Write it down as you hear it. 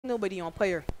Nobody on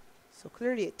umpire. So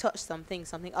clearly it touched something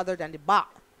other than the bat.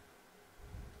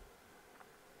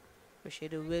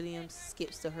 Rashida Williams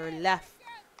skips to her left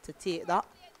to take that.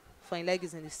 Fine leg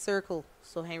is in the circle,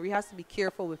 so Henry has to be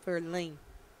careful with her lane.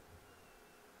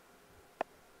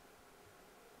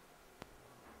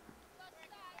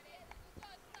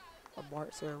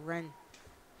 Aborts her run.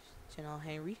 Janelle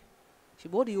Henry. She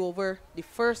bowled the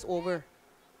first over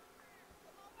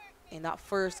in that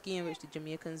first game which the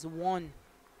Jamaicans won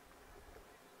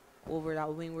over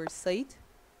that windward side.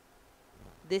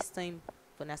 This time,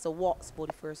 Vanessa Watts bowled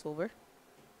the first over.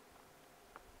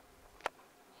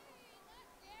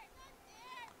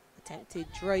 Attempted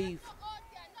drive.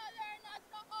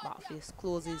 Backface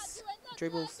closes,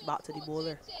 dribbles back to the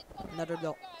bowler. Another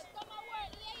dot.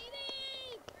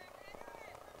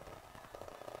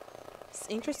 It's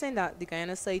interesting that the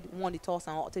Guyana side won the toss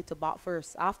and opted to bat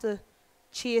first after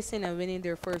chasing and winning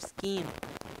their first game.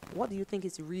 What do you think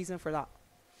is the reason for that?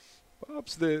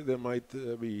 Perhaps they might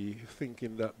be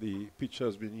thinking that the pitch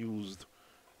has been used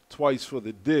twice for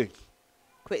the day.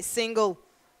 Quick single,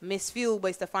 misfield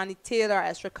by Stephanie Taylor.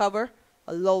 Extra cover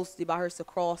allows the batters to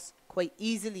cross quite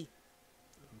easily.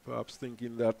 And perhaps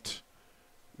thinking that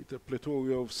with a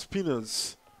plethora of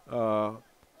spinners, the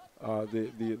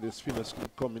spinners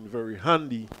could come in very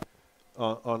handy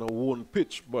on a worn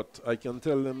pitch. But I can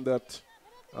tell them that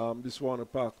this Warner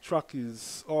Park track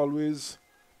is always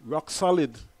rock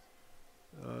solid.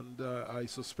 And I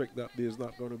suspect that there's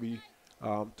not going to be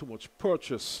too much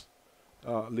purchase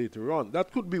later on.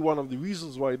 That could be one of the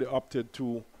reasons why they opted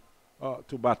to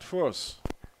bat first.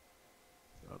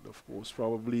 And of course,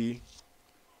 probably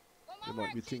they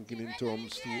might be thinking in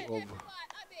terms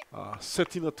of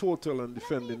setting a total and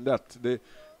defending that. The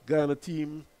Guyana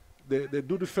team, they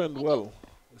do defend well,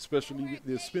 especially with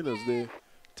their spinners. They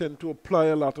tend to apply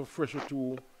a lot of pressure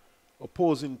to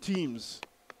opposing teams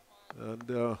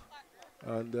and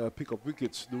pick up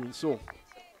wickets doing so.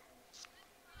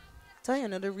 Tell you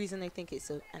another reason I think it's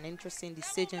an interesting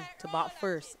decision to bat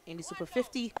first. In the Super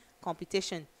 50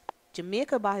 competition,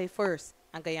 Jamaica batted first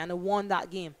and Guyana won that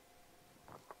game.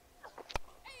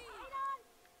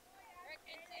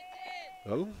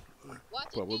 Well,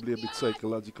 probably a bit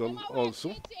psychological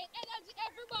also.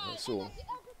 So,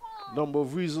 number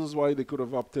of reasons why they could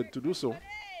have opted to do so.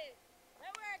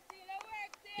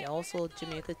 Yeah, also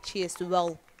Jamaica chased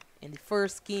well in the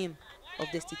first game of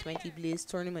this T20 Blaze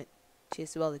tournament.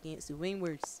 Chased well against the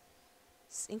Windwards.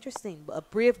 It's interesting, but a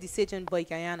brave decision by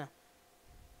Guyana.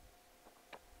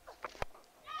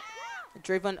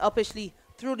 Driven uppishly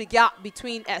through the gap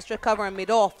between extra cover and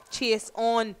mid-off. Chase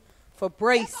on for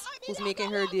Bryce, who's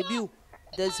making her debut.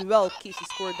 Does well, keeps the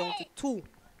score down to 2.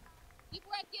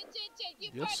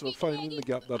 Yes, so finding the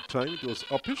gap that time. It was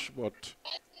uppish, but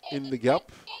in the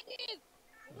gap.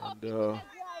 And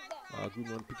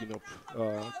Goodman picking up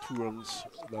 2 runs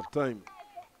that time.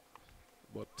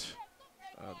 But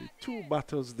the two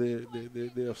batters, they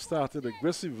have started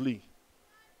aggressively.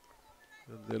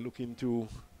 And they're looking to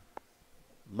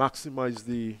maximize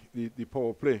the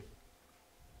power play.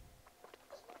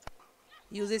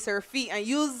 Uses her feet and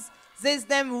uses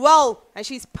them well. And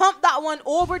she's pumped that one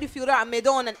over the fielder at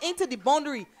mid-on and into the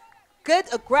boundary.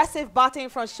 Good aggressive batting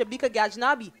from Shabika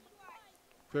Gajnabi.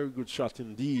 Very good shot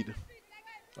indeed.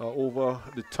 Over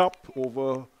the top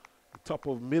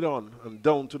of mid-on and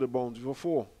down to the boundary for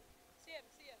 4.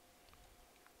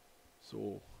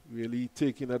 So really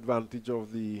taking advantage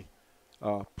of the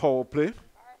power play,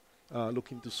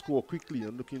 looking to score quickly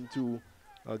and looking to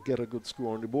get a good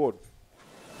score on the board.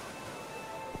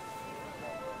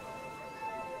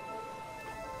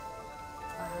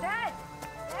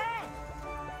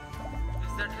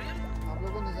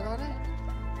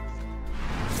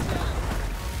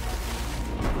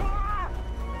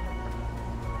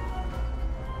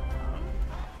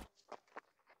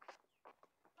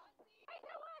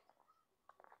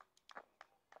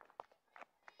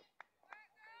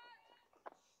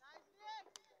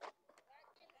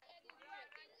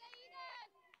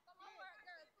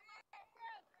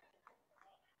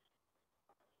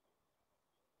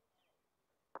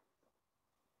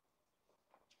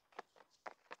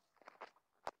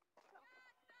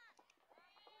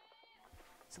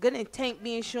 It's good intent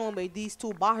being shown by these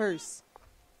two batters.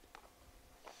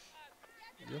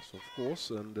 Yes, of course,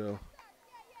 and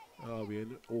we're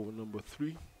in over number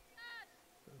 3.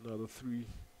 Another 3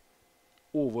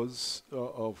 overs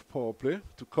of power play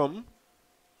to come,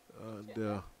 and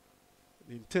the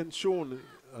intent shown,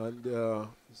 and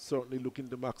certainly looking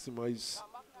to maximize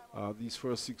these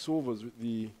first 6 overs with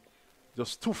the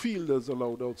just 2 fielders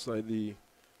allowed outside the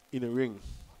inner ring.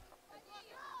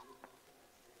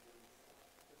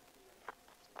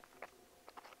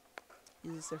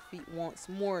 Uses her feet once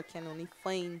more. Can only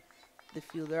find the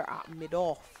fielder at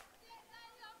mid-off.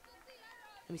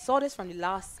 And we saw this from the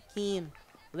last game.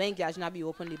 When Gajnabi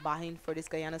opened the batting for this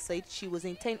Guyana side, she was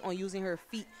intent on using her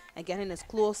feet and getting as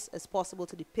close as possible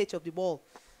to the pitch of the ball.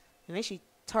 And when she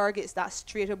targets that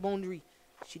straighter boundary,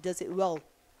 she does it well.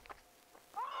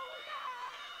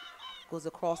 Goes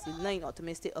across the line,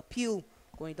 optimistic appeal,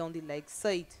 going down the leg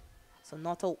side. So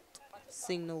not out,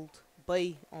 signaled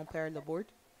by umpire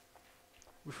Laborde.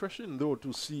 Refreshing though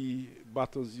to see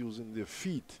batters using their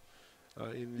feet.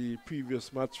 In the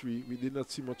previous match, we did not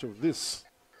see much of this,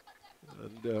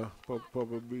 and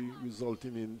probably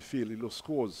resulting in fairly low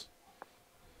scores.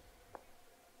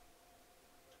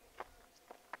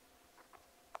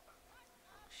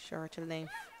 Shorter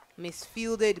length,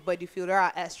 misfielded by the fielder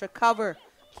at extra cover.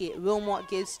 Kate Wilmot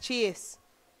gives chase.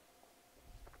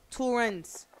 2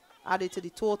 runs added to the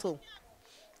total.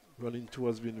 Running 2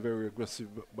 has been very aggressive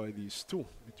by these two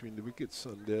between the wickets,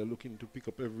 and they're looking to pick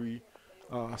up every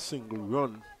single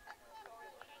run.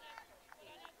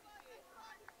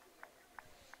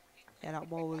 Yeah, that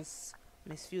ball was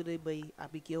misfielded by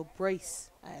Abigail Bryce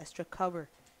at extra cover.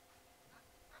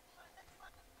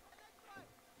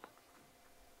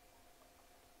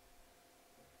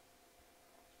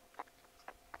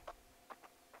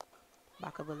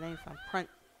 Back of the length and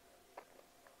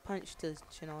punch to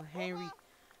Janelle Henry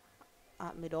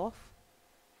at mid-off.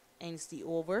 Ends the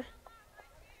over.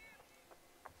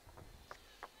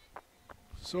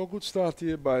 So good start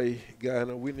here by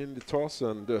Guyana, winning the toss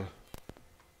and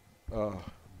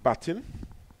batting.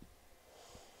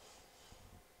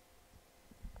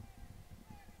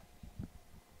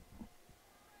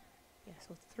 Yeah,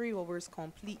 so 3 overs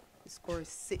complete. The score is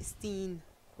 16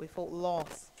 without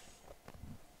loss.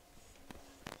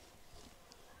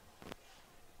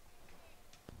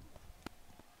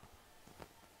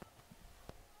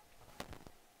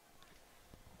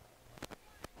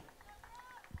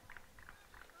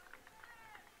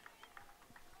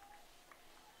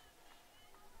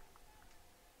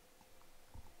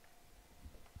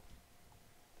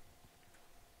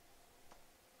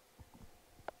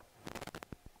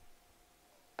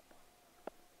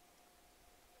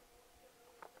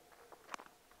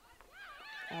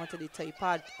 Onto the tie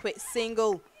pad. Quick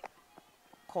single.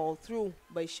 Called through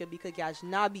by Shabika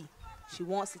Gajnabi. She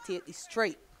wants to take the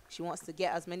straight. She wants to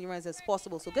get as many runs as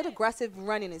possible. So good aggressive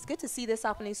running. It's good to see this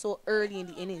happening so early in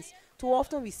the innings. Too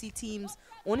often we see teams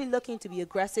only looking to be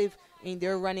aggressive in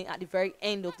their running at the very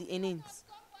end of the innings.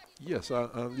 Yes,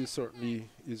 and this certainly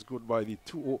is good by the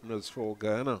 2 openers for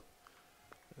Guyana.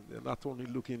 And they're not only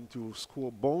looking to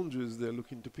score boundaries, they're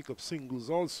looking to pick up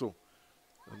singles also.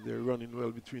 And they're running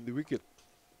well between the wicket.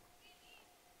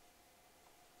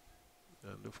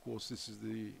 And of course, this is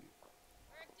the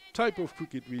type of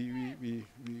cricket we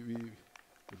would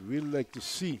really like to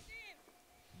see.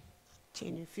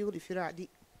 Changing field. The fielder at the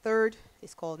third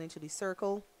is called into the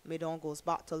circle. Mid-on goes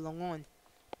back to long on.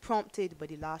 Prompted by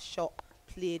the last shot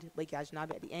played by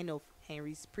Gajnabi at the end of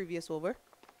Henry's previous over.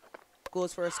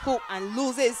 Goes for a scoop and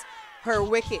loses her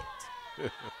wicket.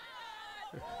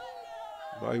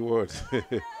 My word.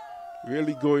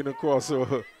 Really going across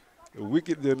the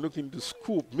wicket, they're looking to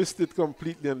scoop. Missed it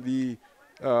completely, and the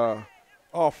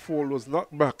off fall was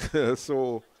knocked back.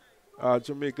 So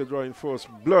Jamaica drawing first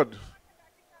blood.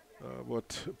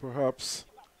 But perhaps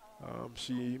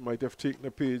she might have taken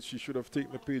a page. She should have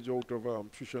taken a page out of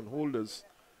Trishan Holder's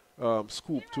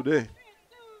scoop today.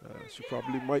 She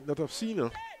probably might not have seen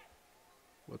her.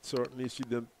 But certainly she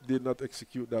did not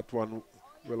execute that one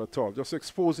well at all. Just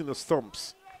exposing the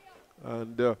stumps.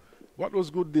 And what was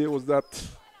good there was that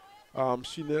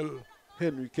Chanel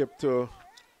Henry kept a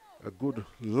good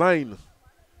line.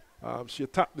 She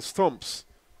attacked the stumps,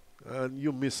 and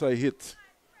you miss, I hit.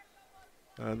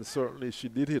 And certainly she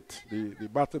did hit. The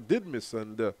batter did miss,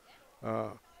 and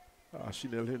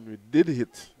Chanel Henry did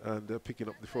hit, and picking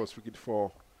up the first wicket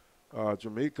for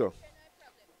Jamaica.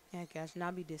 Yeah,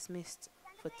 Gajnabi dismissed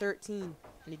for 13.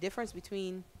 And the difference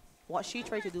between what she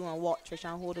tried to do and what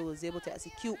Trishan Holder was able to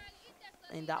execute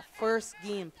in that first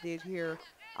game played here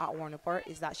at Warner Park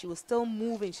is that she was still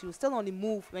moving. She was still on the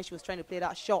move when she was trying to play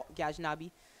that shot. Gajnabi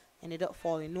ended up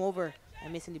falling over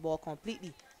and missing the ball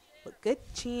completely. But good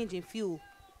change in field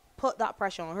put that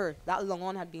pressure on her. That long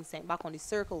on had been sent back on the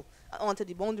circle, onto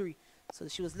the boundary. So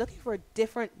she was looking for a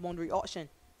different boundary option.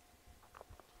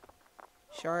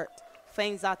 Short,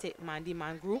 finds at it, Mandy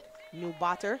Mangru. New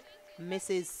batter,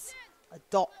 misses a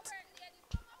dot.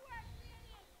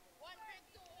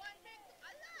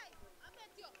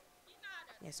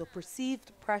 Yeah, so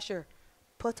perceived pressure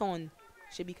put on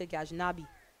Shabika Gajnabi.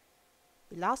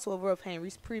 The last over of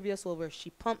Henry's previous over, she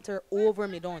pumped her over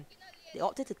mid-on. They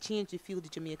opted to change the field, the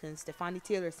Jamaicans. Stephanie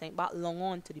Taylor sent back long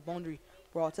on to the boundary,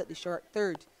 brought up the short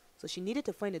third. So she needed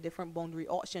to find a different boundary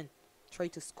option. Try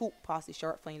to scoop past the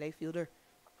short fine leg fielder.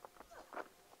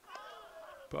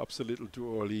 Perhaps a little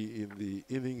too early in the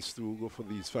innings to go for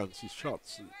these fancy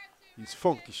shots. These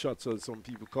funky shots, as some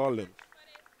people call them.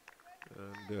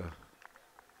 And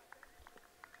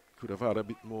could have had a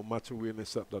bit more match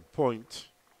awareness at that point.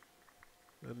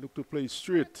 And look to play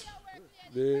straight.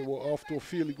 They were off to a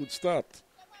fairly good start,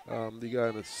 the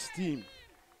Guyana's team.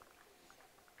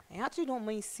 I actually don't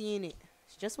mind seeing it.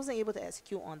 She just wasn't able to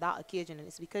execute on that occasion, and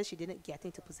it's because she didn't get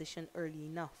into position early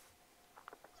enough.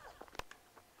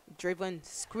 Driven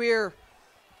square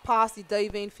past the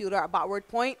diving fielder at backward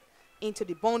point into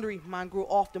the boundary. Man grew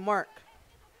off the mark.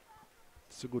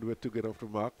 It's a good way to get off the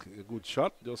mark. A good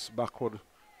shot, just backward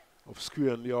of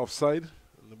square on the offside.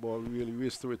 And the ball really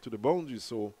raced away to the boundary.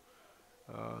 So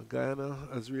Guyana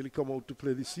has really come out to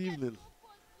play this evening.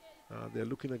 They're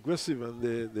looking aggressive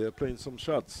and they're playing some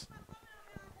shots.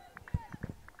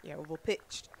 Yeah, over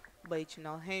pitched by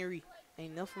Chanel Henry.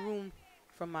 Enough room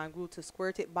for Mangru to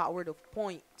squirt it backward of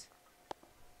point.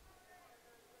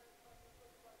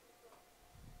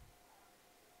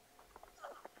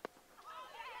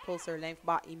 Pulls her length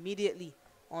back immediately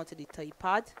onto the tie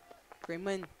pad.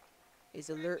 Grayman is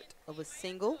alert of a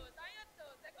single,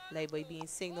 led by being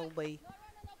signaled by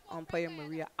umpire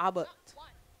Maria Abbott.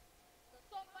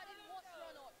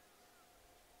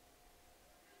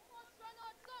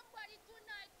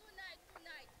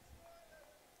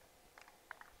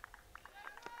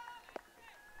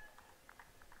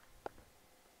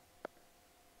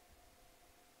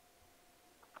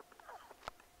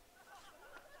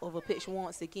 Over pitch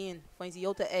once again, finds the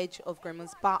outer edge of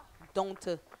Grayman's back down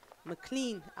to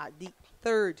McLean at the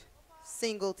third.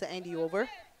 Single to end the over.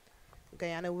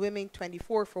 Guyana women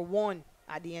 24 for 1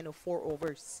 at the end of 4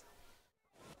 overs.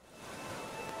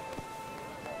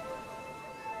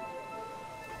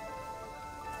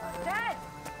 Dad!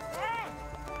 Dad!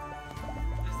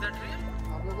 Is that real?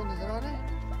 आप लोगों को नजर आ रहे हैं?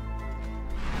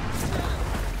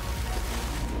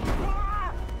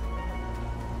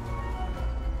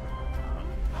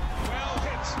 Well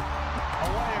hit.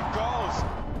 Away it goes.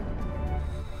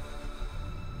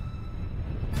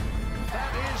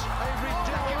 That is a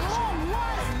ridiculous.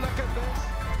 And look at this.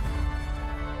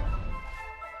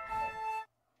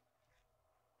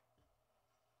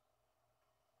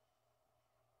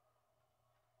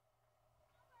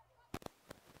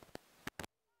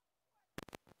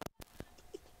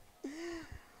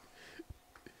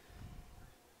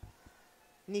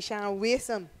 Nishan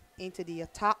Wasom into the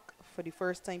attack for the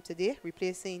first time today,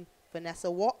 replacing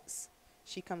Vanessa Watts.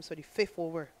 She comes for the 5th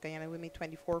over. Guyana women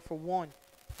 24 for 1.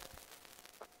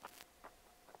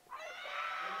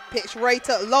 Pitch right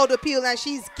to loud appeal, and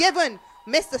she's given.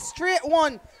 Missed a straight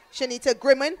one, Shanita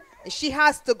Grimman, and she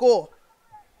has to go.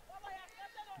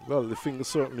 Well, the finger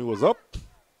certainly was up.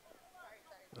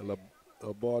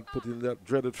 Abad putting that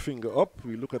dreaded finger up.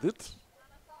 We look at it.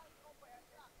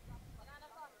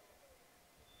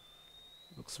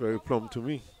 Looks very plumb to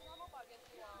me.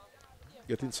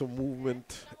 Getting some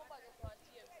movement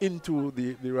into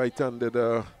the right-handed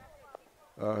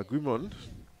Grimond.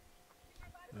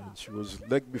 And she was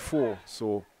leg before,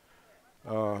 so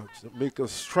Jamaica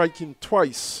striking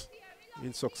twice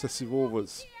in successive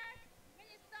overs.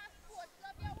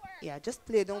 Yeah, just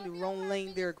play down the wrong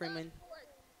line there, Grimman.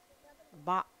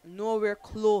 But nowhere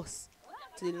close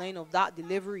to the line of that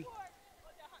delivery.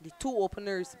 The 2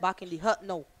 openers back in the hut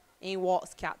now. Ain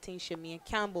Watts, Captain Shami and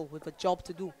Campbell with a job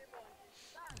to do.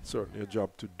 Certainly a job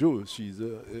to do. She's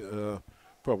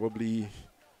probably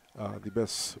the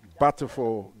best batter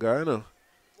for Guyana.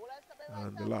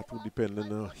 And a lot will depend on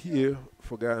her here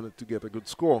for Guyana to get a good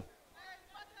score.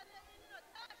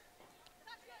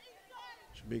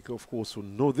 Jamaica, of course, will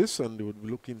know this, and they would be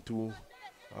looking to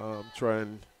try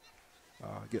and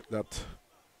get that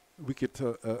wicket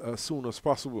as soon as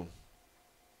possible.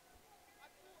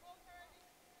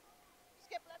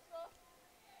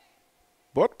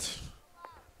 But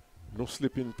no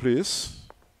slip in place.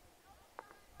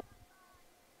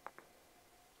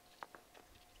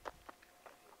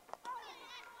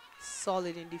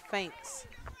 Solid in defense,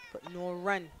 but no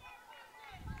run.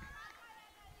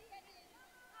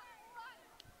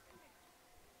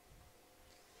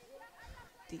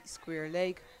 Deep square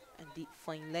leg and deep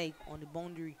fine leg on the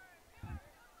boundary.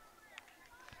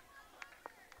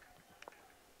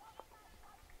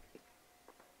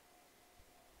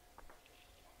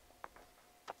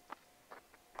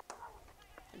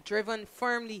 Driven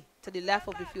firmly to the left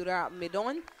of the fielder at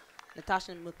mid-on.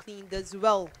 Natasha McLean does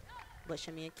well but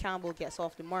Shamian Campbell gets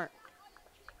off the mark.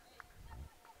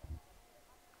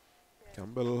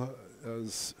 Campbell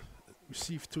has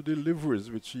received 2 deliveries,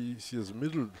 which she has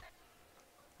middled.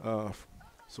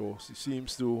 So she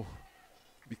seems to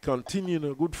be continuing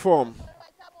a good form.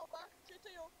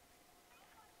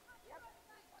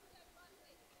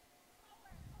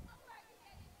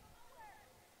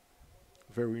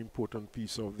 Very important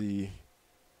piece of the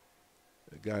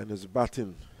Guyana's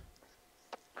batting.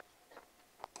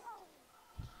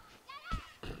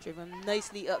 Driven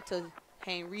nicely up to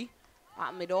Henry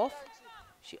at mid-off.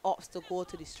 She opts to go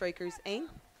to the striker's end,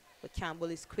 but Campbell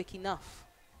is quick enough.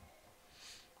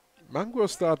 Mango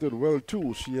started well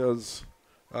too. She has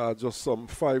just some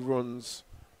 5 runs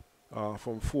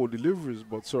from 4 deliveries,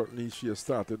 but certainly she has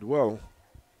started well.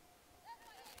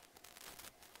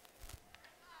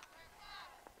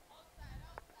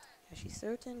 She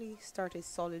certainly started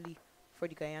solidly for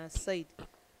the Guyana side,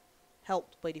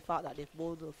 helped by the fact that they've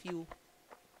bowled a few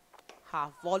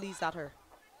half volleys at her.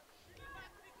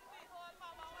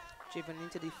 Driven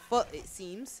into the foot, it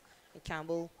seems, and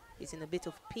Campbell is in a bit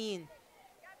of pain.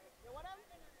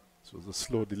 So it was a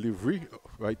slow delivery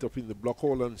right up in the block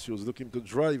hole, and she was looking to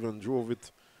drive and drove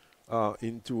it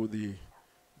into the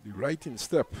right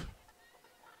step.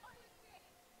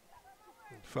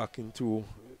 In fact, into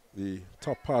the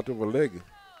top part of her leg.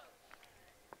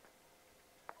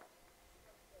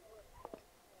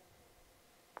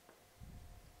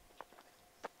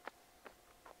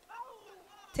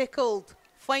 Tickled,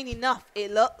 fine enough,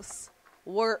 it looks.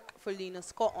 Work for Lena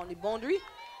Scott on the boundary.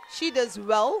 She does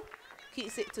well,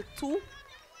 keeps it to 2.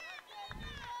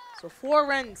 So 4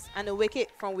 runs and a wicket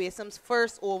from Waysom's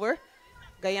first over.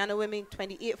 Guyana women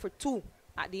 28 for 2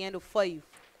 at the end of 5.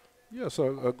 Yes,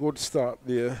 a good start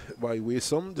there by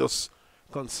Waysom, just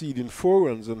conceding 4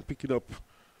 runs and picking up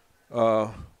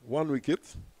 1 wicket.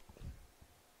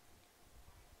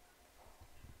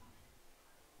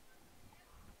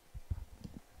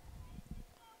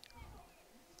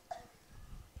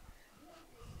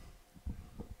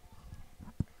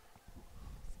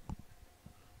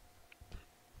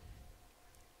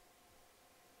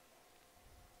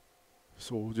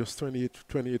 So just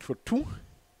 28 for 2.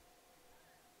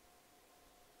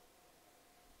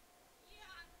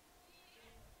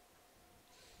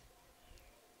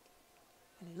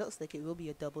 And it looks like it will be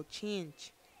a double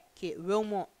change. Kate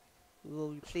Wilmot will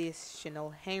replace Chanel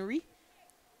Henry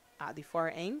at the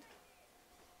far end.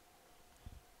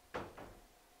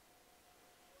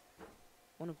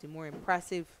 One of the more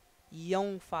impressive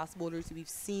young fast bowlers we've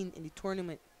seen in the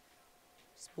tournament.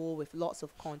 She's bowled with lots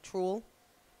of control,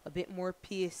 a bit more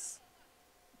pace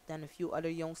than a few other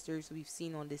youngsters we've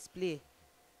seen on display.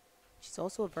 She's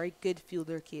also a very good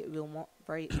fielder, Kate Wilmot,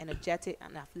 very energetic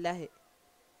and athletic.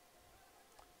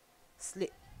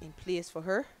 Slip in place for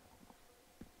her.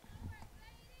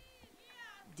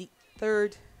 Deep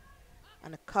third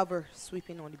and a cover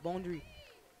sweeping on the boundary.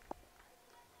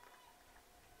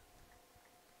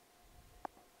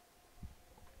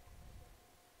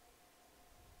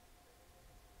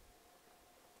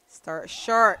 Start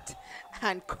short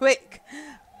and quick.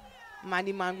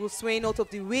 Mandy Mangrove swaying out of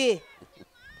the way.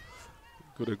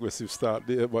 Good aggressive start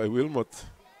there by Wilmot.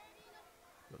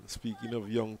 And speaking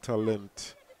of young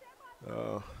talent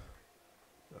and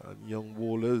young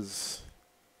bowlers,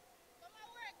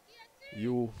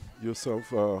 you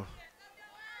yourself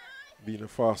being a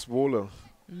fast bowler.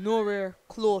 Nowhere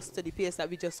close to the pace that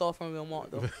we just saw from Wilmot,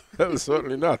 though. Well,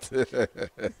 certainly not.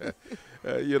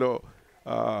 You know,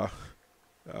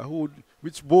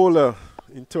 which bowler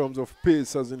in terms of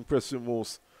pace has impressed you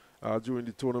most during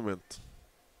the tournament?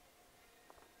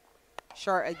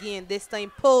 Short again, this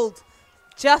time pulled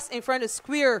just in front of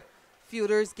square.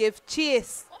 Fielders give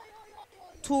chase.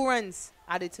 2 runs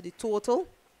added to the total.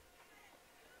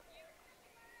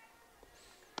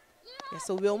 Yeah,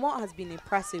 so Wilmot has been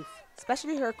impressive,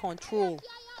 especially her control.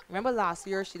 Remember last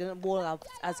year she didn't bowl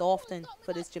as often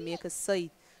for this Jamaica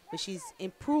side, but she's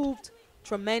improved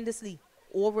tremendously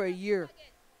over a year.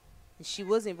 And she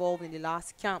was involved in the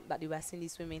last camp that the West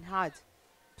Indies women had.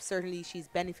 Certainly she's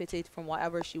benefited from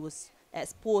whatever she was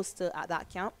exposed to at that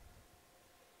camp.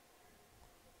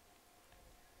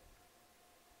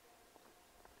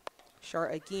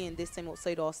 Short again, this time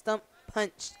outside off stump,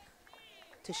 punched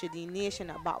to Shadeen Nation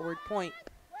at backward point.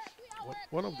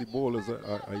 One of the bowlers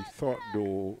I thought,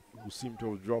 though, who seemed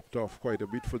to have dropped off quite a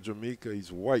bit for Jamaica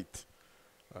is White.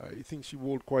 I think she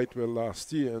bowled quite well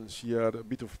last year and she had a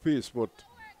bit of pace, but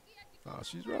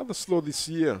she's rather slow this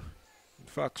year. In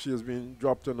fact, she has been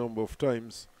dropped a number of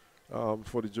times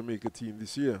for the Jamaica team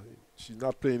this year. She's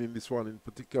not playing in this one in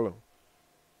particular.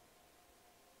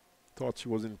 Thought she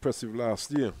was impressive last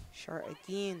year. Short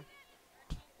again.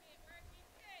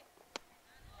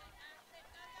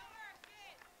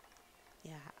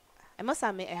 Yeah, I must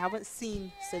admit, I haven't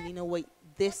seen Selena White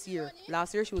this year.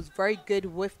 Last year, she was very good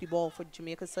with the ball for the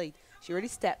Jamaica side. She really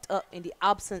stepped up in the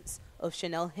absence of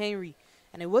Chanel Henry.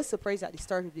 And I was surprised at the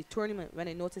start of the tournament when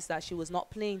I noticed that she was not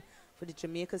playing for the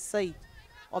Jamaica side.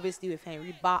 Obviously, with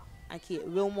Henry back and Kate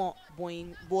Wilmot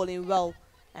bowling well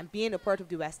and being a part of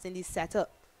the West Indies setup,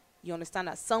 you understand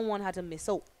that someone had to miss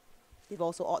out. They've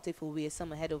also opted for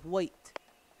Waysome ahead of White.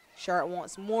 Sharp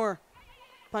wants more.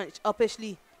 Punch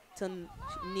uppishly to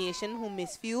Nation, who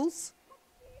misfuels.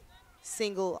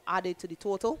 Single added to the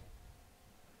total.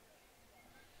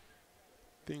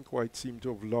 I think White seemed to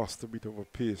have lost a bit of a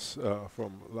pace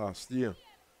from last year.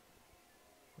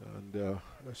 And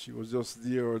she was just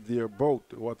there or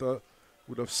thereabout. What I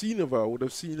would have seen of her, I would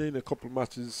have seen her in a couple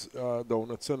matches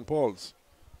down at St. Paul's.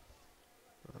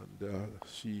 And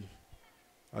she,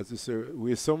 as I say,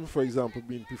 Waysome, for example,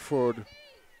 being preferred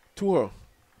to her.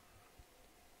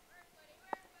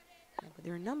 Yeah, but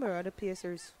there are a number of other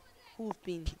pacers who've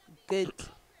been good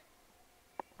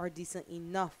or decent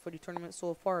enough for the tournament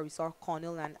so far. We saw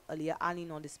Connell and Aliyah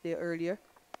Allen on display earlier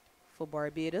for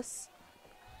Barbados.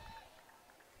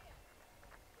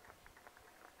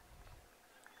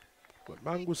 But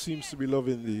Mango seems to be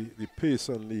loving the pace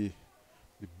and the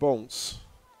bounce,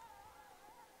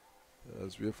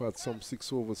 as we have had some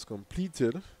 6 overs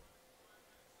completed.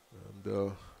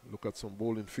 And look at some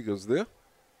bowling figures there.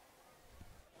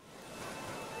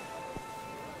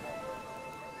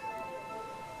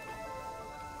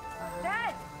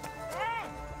 Dad! Dad!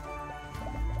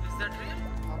 Is that real?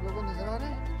 आप लोगों को नजर आ रहे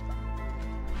हैं?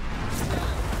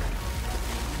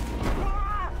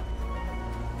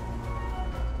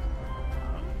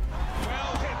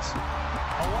 Well hit.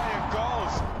 Away it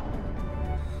goes.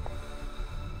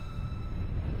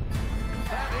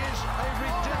 That is a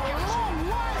ridiculous.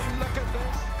 And look at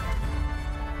this.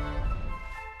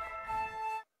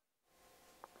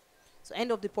 So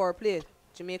end of the power play.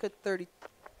 Jamaica 30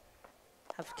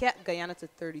 have kept Guyana to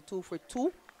 32 for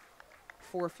 2.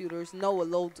 4 fielders now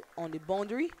allowed on the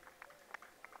boundary.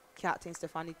 Captain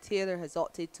Stephanie Taylor has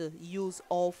opted to use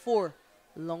all 4.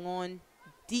 Long on,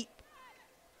 deep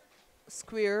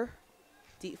square,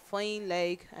 deep fine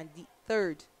leg, and deep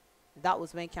third. That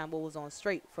was when Campbell was on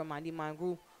straight from Andy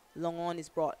Mangru. Long on is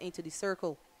brought into the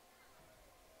circle.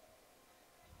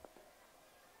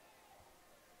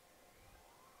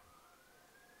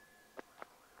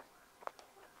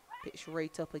 Pitch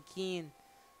right up again.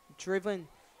 Driven,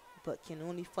 but can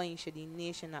only find Shadeen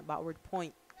Nation at backward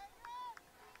point.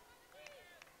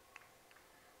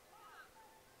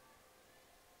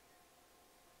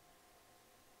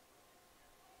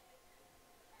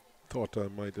 Thought I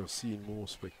might have seen more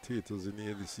spectators in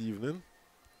here this evening.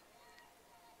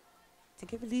 I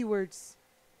think if Lee Words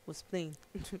was playing,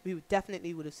 we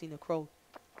definitely would have seen a crowd.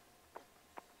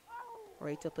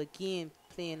 Right up again,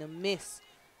 playing a miss.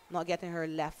 Not getting her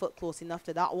left foot close enough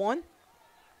to that one.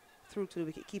 Through to the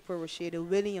wicket keeper, Rashada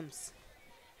Williams.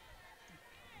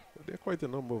 But there are quite a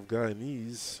number of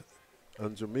Guyanese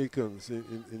and Jamaicans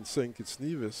in St. Kitts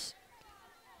Nevis.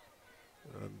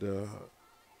 And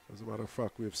as a matter of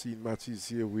fact, we have seen matches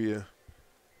here where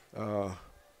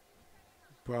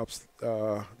perhaps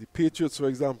the Patriots, for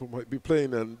example, might be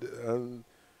playing, and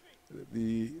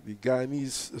the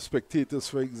Guyanese spectators,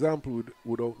 for example,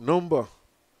 would outnumber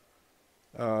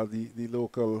the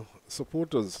local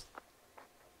supporters.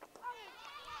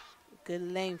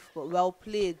 Good length, but well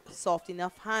played. Soft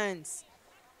enough hands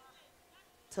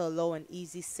to allow an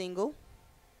easy single.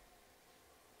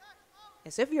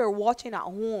 And so if you're watching at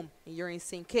home and you're in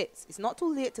St. Kitts, it's not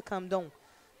too late to come down.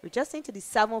 We're just into the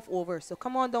 7th over, so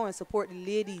come on down and support the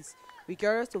ladies,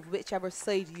 regardless of whichever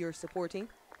side you're supporting.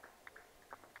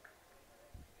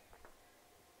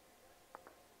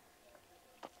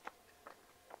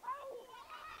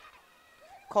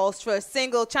 Calls for a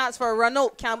single, chance for a run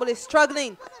out. Campbell is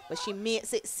struggling, but she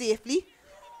makes it safely.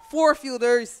 4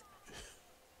 fielders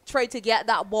tried to get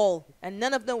that ball, and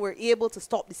none of them were able to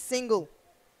stop the single.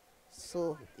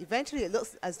 So eventually it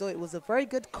looks as though it was a very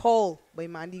good call by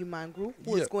Mandy Mangru,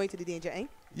 who is going to the danger end.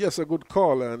 Yes, a good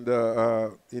call, and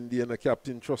Indiana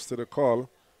captain trusted the call.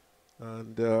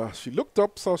 And she looked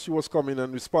up, saw she was coming,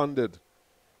 and responded.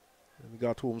 And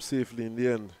got home safely in the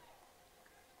end.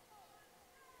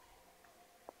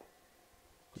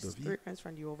 Spirit runs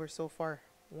from the over so far.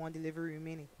 1 delivery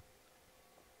remaining.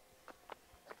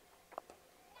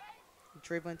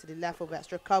 Driven to the left of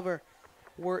extra cover.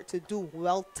 Work to do.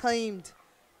 Well timed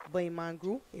by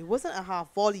Mangru. It wasn't a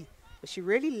half volley, but she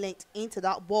really linked into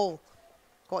that ball.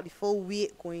 Got the full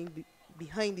weight going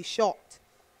behind the shot,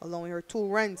 allowing her 2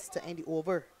 runs to end the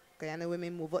over. Guyana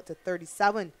women move up to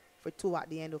 37 for 2 at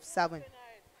the end of 7.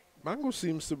 Mango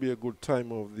seems to be a good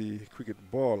time of the cricket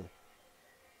ball.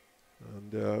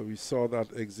 And we saw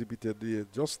that exhibited there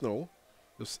just now.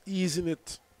 Just easing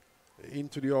it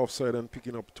into the offside and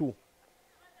picking up 2.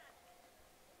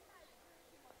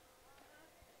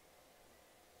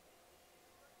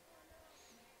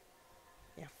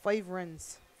 Yeah, 5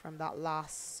 runs from that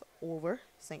last over,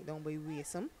 sent down by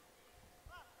Wasom.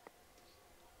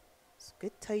 It's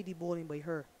good tidy bowling by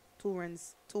her. 2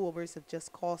 runs, 2 overs have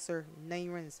just cost her 9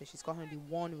 runs, and she's got only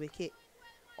 1 wicket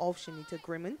off Shanita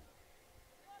Grimman.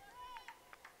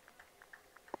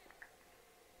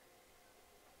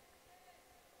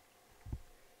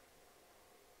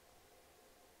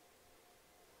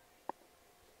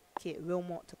 Kate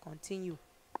Wilmot to continue.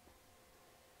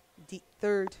 Deep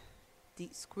third,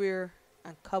 deep square,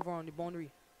 and cover on the boundary.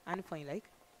 And fine leg.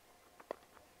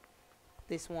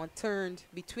 This one turned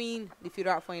between the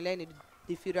fielder at fine line and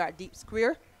the fielder at deep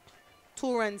square.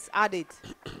 2 runs added.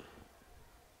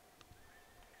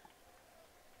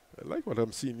 I like what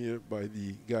I'm seeing here by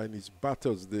the Guyanese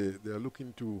batters. They are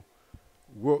looking to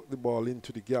work the ball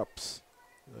into the gaps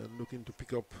and looking to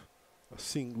pick up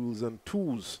singles and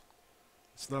 2s.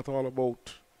 It's not all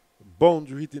about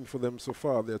boundary hitting for them so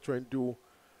far. They're trying to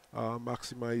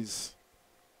maximize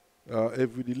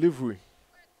every delivery.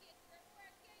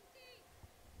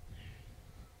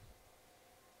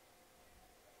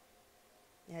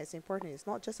 Yeah, it's important. It's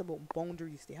not just about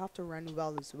boundaries. They have to run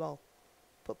well as well.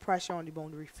 Put pressure on the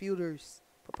boundary fielders.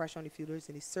 Put pressure on the fielders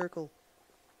in the circle.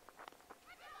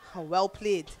 Oh, well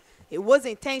played. It was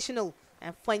intentional.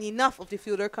 And fine enough of the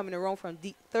fielder coming around from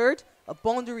deep third. A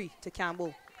boundary to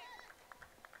Campbell.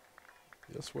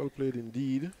 Yes, well played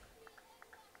indeed.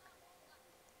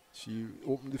 She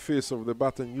opened the face of the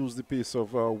bat and used the pace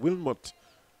of Wilmot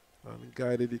and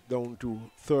guided it down to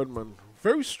third man.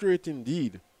 Very straight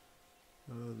indeed.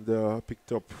 And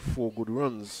picked up 4 good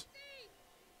runs.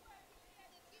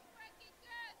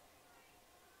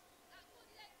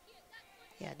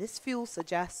 Yeah, this field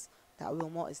suggests that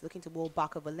Wilmot is looking to bowl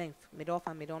back of a length. Mid-off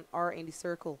and mid-on are in the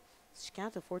circle. She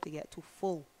can't afford to get too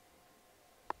full.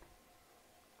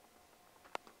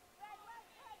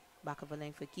 Back of a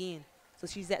length again. So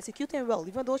she's executing well,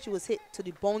 even though she was hit to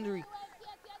the boundary.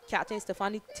 Captain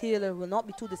Stephanie Taylor will not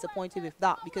be too disappointed with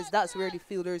that, because that's where the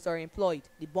fielders are employed.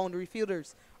 The boundary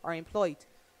fielders are employed.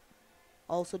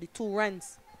 Also the 2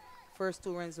 runs, first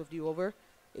 2 runs of the over,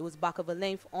 it was back of a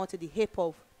length onto the hip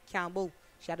of Campbell.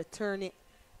 She had to turn it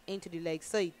into the leg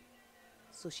side.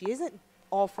 So she isn't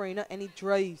offering up any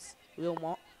drives,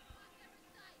 Wilmot.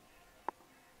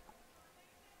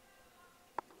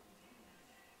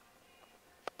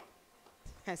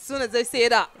 As soon as I say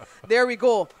that, there we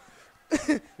go.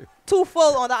 2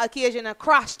 full on that occasion and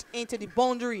crashed into the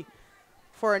boundary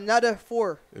for another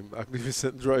 4. A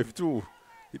magnificent drive too.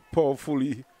 Hit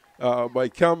powerfully by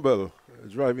Campbell,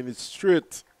 driving it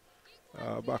straight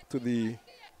back to the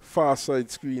far side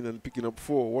screen and picking up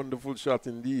 4. Wonderful shot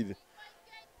indeed.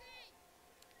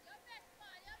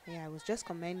 Yeah, I was just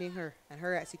commending her and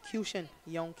her execution,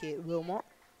 young Kate Wilmot.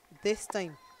 This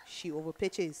time, she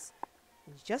overpitches.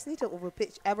 You just need to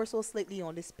overpitch ever so slightly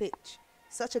on this pitch.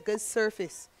 Such a good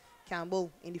surface.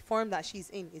 Campbell, in the form that she's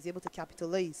in, is able to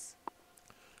capitalize.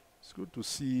 It's good to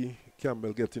see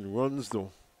Campbell getting runs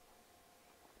though.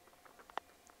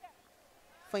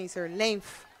 Finds her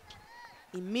length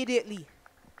immediately.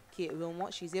 Kate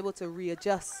Wilmot, she's able to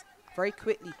readjust very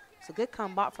quickly. So good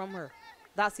comeback from her.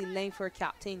 That's the length her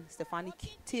captain, Stephanie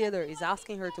Taylor, is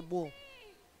asking her to bowl.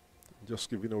 Just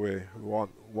giving away one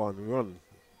run.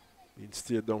 Being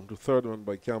steered down to third one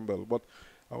by Campbell. But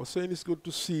I was saying it's good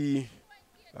to see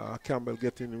Campbell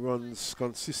getting runs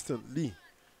consistently.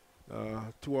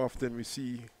 Too often we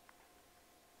see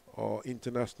our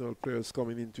international players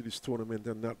coming into this tournament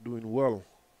and not doing well.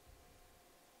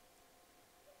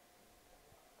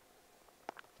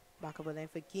 Back of a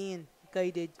length again,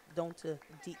 guided down to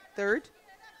deep third.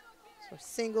 So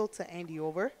single to end the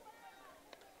over.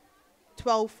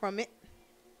 12 from it.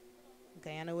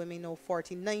 Guyana women now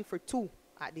 49 for 2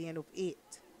 at the end of 8.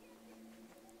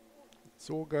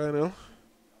 So Guyana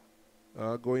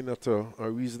going at a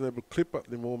reasonable clip at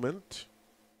the moment.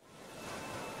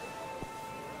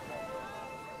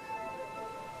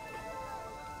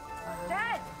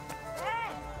 Dad!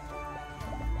 Dad!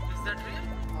 Is that real?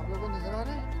 आप लोगों को नजर आ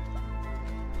रहे हैं?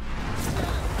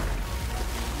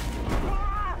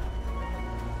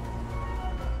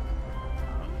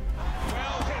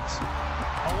 Well hit.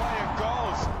 Away it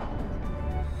goes.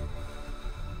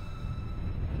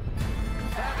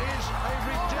 That is a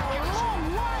ridiculous.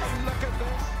 Look at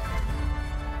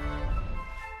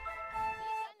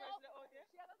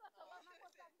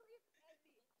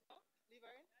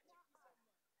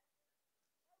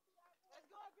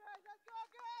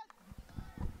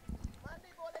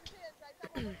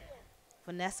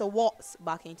Vanessa Watts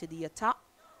back into the attack.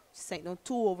 She sent down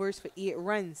 2 overs for 8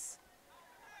 runs.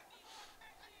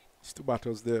 These two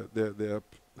batters, they're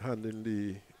handling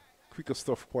the quicker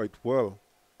stuff quite well.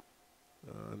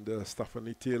 And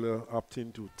Stephanie Taylor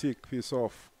opting to take pace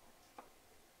off.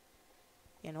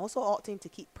 And also opting to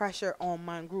keep pressure on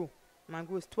Mangru.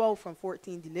 Mangru is 12 from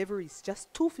 14 deliveries.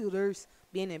 Just 2 fielders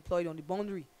being employed on the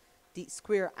boundary. Deep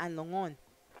square and long on.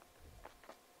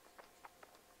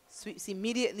 Sweeps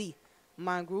immediately.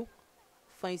 Mangru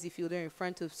finds the fielder in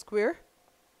front of square.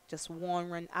 Just 1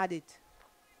 run added.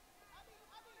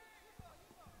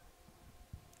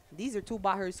 These are 2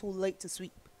 batters who like to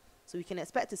sweep. So we can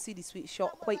expect to see the sweep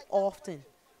shot quite often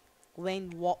when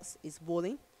Watts is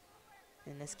bowling.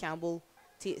 And as Campbell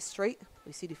takes straight,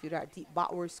 we see the fielder at deep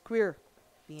backward square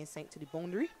being sent to the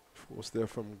boundary. Of course, they're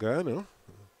from Guyana.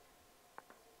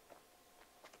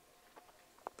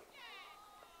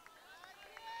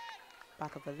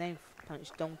 Back of a length,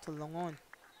 punch down to long on.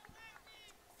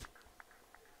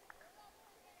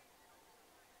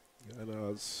 Guyana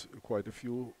has quite a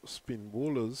few spin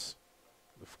bowlers.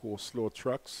 Of course, slow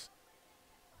tracks.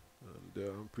 And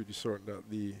I'm pretty certain that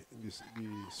the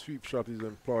sweep shot is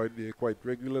employed there quite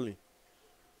regularly.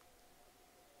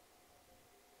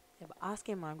 Yeah, but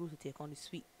asking Mangru to take on the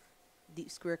sweep. Deep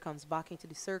square comes back into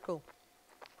the circle.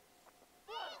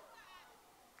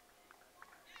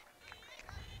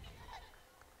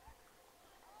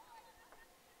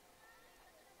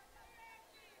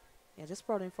 Yeah, just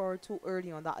brought him forward too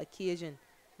early on that occasion,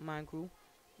 Mangru.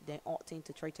 Then opting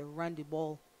to try to run the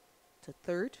ball to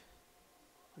third.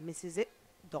 Misses it.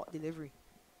 Dot delivery.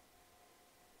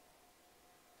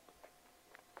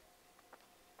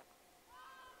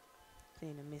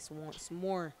 Playing a miss once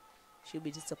more. She'll be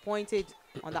disappointed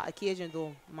on that occasion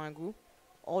though, Mangru.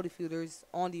 All the fielders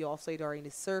on the offside are in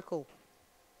the circle.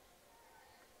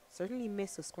 Certainly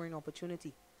missed a scoring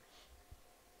opportunity.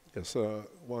 Yes,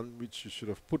 one which you should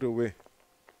have put away.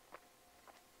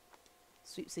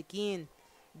 Sweeps again.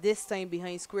 This time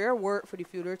behind square. Work for the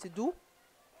fielder to do.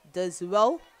 Does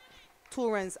well. 2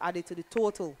 runs added to the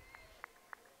total.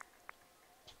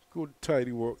 Good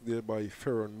tidy work there by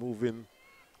Ferron, moving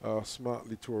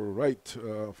smartly to her right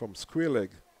from square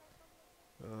leg.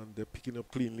 And they're picking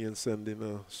up cleanly and sending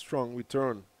a strong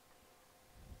return.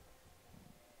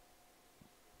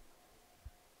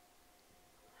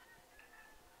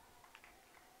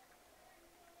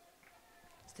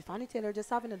 Stephanie Taylor just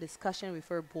having a discussion with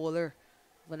her bowler,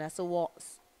 Vanessa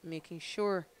Watts, making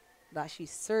sure that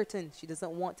she's certain she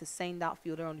doesn't want to send that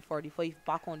fielder on the 45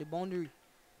 back on the boundary.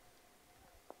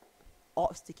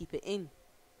 Opts to keep it in.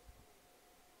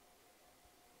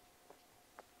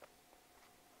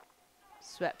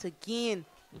 Swept again.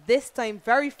 This time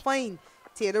very fine.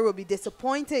 Taylor will be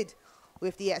disappointed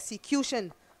with the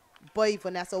execution by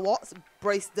Vanessa Watts.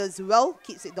 Bryce does well,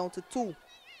 keeps it down to 2.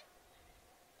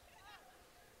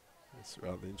 It's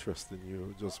rather interesting.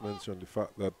 You just mentioned the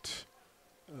fact that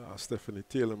Stephanie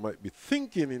Taylor might be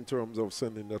thinking in terms of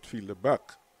sending that fielder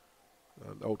back.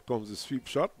 And out comes the sweep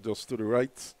shot just to the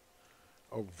right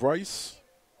of Bryce.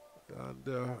 And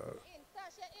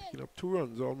picking up 2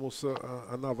 runs, almost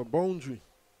another boundary.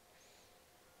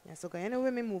 Yeah, so Guyana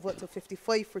women move up to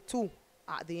 55 for 2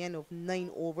 at the end of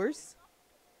 9 overs.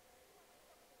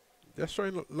 They're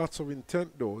showing lots of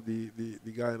intent though, the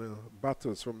Guyana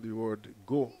batters from the word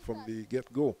go, from the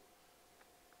get-go.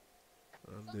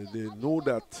 And they know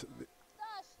that,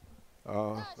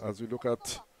 as we look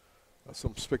at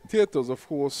some spectators, of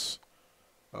course,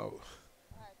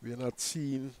 we are not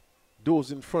seeing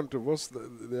those in front of us.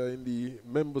 They're in the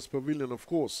members' pavilion, of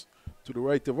course, to the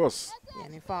right of us. Yeah,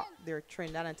 and in fact, there are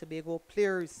Trinidad and Tobago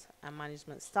players and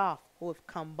management staff who have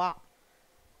come back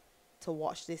to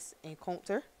watch this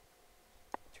encounter.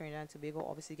 Trinidad and Tobago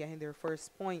obviously getting their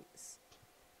first points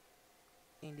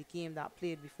in the game that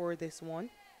played before this one,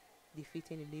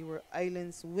 defeating the Leeward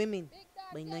Islands women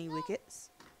by 9 wickets.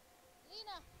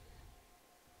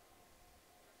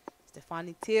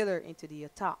 Stephanie Taylor into the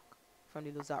attack from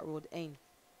the Luzat Road end.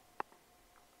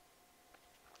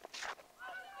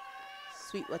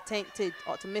 Sweep attempted,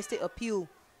 optimistic appeal,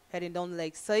 heading down the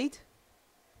leg side.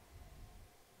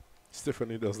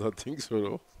 Stephanie does not think so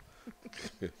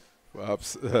though.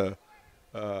 Perhaps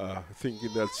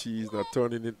thinking that she's not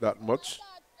turning it that much.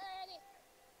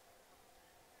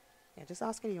 Yeah, just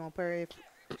asking the umpire if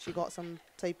she got some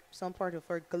part of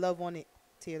her glove on it,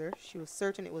 Taylor. She was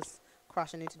certain it was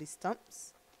crashing into the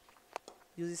stumps.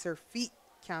 Uses her feet,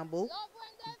 Campbell.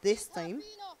 This time,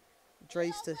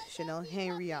 drives to Chanel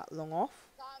Henry at long off.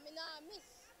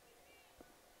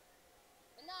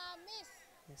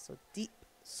 Yeah, so deep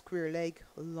square leg,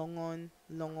 long on,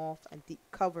 long off, and deep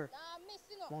cover.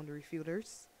 Boundary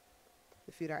fielders.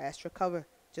 The fielder extra cover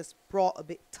just brought a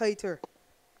bit tighter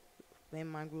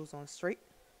when Mangrove's on straight.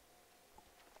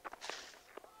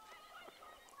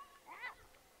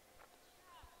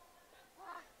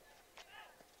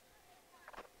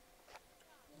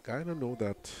 Guyana know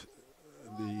that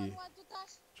the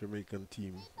Jamaican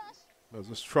team has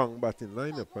a strong batting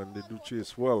lineup and they do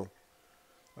chase well.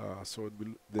 So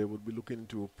they would be looking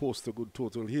to post a good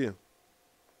total here.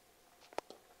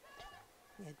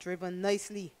 Yeah, driven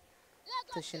nicely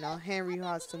to Chanel Henry, who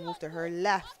has to move to her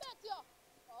left.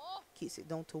 Keeps it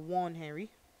down to 1, Henry.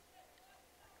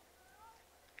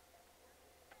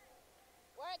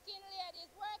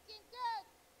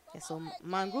 Yeah, so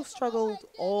Mangrove struggled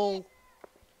all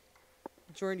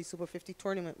during the Super 50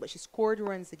 tournament, but she scored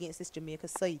runs against this Jamaica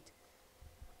side.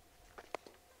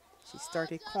 She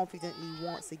started confidently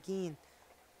once again.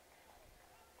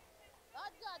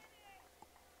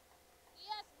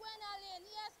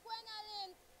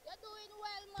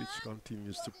 Pitch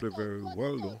continues to play very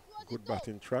well though. Good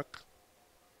batting track.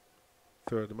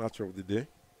 Third match of the day.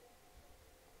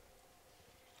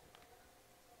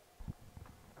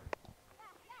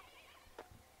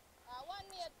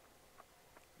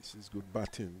 This is good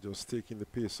batting, just taking the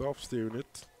pace off, steering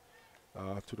it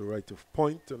to the right of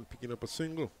point and picking up a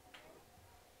single.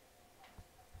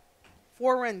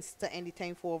 4 runs to end the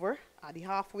time for over. At the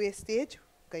halfway stage,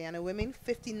 Guyana women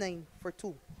 59 for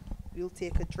 2. We'll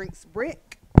take a drinks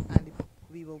break and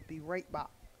we will be right back.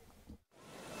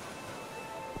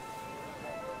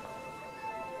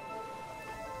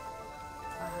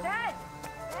 Dad!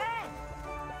 Dad!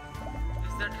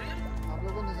 Is that real? आप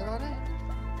लोगों को नजर आ रहे हैं?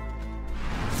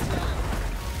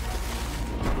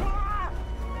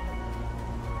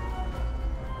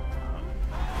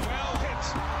 Well hit.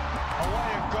 Away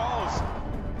it goes.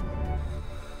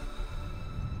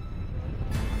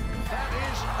 That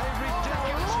is a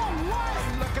ridiculous.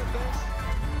 And look at this.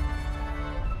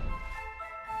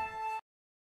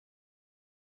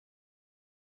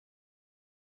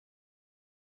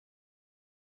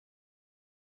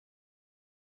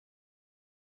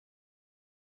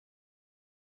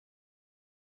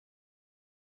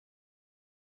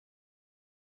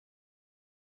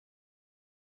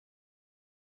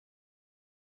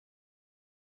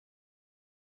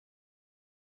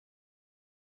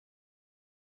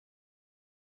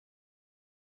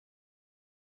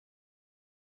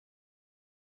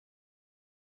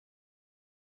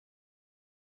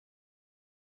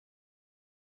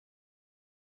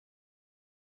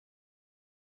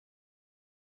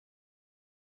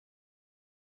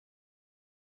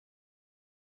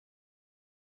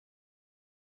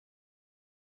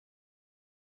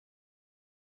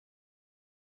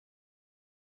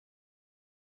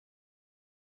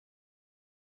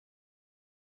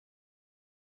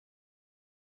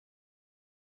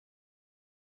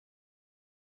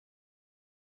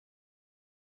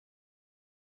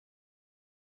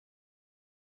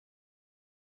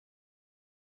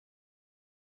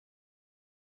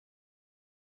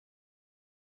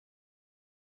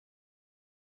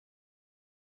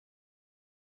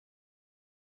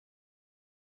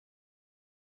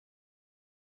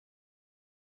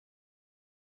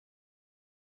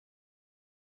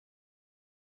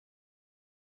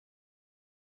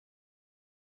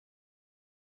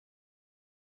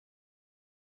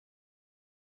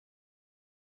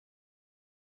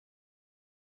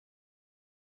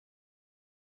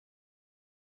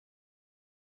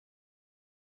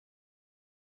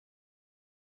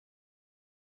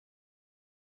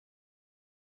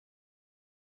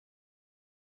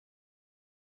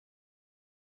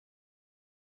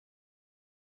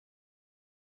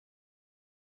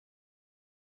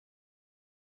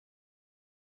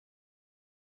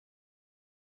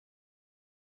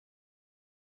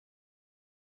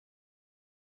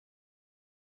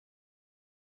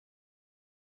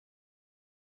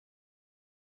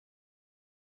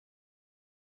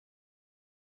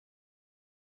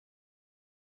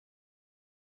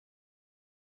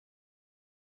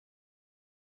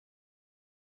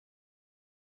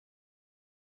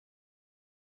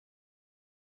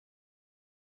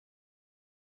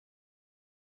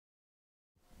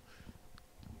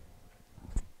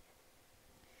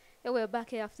 Yeah, we're back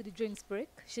here after the drinks break.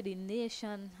 Shady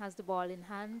Nation has the ball in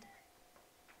hand.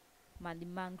 Mandy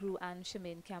Mangrove and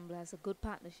Shemaine Campbell has a good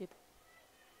partnership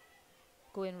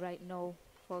going right now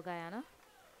for Guyana.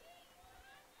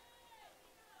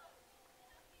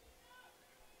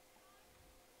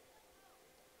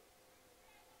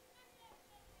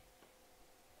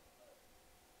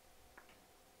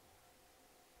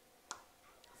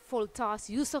 Full toss,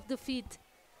 use of the feet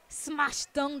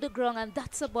smashed down the ground, and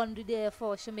that's a boundary there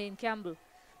for Shemaine Campbell.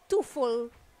 Too full,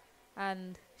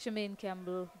 and Shemaine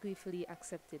Campbell gratefully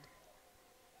accepted.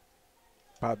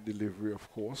 Bad delivery, of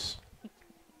course.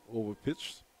 Over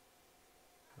pitched.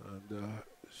 And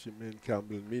Shemaine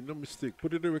Campbell made no mistake.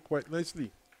 Put it away quite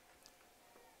nicely.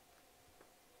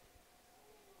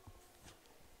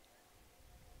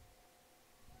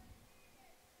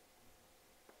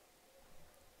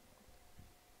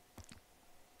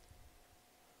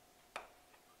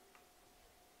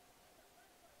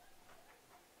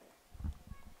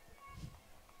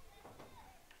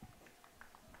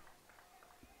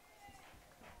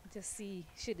 Just see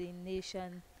Shideen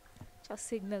Nation just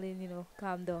signaling, you know,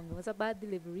 calm down. It was a bad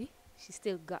delivery. She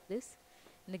still got this.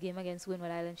 In the game against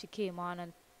Windward Island, she came on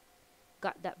and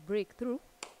got that breakthrough.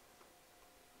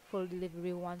 Full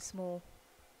delivery once more.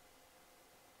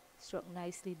 Struck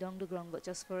nicely down the ground, but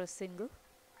just for a single.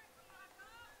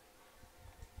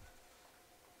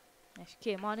 And she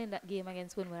came on in that game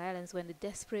against Windward Islands when they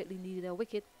desperately needed a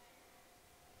wicket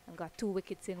and got 2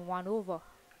 wickets in 1 over.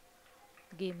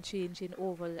 Game changing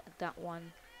over that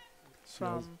one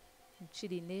from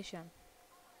Shideen Nation.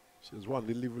 She has 1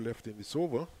 delivery left in this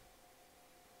over.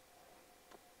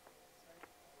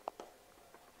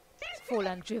 Full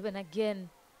and driven again.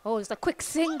 Oh, it's a quick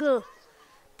single.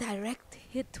 Direct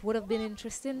hit would have been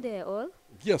interesting there, all.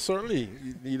 Yes, certainly.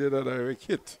 It needed a direct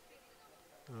hit.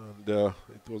 And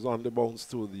it was on the bounce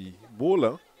to the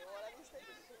bowler.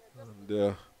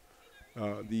 And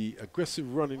the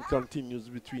aggressive running continues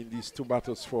between these 2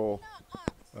 batters for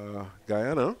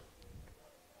Guyana.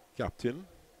 Captain.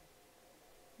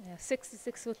 Yeah,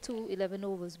 66 for 2, 11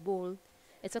 overs bowled.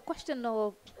 It's a question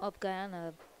now of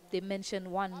Guyana. They mentioned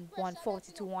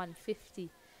 140 to 150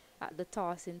 at the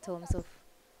toss in terms of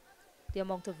the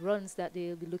amount of runs that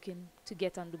they'll be looking to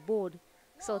get on the board.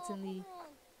 Certainly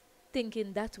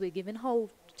thinking that way, given how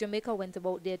Jamaica went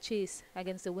about their chase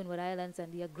against the Windward Islands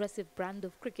and the aggressive brand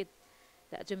of cricket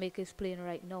that Jamaica is playing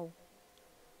right now.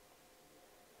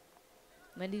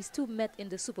 When these 2 met in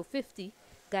the Super 50,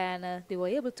 Guyana, they were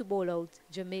able to bowl out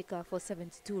Jamaica for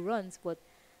 72 runs, but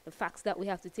the facts that we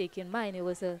have to take in mind, it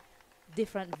was a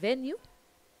different venue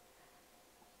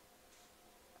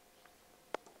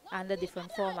and a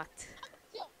different format.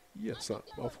 Yes,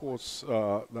 of course,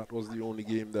 that was the only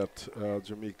game that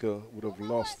Jamaica would have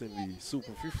lost in the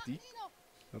Super 50.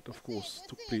 That, of course,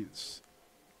 took place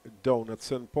down at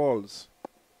St. Paul's.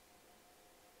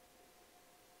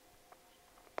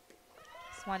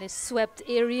 This one is swept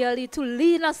aerially to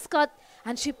Lena Scott,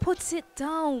 and she puts it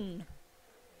down.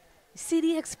 You see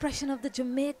the expression of the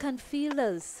Jamaican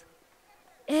fielders.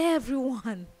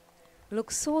 Everyone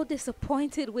looks so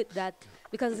disappointed with that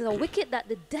because it's a wicket that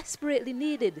they desperately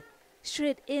needed.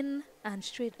 Straight in and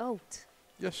straight out.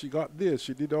 Yes, she got there.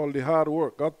 She did all the hard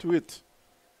work, got to it,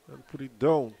 and put it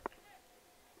down.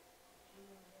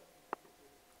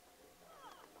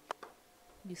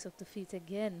 Use of the feet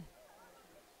again.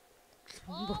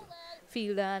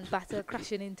 Fielder and batter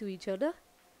crashing into each other.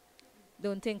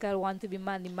 Don't think I want to be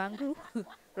Mandy Mangru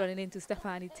running into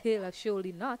Stephanie Taylor.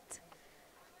 Surely not.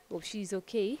 Hope she's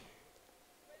okay.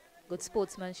 Good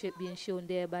sportsmanship being shown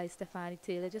there by Stephanie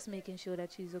Taylor, just making sure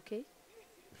that she's okay.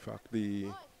 In fact, the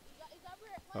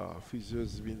physio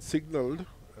has been signaled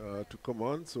to come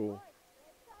on, so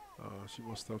she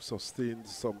must have sustained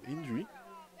some injury.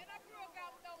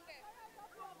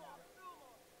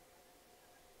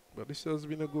 But this has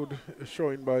been a good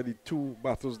showing by the 2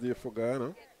 batters there for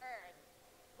Guyana.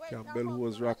 Campbell, who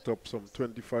has racked up some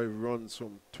 25 runs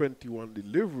from 21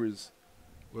 deliveries,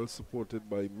 well supported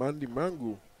by Mandy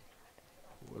Mangu,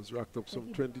 who has racked up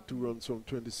some 22 runs from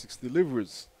 26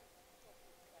 deliveries.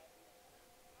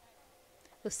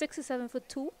 So 67 for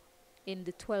 2 in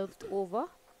the 12th over.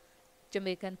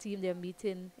 Jamaican team, they're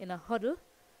meeting in a huddle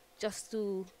just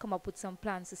to come up with some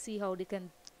plans to see how they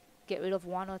can get rid of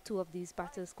 1 or 2 of these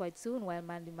batters quite soon while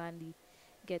Mandy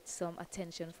gets some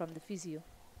attention from the physio.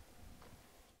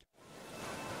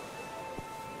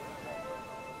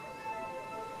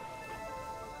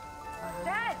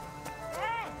 Dad!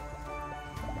 Dad!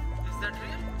 Is that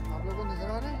real? आप लोगों को नजर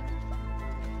आ रहे हैं?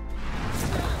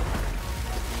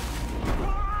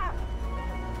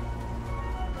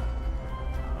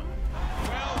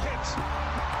 Well hit.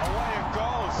 Away it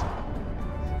goes.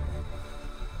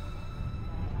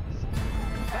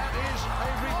 That is a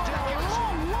ridiculous.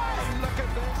 Look at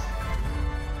this.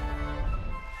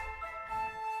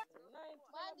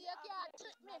 Mandy, you can't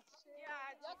trick me.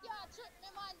 You can't trick me,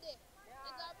 Mandy.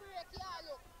 It's a break here,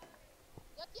 look.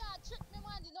 You can't trick me,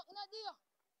 Mandy. Nothing a deal.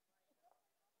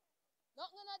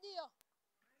 Nothing a deal.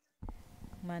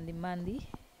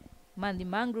 Mandy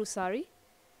Mangru, sorry.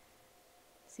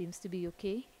 Seems to be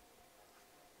okay.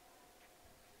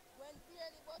 When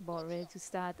barely but Ball touch ready you. to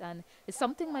start, and it's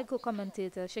something my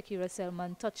co-commentator Shakira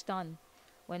Selman touched on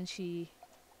when she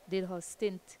did her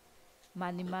stint.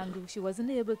 Mandy Mangu, she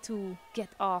wasn't able to get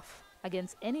off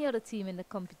against any other team in the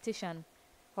competition.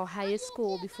 Her highest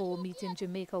score before meeting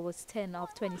Jamaica was 10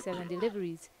 of 27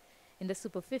 deliveries in the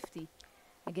Super 50.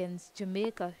 Against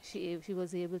Jamaica, she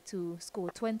was able to score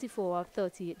 24 of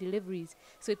 38 deliveries.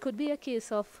 So it could be a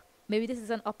case of maybe this is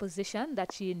an opposition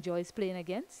that she enjoys playing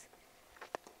against.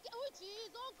 Oh jeez,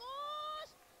 oh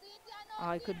gosh. Cynthia now,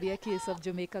 Or it could be a Cynthia case now. of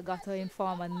Jamaica got her in Shit,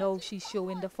 form and someone, now shit, she's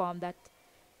showing someone. the form that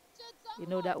Shit, you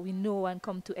know someone. that we know and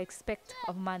come to expect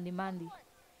of Mandy Mangu.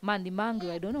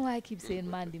 I don't know why I keep saying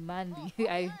Mandy Mandy.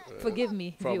 I forgive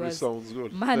me, Probably viewers. sounds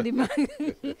good. Mandy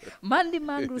Mangu. Mandy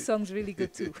Mangu sounds really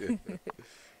good too.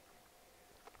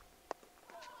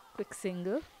 Quick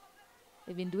single.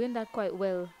 They've been doing that quite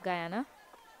well, Guyana.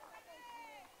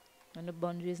 And the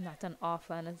boundary is not an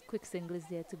offer, and a quick single is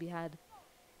there to be had.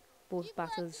 Both Keep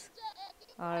batters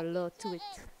working, J. are alert to it.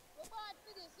 We bad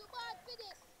for this, we bad for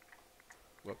this.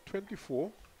 Well,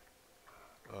 24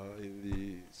 in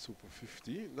the Super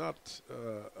 50. Not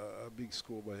a big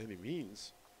score by any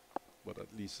means, but at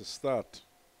least a start.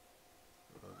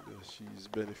 And she's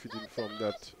benefiting from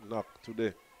that knock today.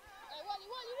 Hey, Wally.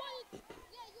 Yeah,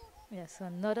 you. Yes,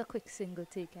 another quick single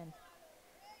taken.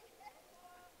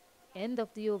 End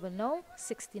of the over now,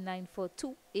 69 for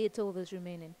 2, 8 overs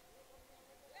remaining.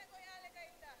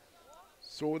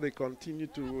 So they continue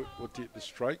to rotate the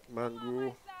strike.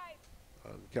 Mangro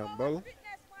and Campbell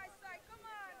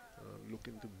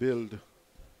looking to build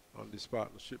on this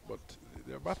partnership, but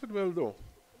they're batted well though.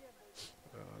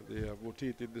 They have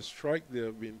rotated the strike. They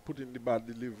have been putting the bad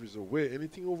deliveries away.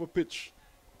 Anything over pitch,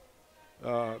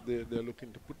 they're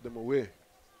looking to put them away.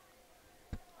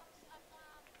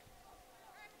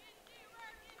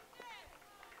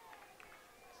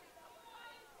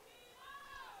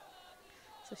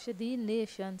 So Shadeen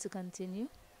Nation to continue.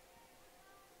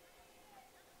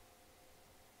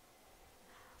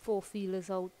 4 fielders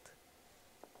out.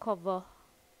 Cover,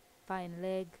 fine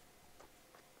leg,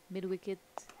 mid wicket,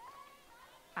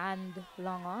 and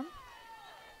long on.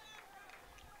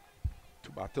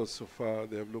 To batters so far,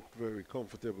 they have looked very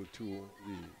comfortable to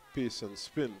the pace and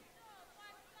spin.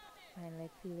 Fine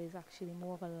leg fielder is actually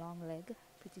more of a long leg,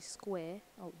 pretty square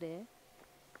out there.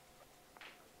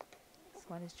 This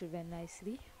one is driven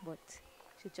nicely, but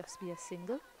should just be a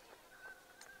single.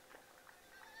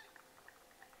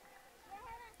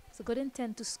 It's a good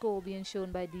intent to score being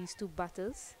shown by these two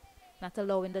batters, not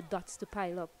allowing the dots to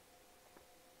pile up.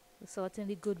 So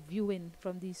certainly good viewing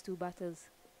from these two batters.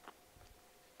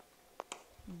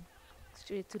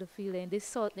 Straight to the field.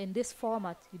 In this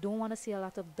format, you don't want to see a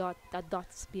lot of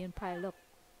dots being piled up.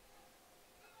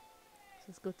 So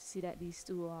it's good to see that these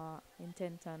two are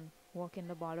intent on walking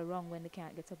the ball around when they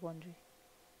can't get a boundary.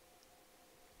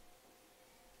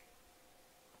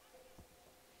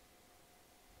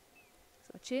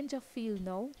 So a change of field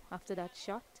now after that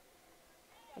shot.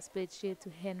 Let's play it straight to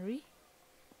Henry.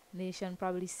 Nation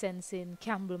probably sensing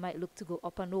Campbell might look to go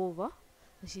up and over.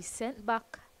 So she sent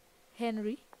back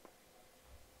Henry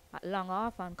at long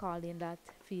off and calling that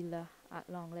fielder at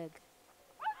long leg.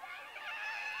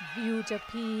 Huge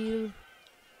appeal.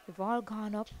 They've all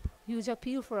gone up. Huge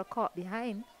appeal for a caught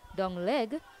behind. Down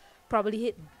leg. Probably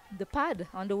hit the pad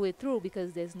on the way through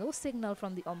because there's no signal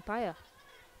from the umpire.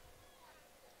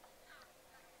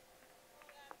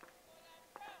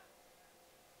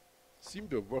 Seem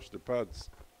to have brushed the pads.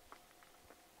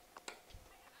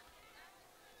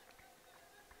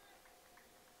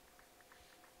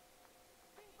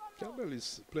 Campbell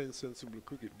is playing sensible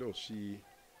cricket though. She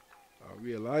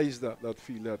realized that that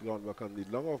field had gone back on the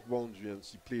long off boundary and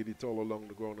she played it all along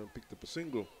the ground and picked up a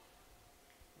single.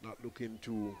 Not looking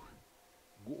to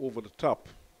go over the top.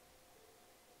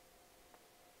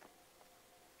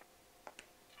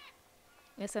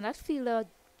 Yes, and that fielder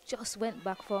just went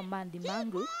back for Mandy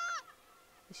Mangu.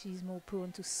 She's more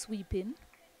prone to sweeping.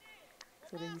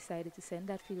 So they decided to send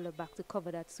that fielder back to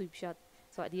cover that sweep shot.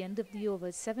 So at the end of the over,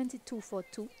 it's 72 for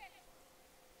 2.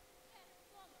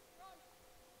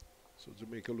 So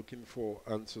Jamaica looking for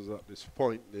answers at this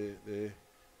point. They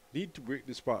need to break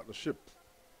this partnership.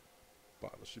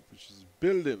 Partnership which is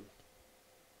building.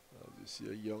 You see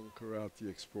a young karate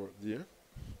expert there.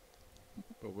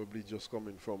 Probably just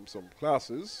coming from some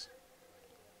classes.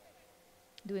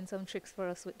 Doing some tricks for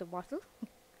us with the bottle.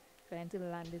 Trying to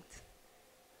land it.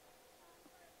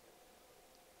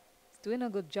 It's doing a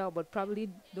good job, but probably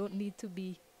don't need to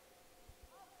be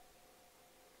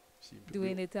Seem to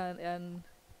doing be it and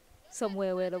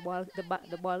somewhere where the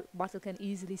bottle can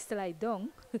easily slide down.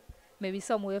 Maybe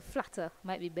somewhere flatter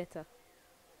might be better.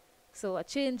 So a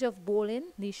change of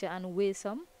bowling. Nisha and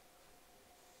Waysome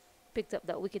picked up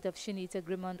that wicket of Shanita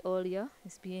Grimond earlier.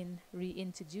 It's being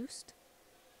reintroduced.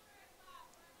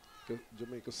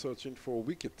 Jamaica searching for a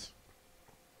wicket.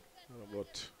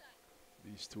 But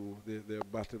these two, they're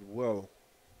batted well.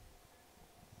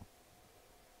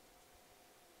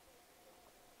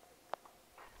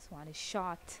 This one is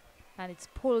short and it's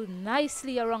pulled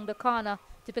nicely around the corner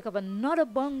to pick up another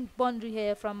boundary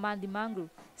here from Mandy Mangru.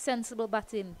 Sensible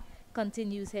batting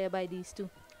continues here by these two.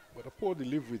 But a poor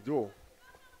delivery though.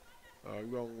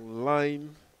 Wrong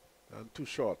line and too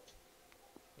short.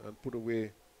 And put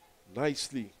away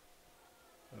nicely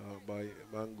by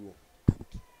Mangu.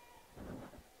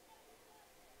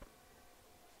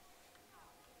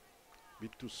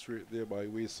 Bit too straight there by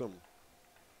Waysome.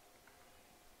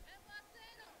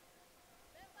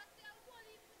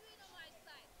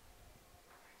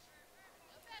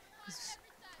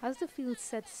 Has the field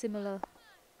set similar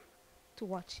to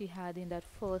what she had in that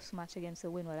first match against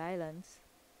the Windward Islands?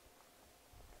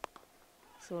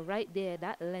 So right there,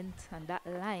 that length and that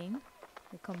line,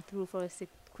 they come through for a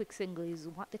quick single is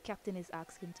what the captain is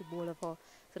asking to bowl of her.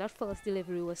 So that first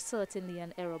delivery was certainly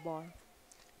an error ball.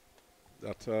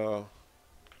 That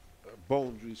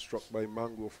boundary struck by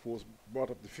Mango, of course,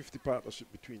 brought up the 50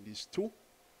 partnership between these two.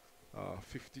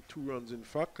 52 runs in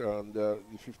fact, and the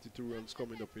 52 runs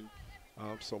coming up in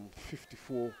some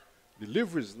 54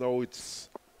 deliveries. Now it's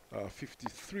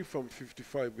 53 from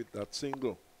 55 with that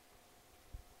single.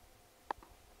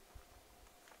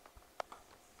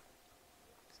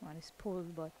 This one is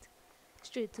pulled, but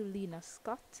straight to Lena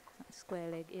Scott, square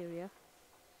leg area.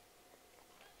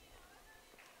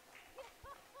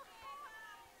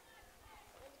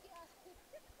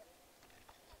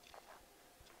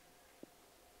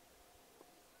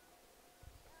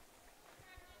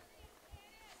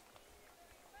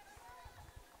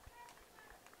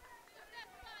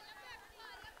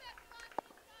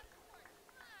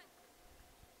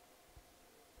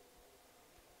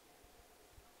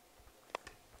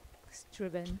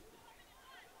 Driven.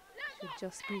 Should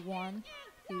just be one.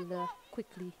 Fielder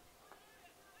quickly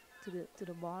to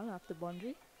the ball off the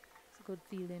boundary. It's a good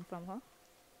fielding from her.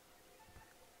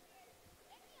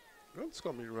 Runs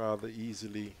coming rather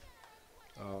easily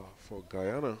for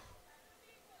Guyana,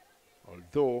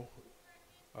 although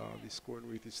the scoring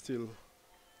rate is still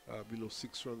below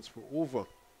 6 runs for over.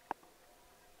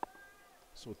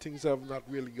 So things have not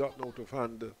really gotten out of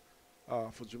hand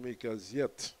for Jamaica as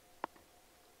yet.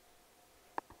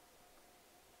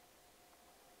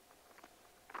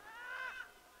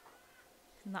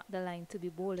 Not the line to be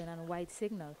bowling and wide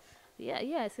signal. Yeah,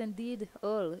 yes, indeed,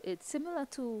 Earl. It's similar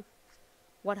to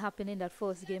what happened in that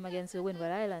first game against the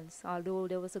Windward Islands. Although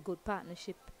there was a good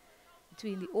partnership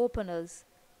between the openers,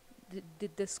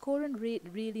 the scoring rate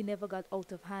really never got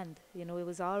out of hand. You know, it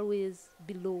was always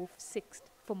below 6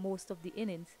 for most of the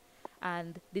innings,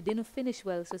 and they didn't finish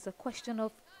well. So it's a question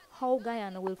of how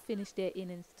Guyana will finish their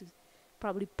innings to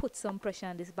probably put some pressure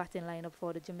on this batting lineup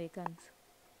for the Jamaicans.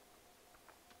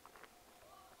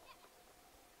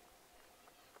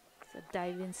 It's a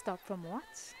diving stop from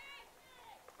Watts.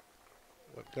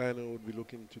 What Guyana would be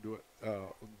looking to do,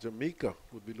 Jamaica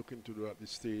would be looking to do at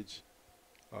this stage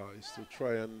is to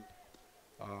try and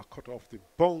cut off the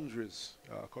boundaries,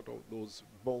 cut out those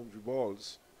boundary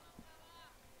balls,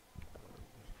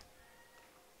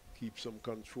 keep some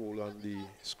control on the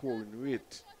scoring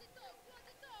rate.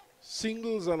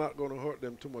 Singles are not going to hurt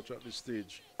them too much at this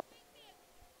stage.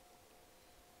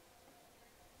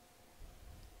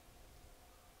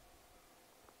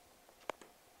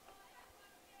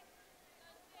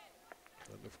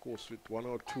 And of course, with 1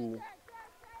 or 2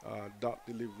 dot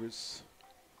deliveries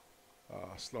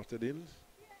slotted in,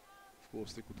 of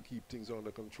course, they could keep things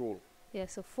under control. Yeah,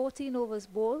 so 14 overs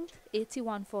bowled,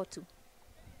 81 for 2.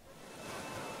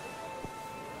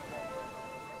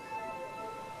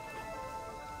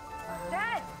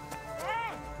 Dad!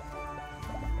 Dad!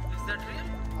 Is that real?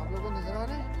 आप लोगों को नजर आ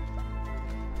रहे हैं?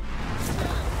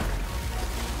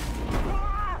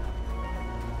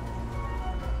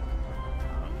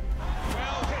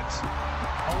 Well hit.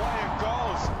 Away it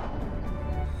goes.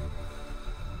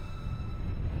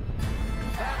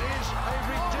 That is a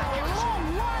ridiculous.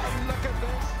 And look at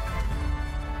this.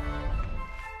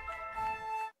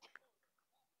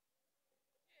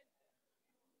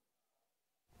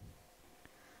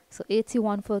 So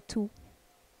 81 for 2.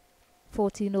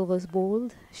 14 overs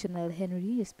bowled. Chanel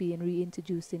Henry is being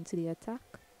reintroduced into the attack.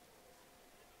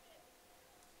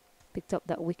 Picked up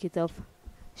that wicket of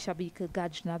Shabika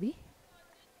Gajnabi.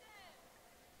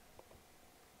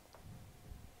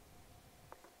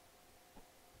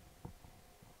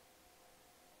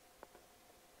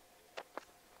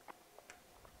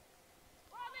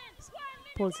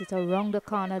 Pulls it around the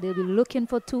corner. They'll be looking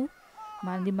for two.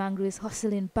 Mandy Mangru is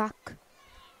hustling back.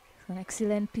 An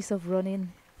excellent piece of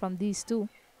running from these two.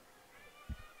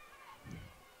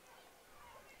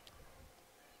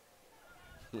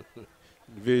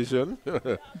 Invasion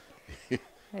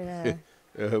Yeah.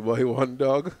 by one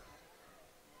dog.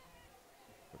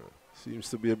 Seems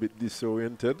to be a bit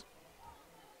disoriented.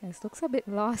 This looks a bit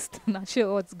lost. Not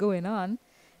sure what's going on.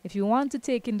 If you want to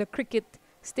take in the cricket,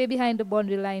 stay behind the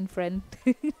boundary line, friend.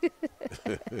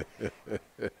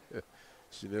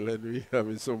 Chanel Henry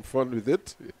having some fun with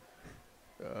it.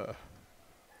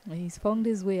 He's found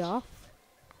his way off.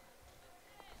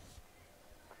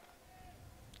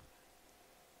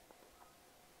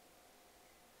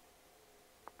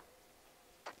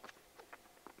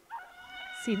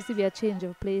 Seems to be a change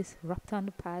of place. Wrapped on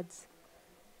the pads.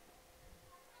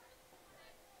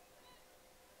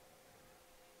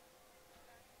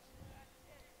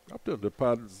 After the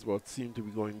pads, what seemed to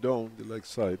be going down the leg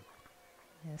side.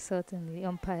 Yeah, certainly.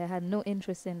 Umpire had no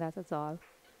interest in that at all.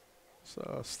 It's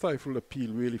a stifled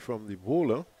appeal really from the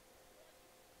bowler.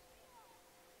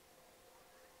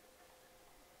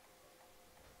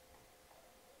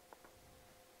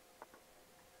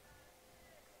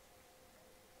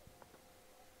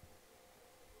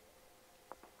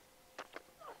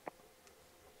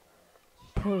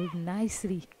 Pulled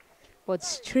nicely, but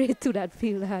straight to that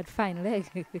fielder. Had fine leg.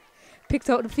 Picked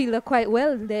out the fielder quite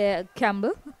well there,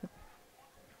 Campbell.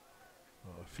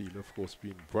 Field, of course,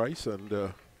 being Bryce and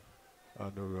a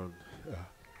run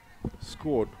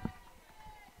scored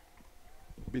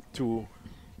a bit to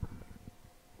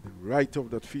the right of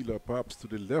that fielder, perhaps to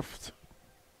the left.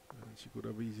 And she could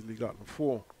have easily gotten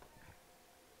 4.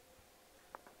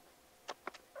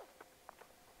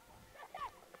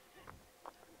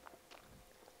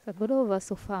 It's a good over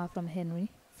so far from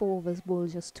Henry. 4 overs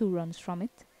bowled, just 2 runs from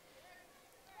it.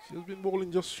 She has been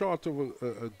bowling just short of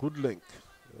a good length,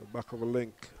 back of a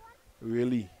length,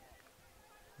 really.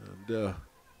 And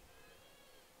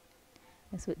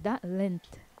yes, with that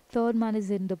length, third man is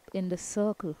in the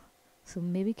circle, so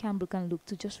maybe Campbell can look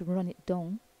to just run it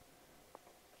down.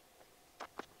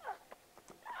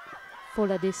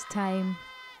 Fuller this time.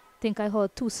 Think I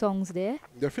heard 2 songs there.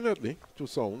 definitely 2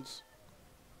 sounds.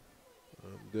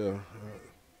 And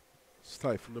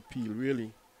stifle appeal,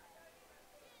 really.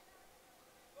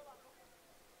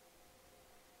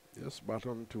 Yes, bat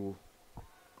on to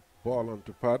ball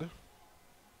onto pad.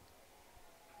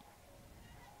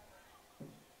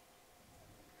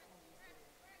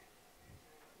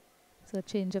 So a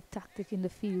change of tactic in the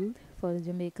field for the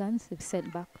Jamaicans. They've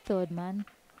sent back third man.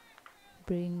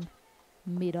 Bring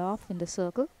mid off in the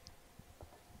circle.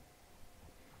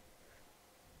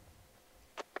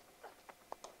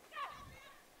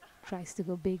 Tries to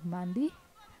go big Mandy.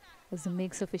 Doesn't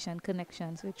make sufficient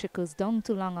connections. It trickles down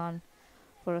to long on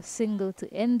for a single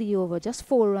to end the over. Just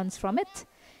 4 runs from it.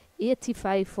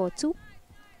 85 for 2.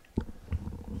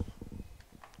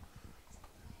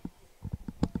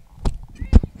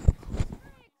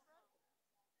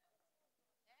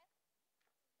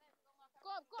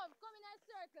 Come in that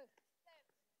circle.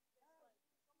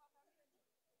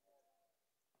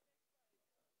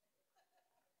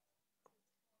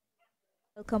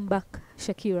 Welcome back,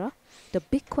 Shakira. The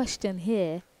big question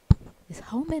here is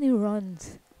how many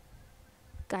runs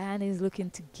Guyana is looking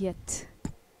to get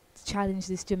to challenge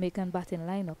this Jamaican batting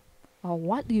lineup? Or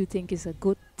what do you think is a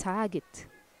good target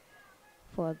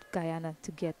for Guyana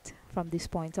to get from this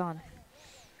point on?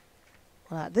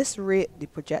 Well, at this rate, the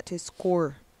projected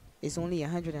score is only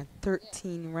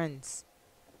 113 runs.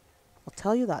 I'll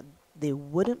tell you that they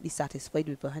wouldn't be satisfied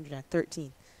with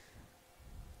 113.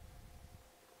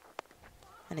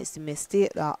 And it's the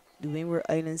mistake that the Windward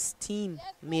Islands team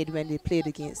made when they played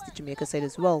against the Jamaica side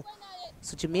as well.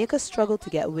 So Jamaica struggled to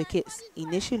get wickets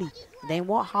initially. Then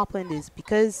what happened is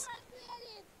because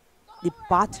the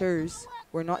batters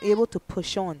were not able to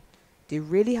push on, they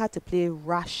really had to play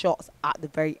rash shots at the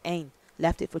very end.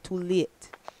 Left it for too late.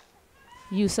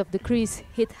 Use of the crease,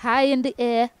 hit high in the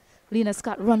air. Lena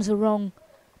Scott runs around,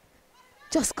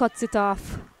 just cuts it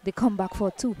off. They come back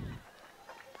for 2.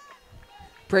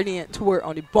 Brilliant tour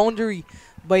on the boundary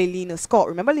by Lena Scott.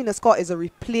 Remember, Lena Scott is a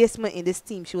replacement in this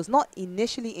team. She was not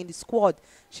initially in the squad.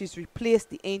 She's replaced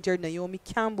the injured Naomi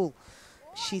Campbell.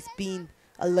 She's been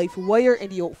a life wire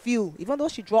in the outfield. Even though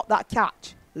she dropped that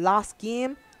catch last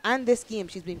game and this game,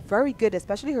 she's been very good,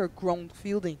 especially her ground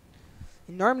fielding.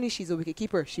 And normally she's a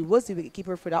wicketkeeper. She was the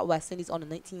wicketkeeper for that West Indies on the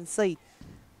 19th side.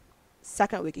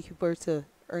 Second wicketkeeper to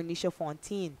Ernisha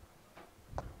Fontaine.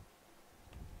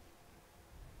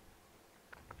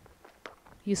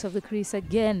 Use of the crease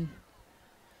again.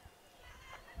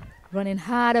 Running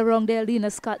hard around there, Lena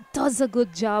Scott does a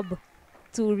good job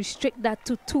to restrict that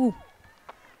to 2.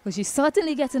 But she's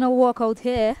certainly getting a walk out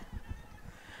here.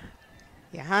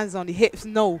 Yeah, hands on the hips.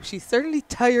 No, she's certainly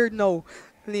tired now,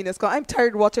 Lena Scott. I'm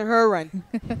tired watching her run.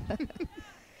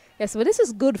 Yes, but this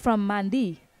is good from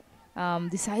Mandy.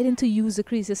 Deciding to use the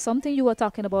crease is something you were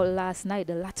talking about last night,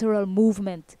 the lateral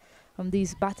movement from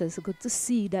these batters. Good to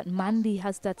see that Mandy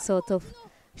has that sort of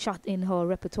shot in her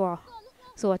repertoire.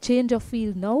 So a change of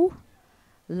field now.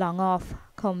 Long off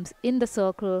comes in the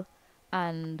circle,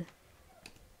 and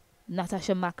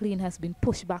Natasha McLean has been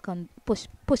pushed back on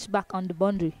the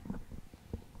boundary.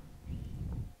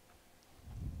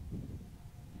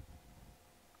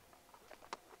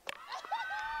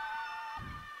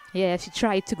 Yeah, she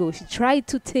tried to go. She tried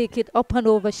to take it up and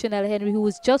over Chanel Henry, who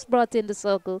was just brought in the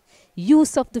circle.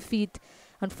 Use of the feet,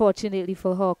 unfortunately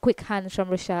for her. Quick hands from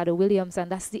Rashada Williams,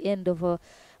 and that's the end of a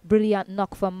brilliant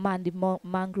knock from Mandy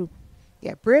Mangru.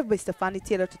 Yeah, brave by Stephanie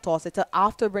Taylor to toss it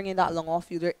after bringing that long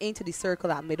off-fielder into the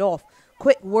circle at mid-off.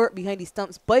 Quick work behind the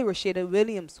stumps by Rashada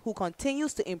Williams, who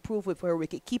continues to improve with her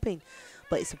wicket keeping.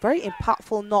 But it's a very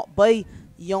impactful knock by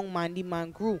young Mandy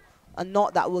Mangru. A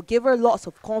knot that will give her lots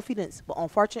of confidence, but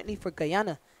unfortunately for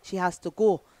Guyana, she has to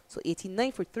go. So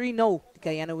 89 for 3 now, the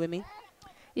Guyana women.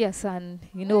 Yes, and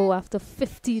you know, after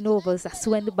 15 overs, that's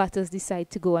when the batters decide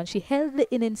to go. And she held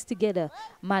the innings together,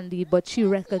 Mandy, but she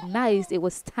recognized it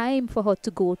was time for her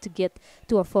to go to get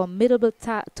to a formidable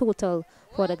total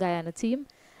for the Guyana team.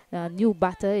 New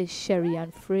batter is Sherry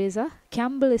Ann Fraser.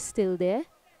 Campbell is still there.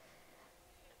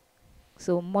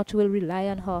 So much will rely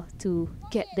on her to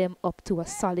get them up to a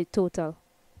solid total.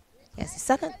 Yes, the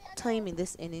second time in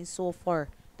this inning so far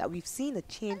that we've seen a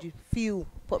change in feel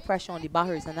put pressure on the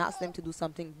batters and ask them to do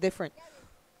something different.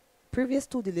 Previous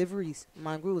 2 deliveries,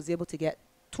 Mangru was able to get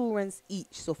 2 runs each,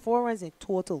 so 4 runs in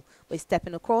total by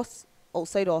stepping across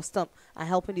outside off stump and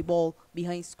helping the ball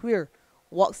behind square.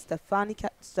 What Stephanie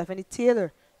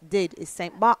Taylor did is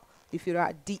sent back the fielder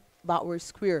at deep backward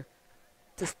square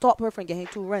to stop her from getting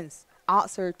 2 runs.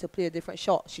 Asked her to play a different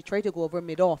shot. She tried to go over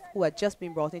mid-off, who had just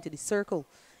been brought into the circle,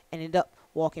 and ended up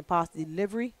walking past the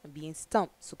delivery and being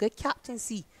stumped. So good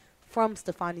captaincy from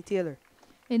Stephanie Taylor.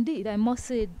 Indeed, I must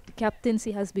say the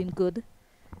captaincy has been good.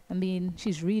 I mean,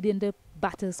 she's reading the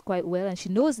batters quite well, and she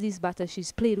knows these batters.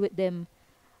 She's played with them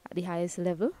at the highest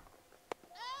level.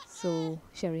 So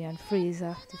Sherry Ann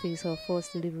Fraser to face her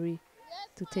first delivery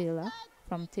to Taylor,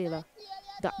 from Taylor,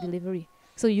 that delivery.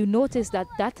 So you notice that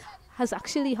has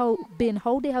actually been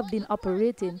how they have been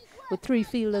operating with 3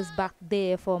 fielders back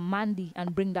there for Mandy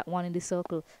and bring that one in the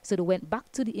circle. So they went back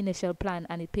to the initial plan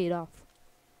and it paid off.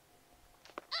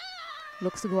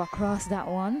 Looks to go across that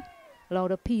one.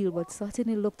 Loud appeal, but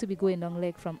certainly looked to be going down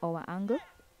leg from our angle.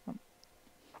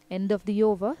 End of the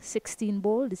over, 16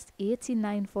 bowled, it's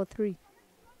 89 for 3.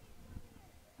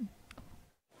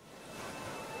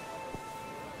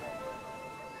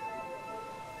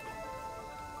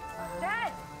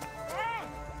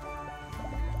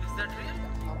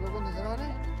 आप लोगों को नजर आ रहा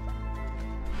है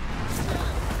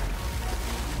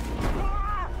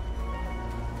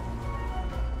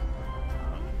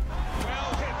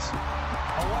Well hit.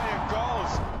 Away it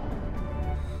goes.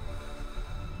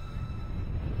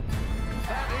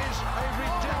 That is a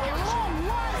ridiculous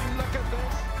one. Look at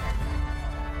this.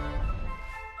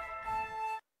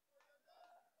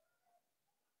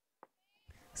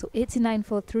 So 89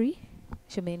 for 3.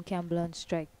 Shemaine Campbell on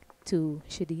strike to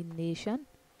Shadeen Nation.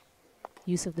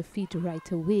 Use of the feet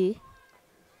right away.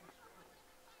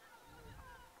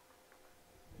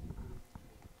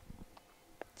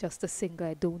 Just a single.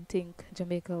 I don't think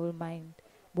Jamaica will mind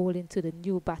bowling to the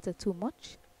new batter too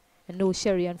much. I know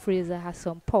Sherry Ann Fraser has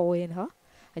some power in her.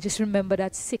 I just remember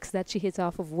that 6 that she hit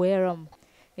off of Wareham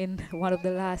in one of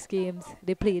the last games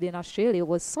they played in Australia. It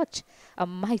was such a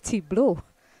mighty blow.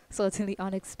 Certainly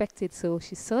unexpected. So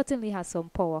she certainly has some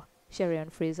power, Sherry Ann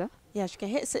Fraser. Yeah, she can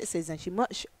hit 6s and she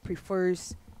much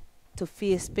prefers to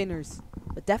face spinners,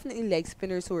 but definitely leg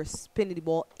spinners who are spinning the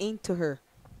ball into her.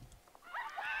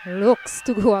 Looks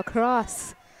to go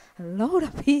across. Loud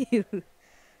appeal.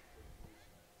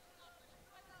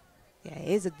 Yeah, it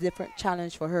is a different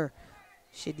challenge for her.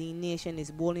 Shadeen Nation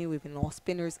is bowling with an off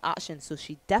spinner's action, so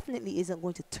she definitely isn't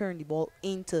going to turn the ball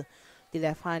into the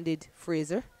left-handed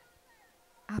Fraser.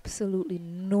 Absolutely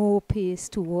no pace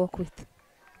to work with.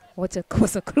 Was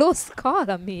a close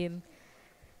call. I mean,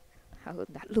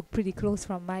 that looked pretty close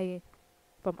from our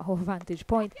vantage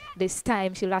point. This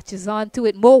time she latches on to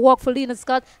it. More work for Lena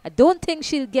Scott. I don't think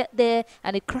she'll get there,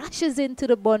 and it crashes into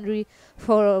the boundary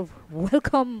for a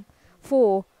welcome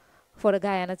 4 for the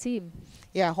Guyana team.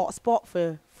 Yeah, hot spot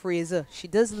for Fraser. She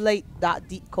does like that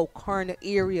deep corner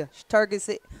area. She targets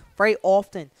it very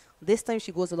often. This time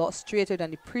she goes a lot straighter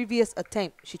than the previous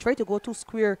attempt. She tried to go too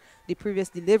square the previous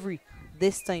delivery.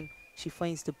 This time she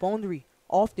finds the boundary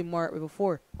off the mark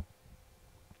before.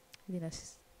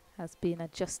 Venus has been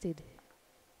adjusted.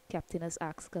 Captain has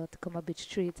asked her to come a bit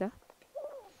straighter.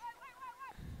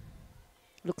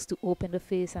 Looks to open the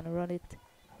face and run it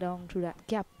down through that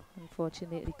gap.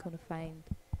 Unfortunately, couldn't find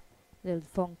little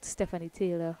funk Stephanie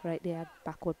Taylor right there at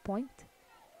backward point.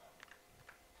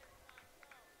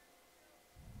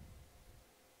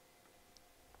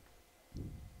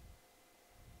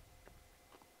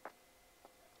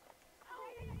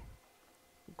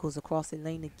 Goes across the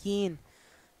line again.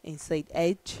 Inside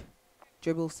edge.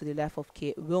 Dribbles to the left of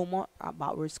Kate Wilmot at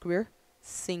backward square.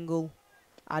 Single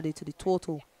added to the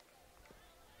total.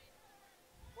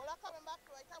 Bola coming back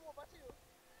right. I'm over to you.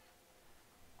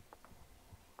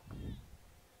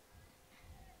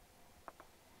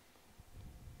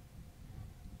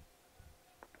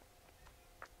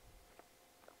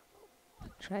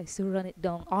 Tries to run it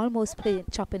down, almost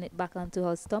chopping it back onto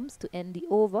her stumps to end the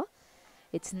over.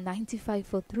 It's 95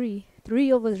 for 3.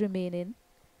 3 overs remaining.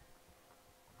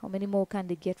 How many more can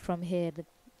they get from here, the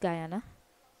Guyana?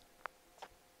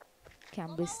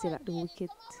 Campbell still at the wicket.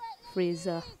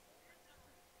 Fraser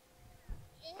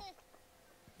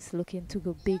is looking to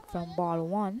go big from ball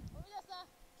 1.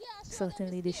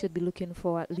 Certainly they should be looking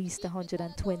for at least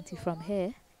 120 from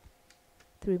here.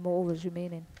 3 more overs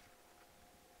remaining.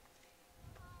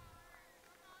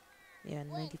 Yeah,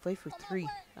 95 for 3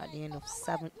 at the end of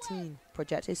 17.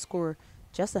 Projected score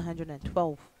just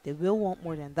 112. They will want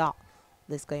more than that.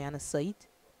 This Guyana side.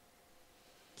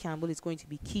 Campbell is going to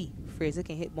be key. Fraser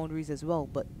can hit boundaries as well,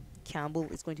 but Campbell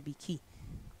is going to be key.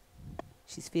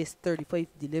 She's faced 35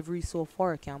 deliveries so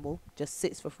far, Campbell. Just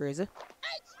 6 for Fraser.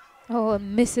 Oh,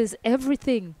 misses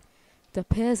everything. It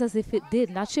appears as if it did.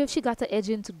 Not sure if she got an edge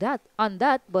into that on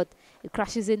that, but it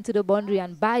crashes into the boundary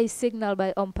and by signal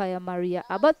by umpire Maria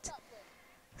Abbott.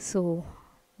 So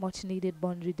much needed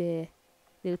boundary there.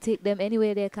 They'll take them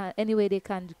anyway they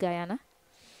can, Guyana.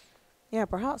 Yeah,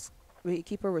 perhaps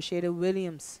wicketkeeper Rashida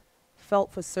Williams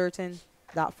felt for certain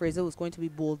that Fraser was going to be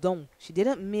bowled down. She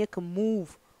didn't make a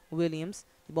move, Williams.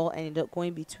 The ball ended up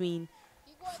going between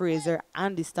Fraser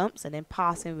and the stumps and then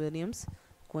passing Williams,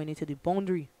 going into the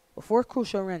boundary. Before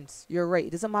crucial runs, you're right.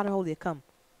 It doesn't matter how they come.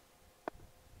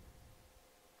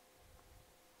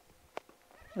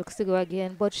 Looks to go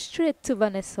again, but straight to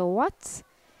Vanessa Watts.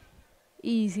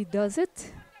 Easy does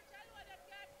it.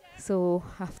 So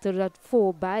after that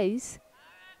 4 byes,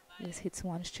 this hits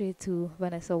one straight to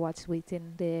Vanessa Watts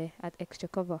waiting there at extra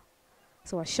cover.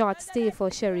 So a short stay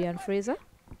for Sherry and Fraser.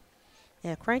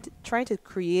 Yeah, trying to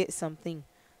create something.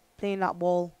 Playing that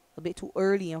ball a bit too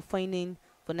early and finding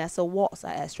Vanessa Watts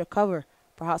at extra cover.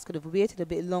 Perhaps could have waited a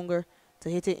bit longer to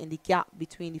hit it in the gap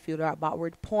between the fielder at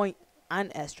backward point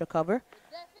and extra cover.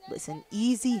 But it's an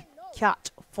easy catch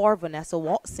for Vanessa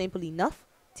Watts, simple enough.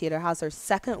 Taylor has her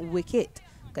 2nd wicket.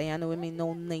 Guyana women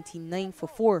now 99 for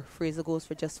 4. Fraser goes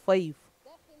for just 5.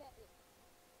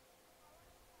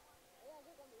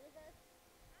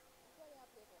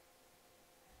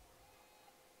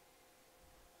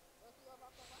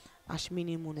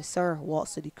 Ashmini Munisar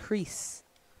walks to the crease.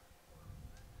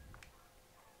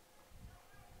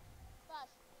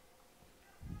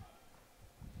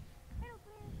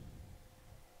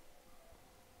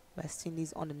 West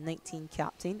Indies on the 19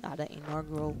 captain at the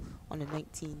inaugural on the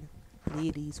 19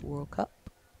 Ladies World Cup.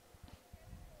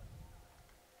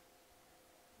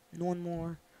 Known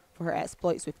more for her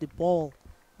exploits with the ball,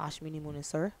 Ashmini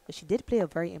Munisar, but she did play a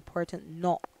very important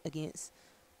knock against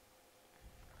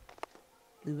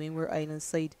the Windward Island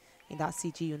side in that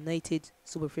CG United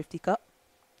Super 50 Cup.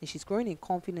 And she's growing in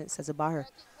confidence as a batter.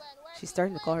 She's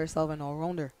starting to call herself an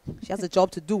all-rounder. She has a job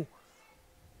to do.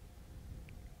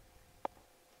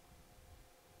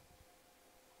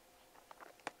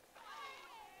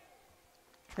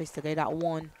 Tries to get that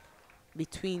one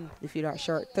between the fielder at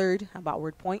short third and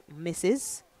backward point.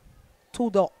 Misses. 2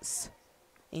 dots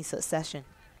in succession.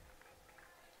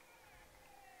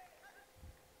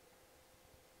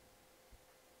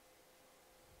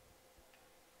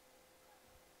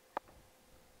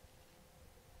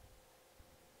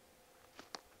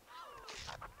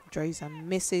 Drives and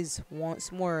misses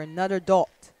once more. Another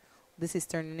dot. This is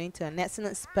turning into an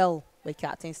excellent spell by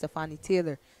Captain Stephanie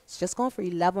Taylor. She's just gone for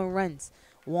 11 runs.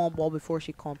 1 ball before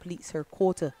she completes her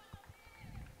quota.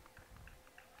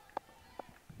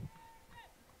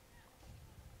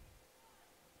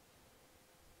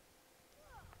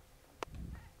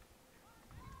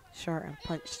 Short and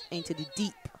punched into the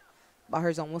deep.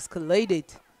 Batters almost collided.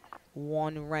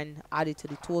 1 run added to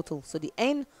the total. So the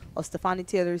end of Stephanie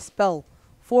Taylor's spell,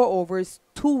 4 overs,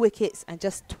 2 wickets, and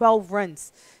just 12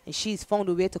 runs. And she's found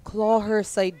a way to claw her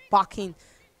side back in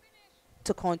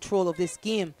to control of this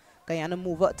game. Guyana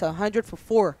move up to 100 for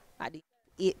 4 at the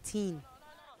 18.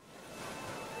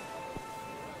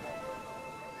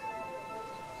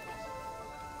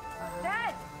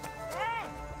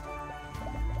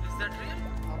 Is that real?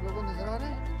 आप लोगों को नजर आ रहे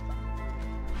हैं?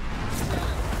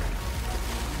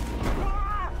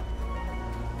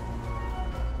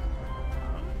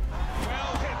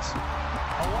 Well hit.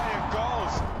 Away it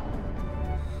goes.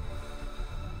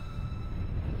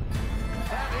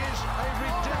 That is a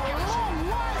ridiculous.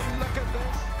 And look at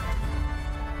this.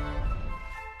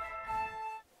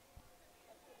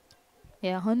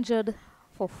 Yeah, 100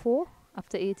 for 4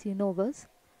 after 18 overs.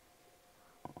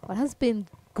 What has been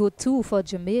good too for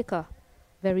Jamaica,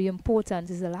 very important,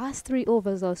 is the last 3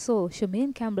 overs or so,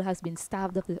 Shemaine Campbell has been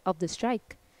starved of the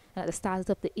strike. And at the start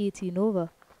of the 18 over,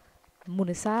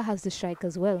 Munisa has the strike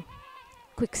as well.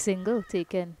 Quick single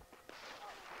taken.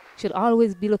 Should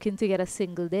always be looking to get a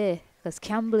single there, because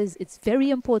Campbell it's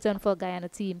very important for a Guyana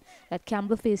team that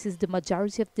Campbell faces the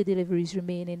majority of the deliveries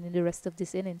remaining in the rest of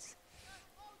this innings.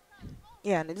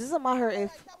 Yeah, and it doesn't matter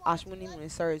if Ashwini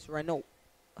Munisa is run out.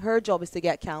 Her job is to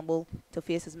get Campbell to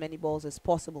face as many balls as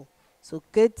possible. So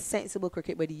good, sensible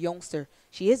cricket by the youngster.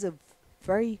 She is a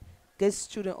very good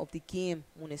student of the game,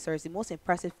 Munisa. Is the most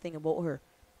impressive thing about her.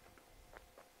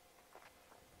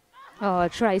 Oh,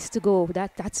 tries to go.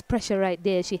 That's pressure right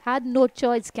there. She had no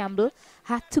choice, Campbell.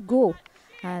 Had to go.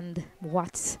 And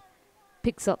Watts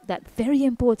picks up that very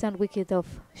important wicket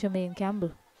of Shemaine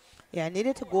Campbell. Yeah,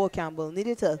 needed to go, Campbell.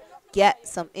 Needed to get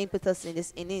some impetus in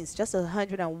this innings. Just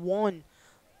 101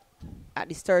 at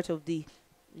the start of the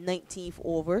 19th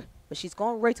over. But she's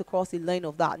gone right across the line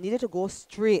of that. Needed to go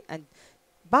straight and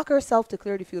back herself to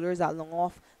clear the fielders at long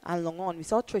off and long on. We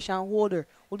saw Trishan Holder,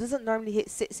 who doesn't normally hit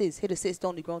sixes, hit a 6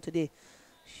 down the ground today.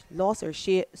 She lost her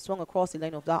shape, swung across the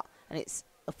line of that. And it's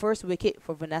a first wicket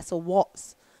for Vanessa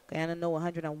Watts. Guyana now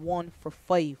 101 for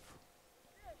 5.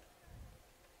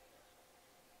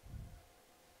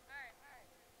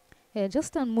 Yeah,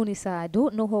 just on Munisa, I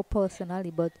don't know her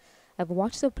personally, but I've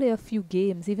watched her play a few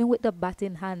games, even with the bat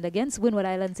in hand against Windward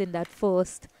Islands in that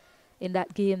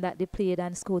game that they played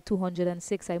and scored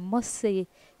 206. I must say,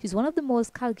 she's one of the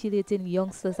most calculating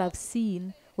youngsters I've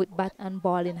seen with bat and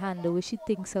ball in hand, the way she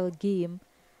thinks her game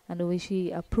and the way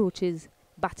she approaches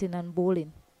batting and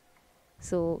bowling.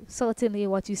 So certainly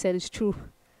what you said is true.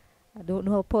 I don't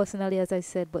know her personally, as I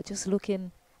said, but just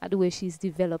looking at the way she's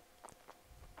developed,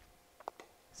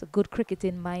 it's a good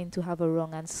cricketing mind to have her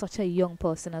wrong, and such a young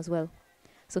person as well.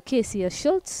 So Casey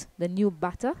Schultz, the new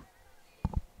batter.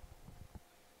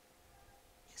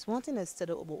 It's one thing that stood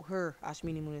out about her,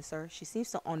 Ashwini Munisa. She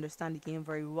seems to understand the game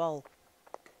very well.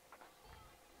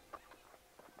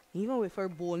 Even with her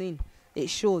bowling, it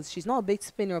shows. She's not a big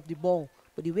spinner of the ball,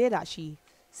 but the way that she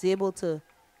is able to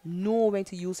know when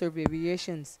to use her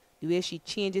variations, the way she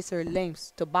changes her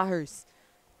lengths to batters,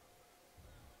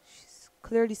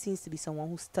 clearly seems to be someone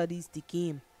who studies the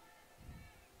game.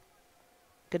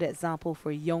 Good example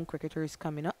for young cricketers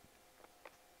coming up.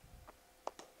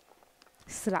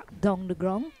 Slap down the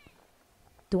ground.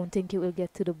 Don't think it will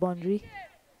get to the boundary.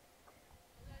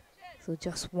 So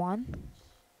just one.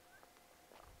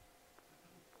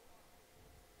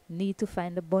 Need to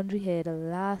find the boundary here. The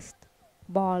last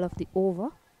ball of the over.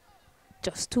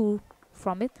 Just 2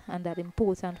 from it and that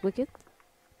important wicket.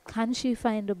 Can she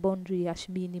find the boundary,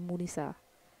 Ashwini Munisa?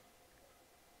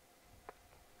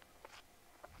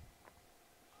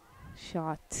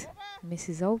 Shot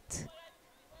misses out.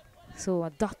 So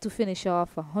a dot to finish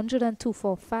off. 102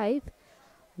 for 5.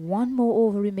 1 more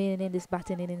over remaining in this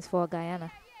batting innings for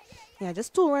Guyana. Yeah,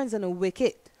 just 2 runs and a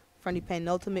wicket from the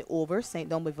penultimate over sent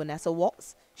down by Vanessa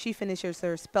Watts. She finishes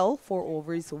her spell, 4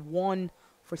 overs, 1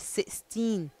 for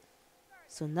 16.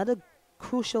 So another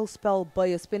crucial spell by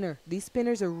a spinner. These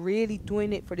spinners are really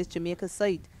doing it for this Jamaica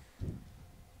side.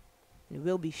 And it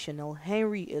will be Chanel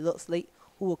Henry, it looks like,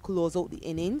 who will close out the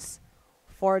innings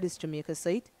for this Jamaica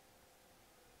side.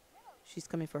 She's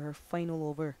coming for her final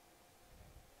over.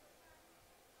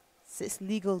 6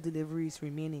 legal deliveries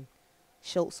remaining.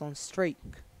 Schultz on strike.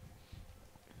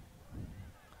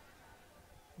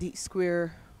 Deep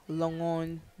square, long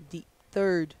on, deep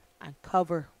third, and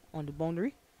cover on the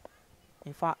boundary.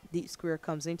 In fact, deep square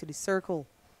comes into the circle,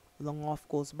 long off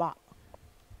goes back.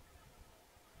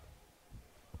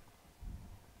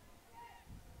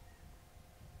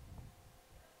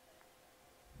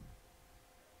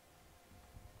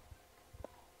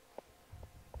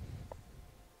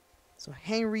 So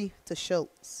Henry to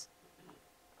Schultz.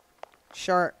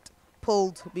 Short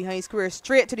pulled behind square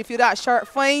straight to the field. That short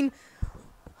fine.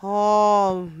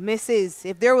 Oh, misses.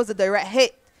 If there was a direct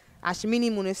hit, Ashmini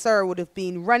Munisar would have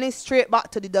been running straight back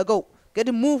to the dugout.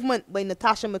 Good movement by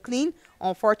Natasha McLean.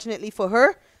 Unfortunately for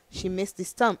her, she missed the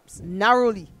stumps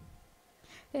narrowly.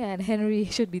 Yeah, and Henry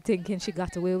should be thinking she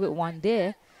got away with one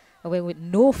there. And when with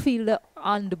no fielder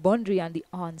on the boundary and the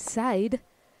onside,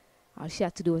 all she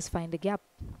had to do was find the gap.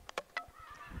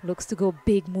 Looks to go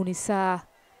big, Munisa.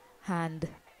 And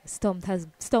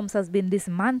Stumps has been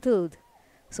dismantled.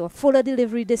 So a fuller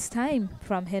delivery this time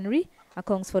from Henry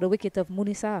accounts for the wicket of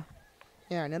Munisa.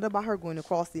 Yeah, another batter going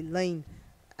across the line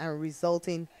and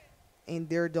resulting in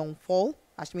their downfall.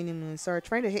 Ashmini Munisar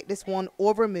trying to hit this one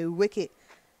over mid-wicket.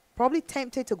 Probably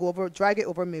tempted to go over, drag it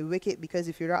over mid-wicket because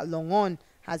if you're that long on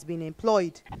has been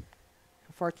employed.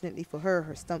 Unfortunately for her,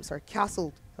 her stumps are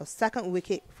castled. So second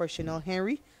wicket for Chanel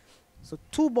Henry. So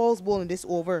 2 balls bowled in this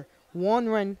over. 1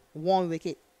 run, 1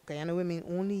 wicket. Guyana women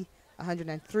only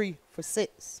 103 for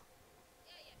 6.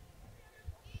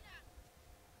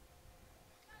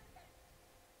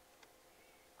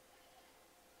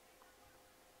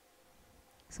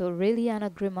 So Raeliana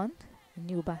Grimond, a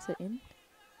new batter in.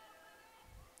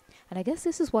 And I guess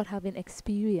this is what having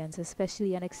experience,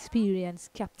 especially an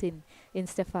experienced captain in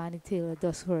Stephanie Taylor,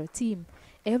 does for a team.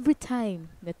 Every time,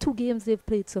 the 2 games they've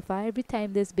played so far, every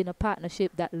time there's been a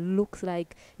partnership that looks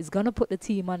like it's going to put the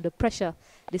team under pressure,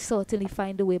 they certainly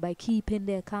find a way by keeping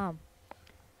their calm.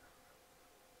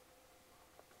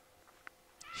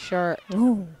 Short.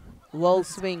 Oh, Well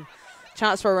swing.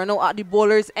 Chance for a run out at the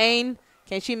bowler's end.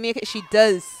 Can she make it? She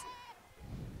does.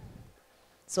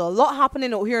 So a lot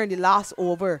happening out here in the last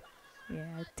over. yeah,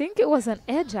 I think it was an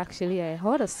edge actually. I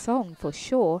heard a song for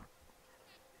sure.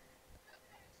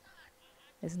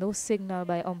 There's no signal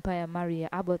by umpire Maria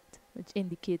Abbott, which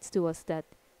indicates to us that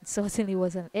it certainly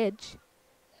was an edge.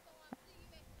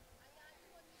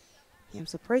 Yeah, I'm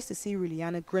surprised to see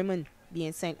Raeliana Grimond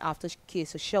being sent after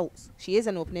case of Schultz. She is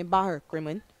an opening batter,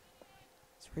 Grimond.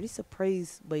 I was really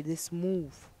surprised by this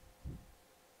move.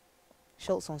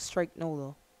 Schultz on strike now,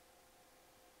 though.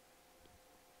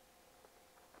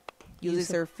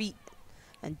 Uses her feet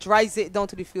and drives it down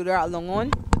to the fielder at long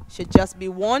on. Should just be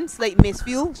 1. Slight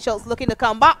misfield. Schultz looking to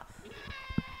come back.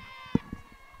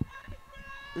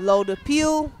 Low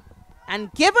appeal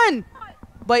and given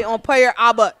by umpire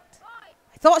Abbott.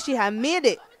 I thought she had made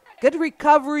it. Good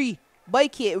recovery by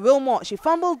Kate Wilmot. She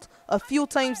fumbled a few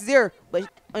times there, but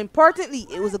importantly,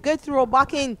 it was a good throw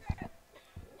back in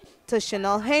to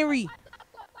Chanel Henry.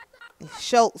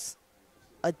 Schultz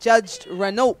adjudged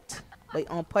run out by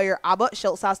umpire Abbott.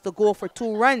 Schultz has to go for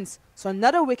 2 runs. So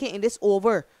another wicket in this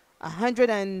over.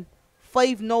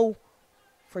 105 now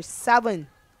for 7.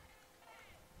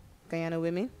 Guyana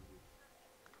women.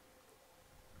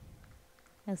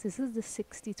 Yes, this is the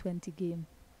 60-20 game.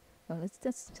 Now let's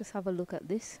just have a look at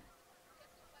this.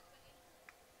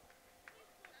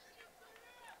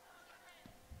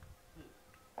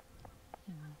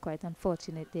 Quite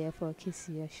unfortunate there for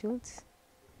Kissia Schultz.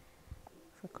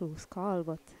 It's a close call,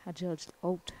 but adjudged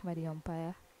out by the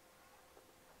umpire.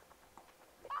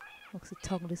 Looks to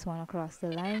tug this one across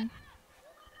the line.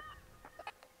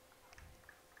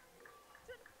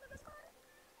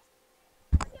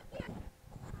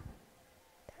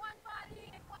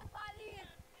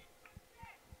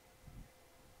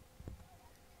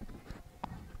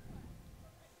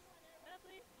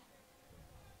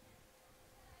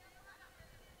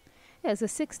 Yeah, it's a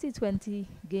 60-20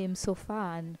 game so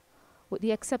far, and with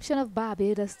the exception of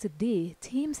Barbados today,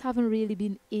 teams haven't really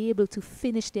been able to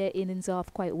finish their innings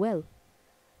off quite well.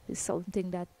 It's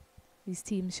something that these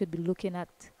teams should be looking at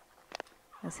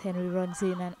as Henry runs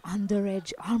in and under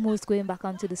edge, almost going back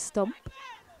onto the stump.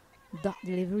 Dot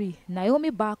delivery. Naomi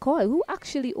Barcoy, who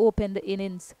actually opened the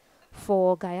innings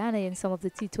for Guyana in some of the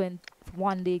T20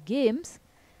 one-day games,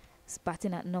 is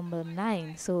batting at number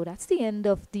 9. So that's the end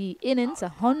of the innings.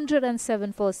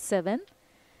 107 for 7.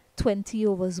 20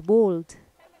 overs bowled.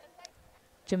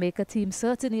 Jamaica team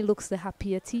certainly looks the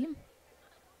happier team.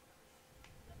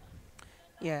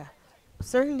 Yeah,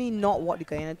 certainly not what the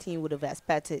Guyana team would have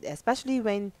expected, especially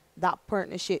when that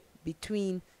partnership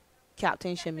between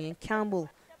Captain Shemaine Campbell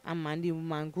and Mandy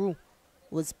Mangru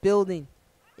was building.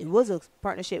 It was a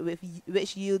partnership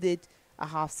which yielded a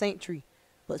half century.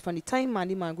 But from the time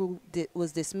Mandy Mangru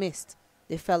was dismissed,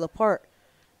 they fell apart.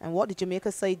 And what the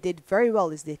Jamaica side did very well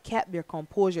is they kept their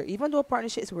composure. Even though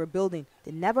partnerships were building,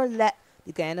 they never let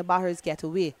the Guyana batters get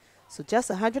away. So just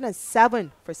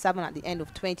 107 for 7 at the end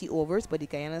of 20 overs by the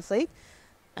Guyana side.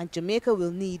 And Jamaica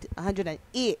will need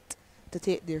 108 to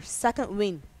take their second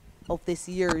win of this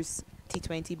year's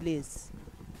T20 Blaze.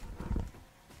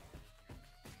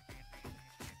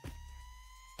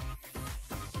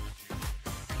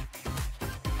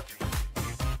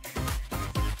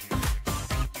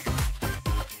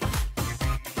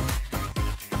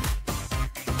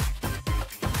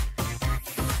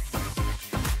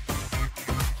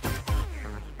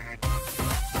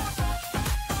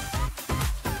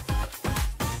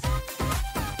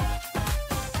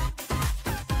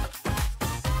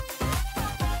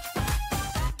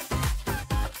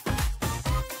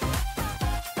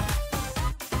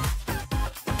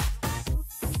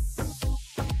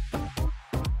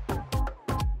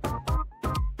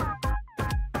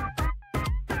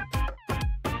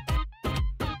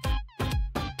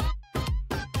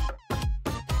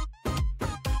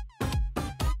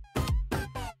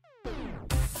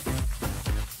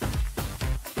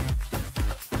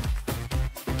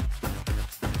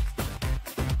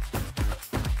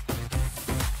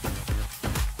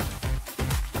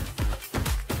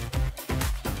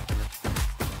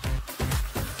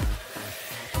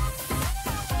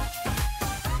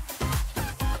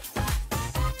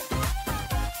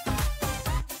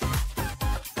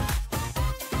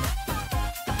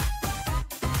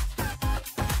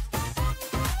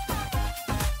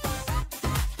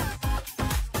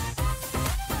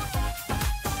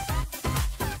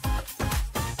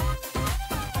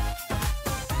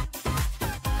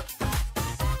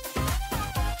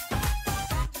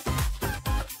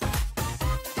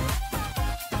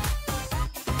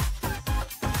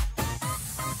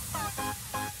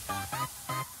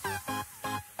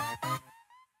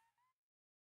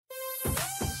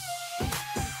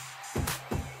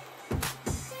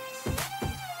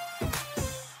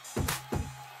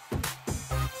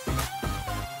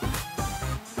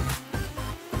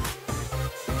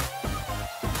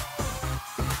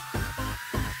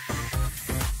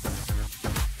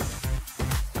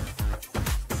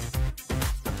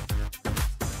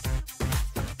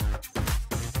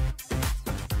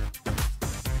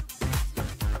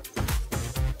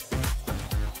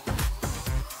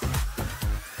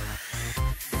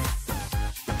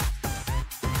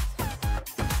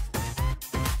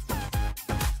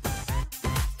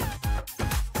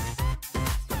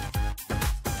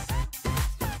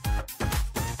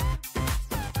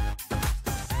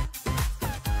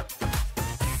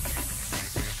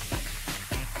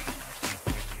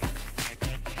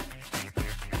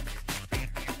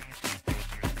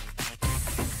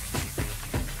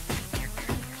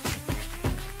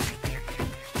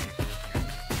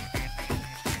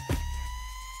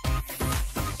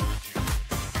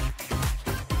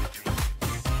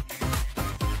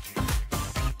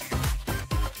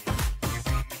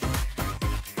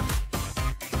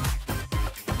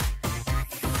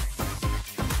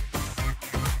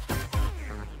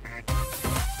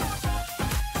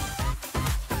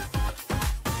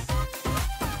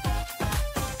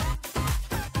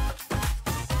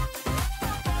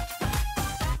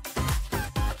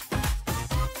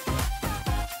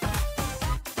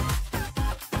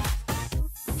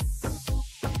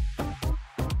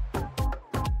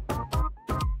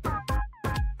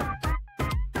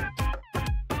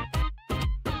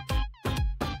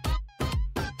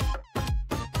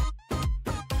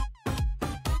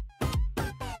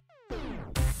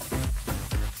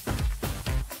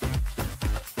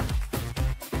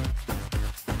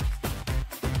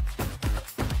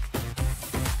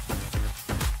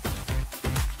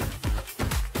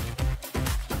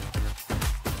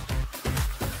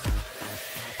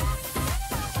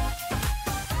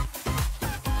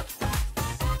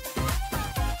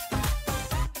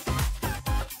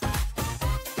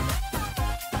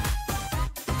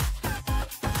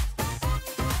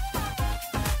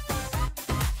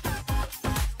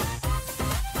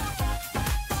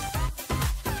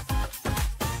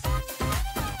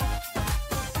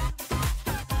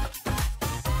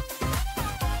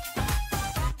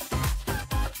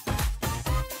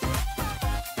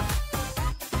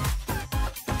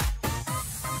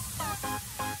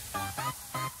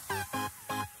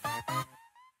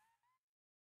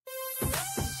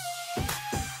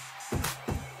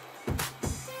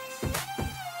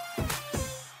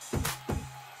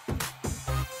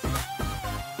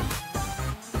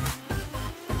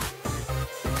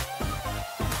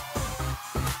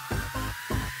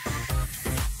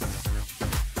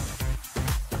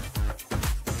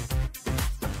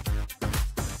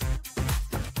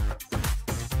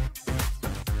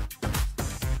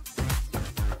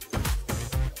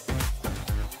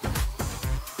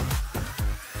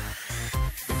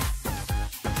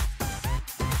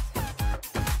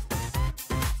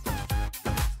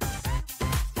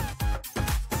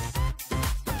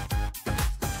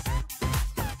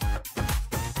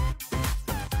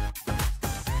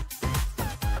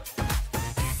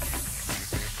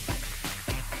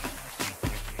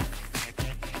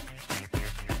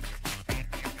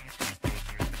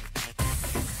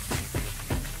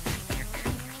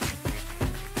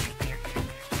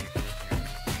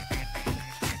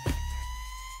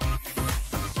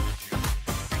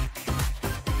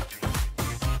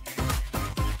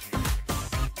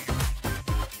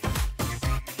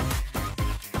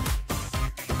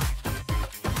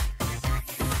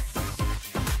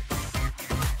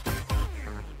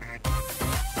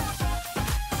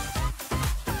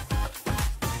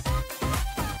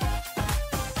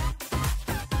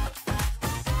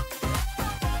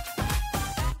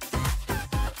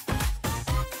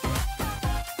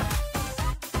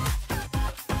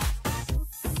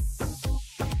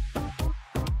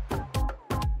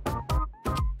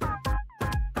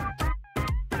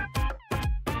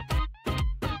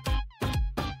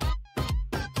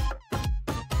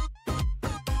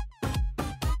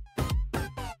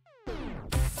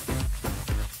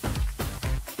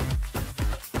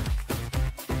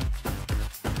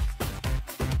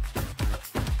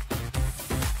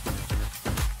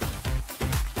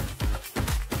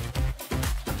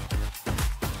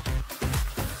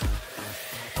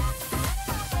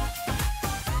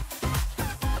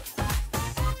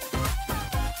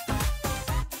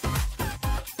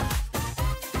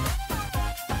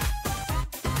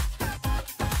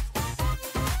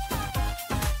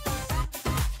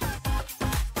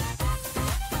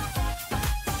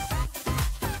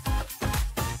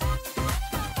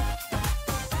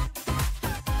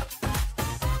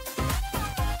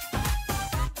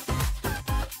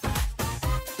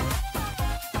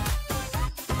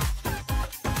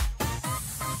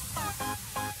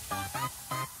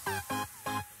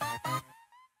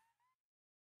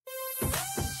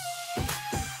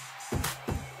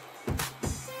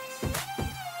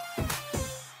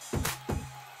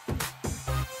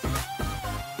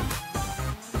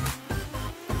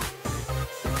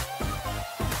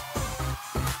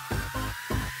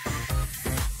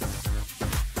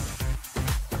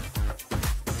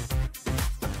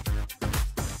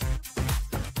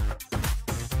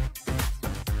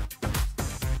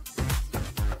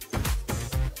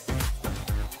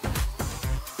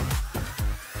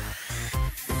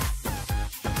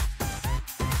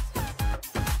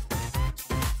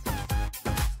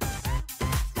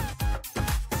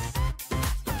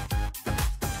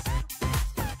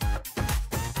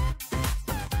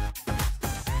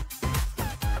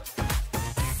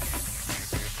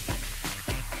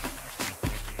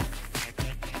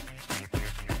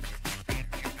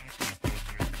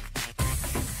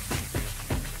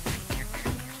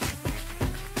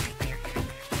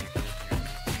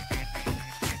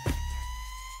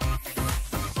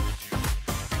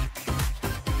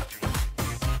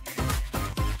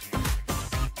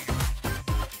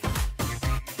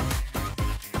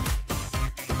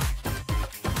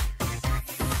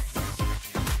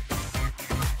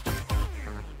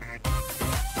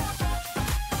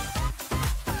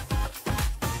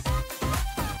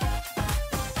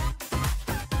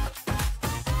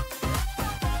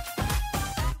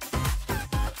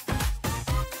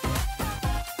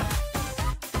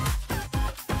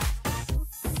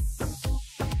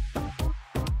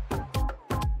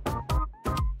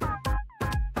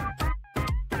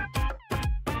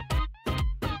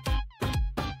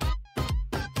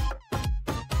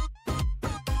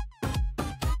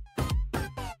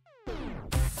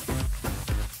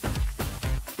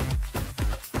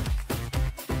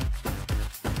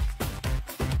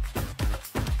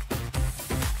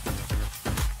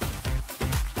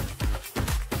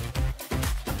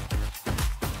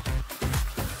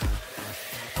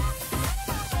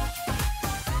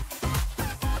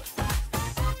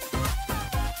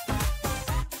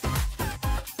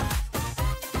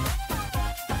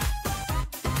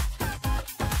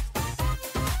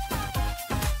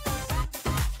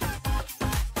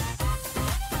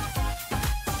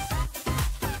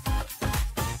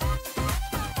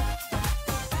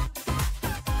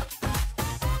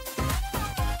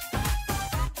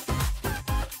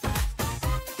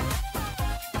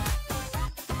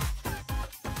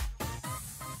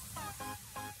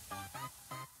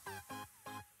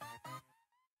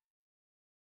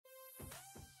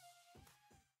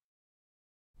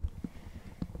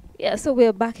 Yeah, so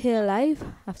we're back here live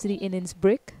after the innings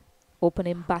break.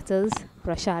 Opening batters,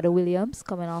 Rashada Williams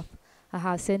coming off a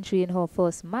half century in her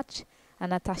first match, and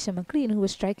Natasha McLean, who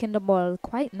was striking the ball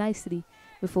quite nicely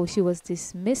before she was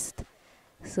dismissed.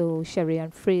 So Sherry-Ann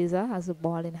Fraser has the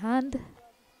ball in hand.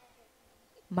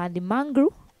 Mandy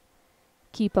Mangru,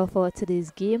 keeper for today's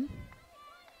game.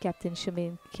 Captain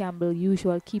Shemaine Campbell,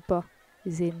 usual keeper,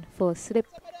 is in for a slip.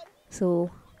 So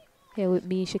here with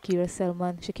me, Shakira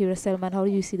Selman. Shakira Selman, how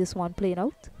do you see this one playing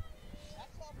out?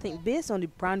 I think based on the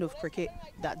brand of cricket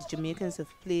that the Jamaicans have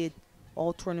played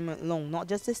all tournament long, not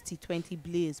just this T20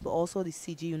 Blaze, but also the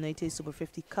CG United Super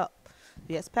 50 Cup,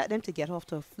 we expect them to get off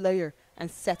to a flyer and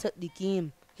set up the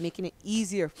game, making it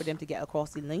easier for them to get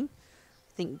across the line.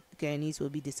 I think Guyanese will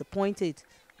be disappointed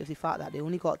with the fact that they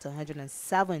only got to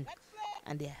 107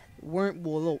 and they weren't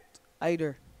bowled out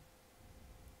either.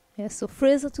 Yes, so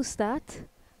Fraser to start.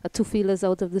 Two fielders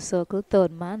out of the circle,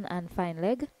 third man and fine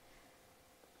leg.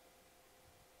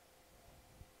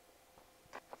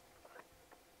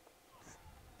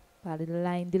 Ball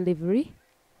line delivery.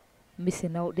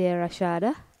 Missing out there,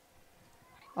 Rashada.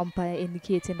 Umpire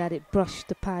indicating that it brushed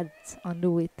the pads on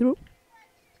the way through.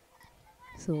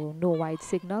 So no wide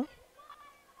signal.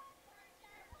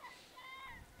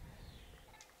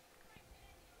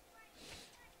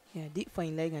 Yeah, deep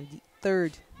fine leg and deep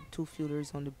third, two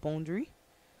fielders on the boundary.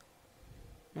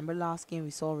 Remember last game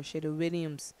we saw Rashada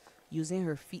Williams using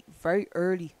her feet very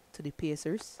early to the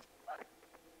Pacers.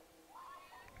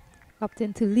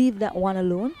 Opting to leave that one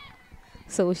alone.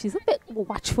 So she's a bit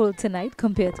watchful tonight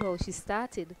compared to how she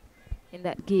started in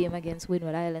that game against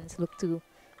Windward Islands. Look to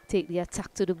take the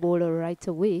attack to the bowler right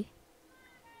away.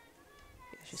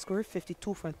 Yeah, she scored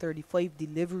 52 from 35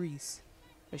 deliveries,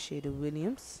 Rashada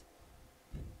Williams.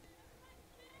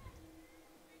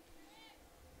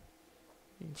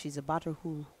 And she's a batter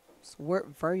who's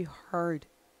worked very hard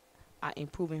at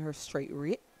improving her strike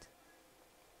rate.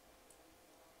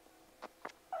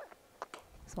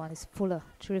 This one is Fuller,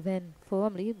 driven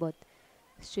firmly, but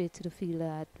straight to the fielder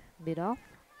at mid-off.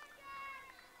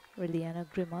 Reliana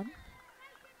Grimmon.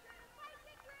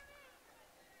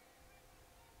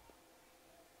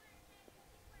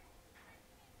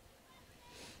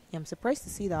 Yeah, I'm surprised to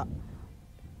see that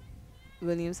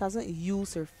Williams hasn't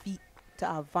used her feet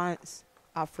to advance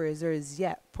at Fraser as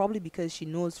yet. Probably because she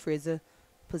knows Fraser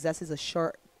possesses a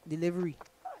short delivery.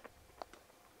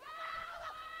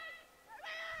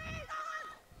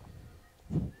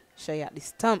 Shy at the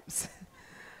stumps.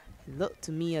 It looked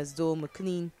to me as though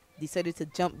McLean decided to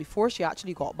jump before she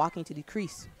actually got back into the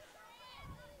crease.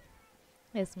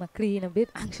 Yes, McLean a bit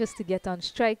anxious to get on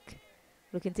strike.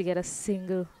 Looking to get a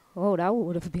single. Oh, that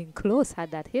would have been close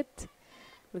had that hit.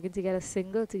 Looking to get a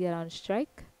single to get on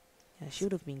strike. Yeah, she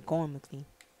would have been gone, McLean.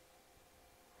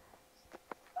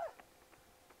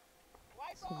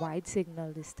 So wide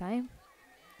signal this time.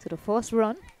 So the first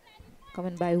run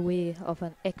coming by way of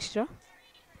an extra.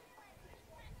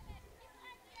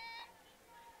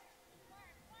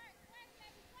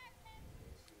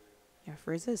 Yeah,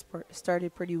 Fraser has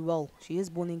started pretty well. She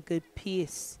is bowling good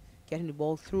pace, getting the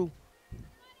ball through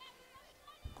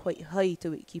quite high to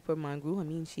wicketkeeper Mangru. I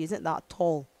mean, she isn't that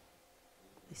tall.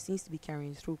 It seems to be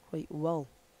carrying through quite well.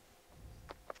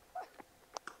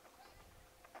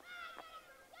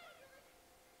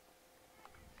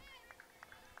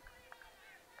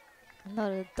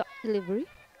 Another dot delivery.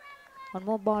 One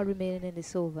more ball remaining in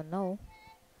this over now.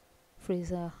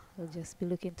 Fraser will just be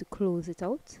looking to close it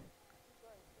out.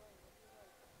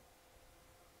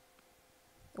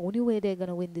 The only way they're going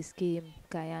to win this game,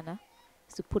 Guyana,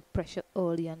 is to put pressure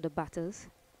early on the batters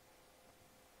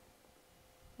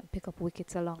and pick up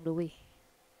wickets along the way.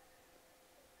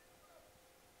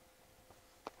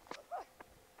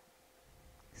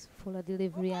 It's fuller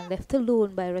delivery and left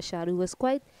alone by Rashad, who was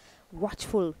quite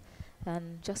watchful.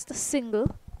 And just a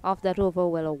single off that over,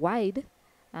 well, a wide.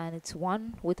 And it's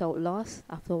one without loss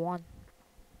after one.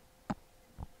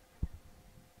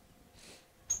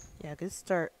 Yeah, good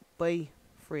start by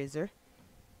Fraser.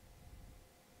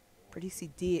 Pretty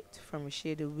sedate from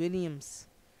Rashada Williams.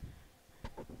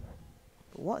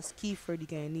 But what's key for the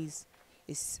Guyanese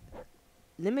is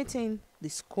limiting the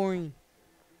scoring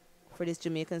for this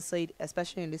Jamaican side,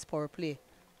 especially in this power play.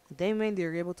 Then when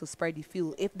they're able to spread the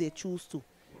field, if they choose to,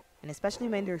 and especially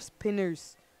when their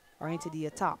spinners are into the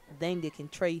attack, then they can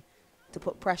try to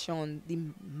put pressure on the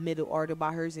middle order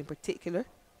batters in particular.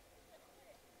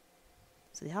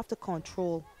 So they have to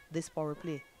control this power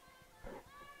play.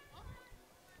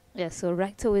 Yeah, so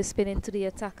right away spinning to the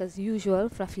attack as usual.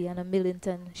 Frafiana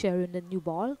Millington sharing the new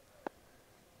ball.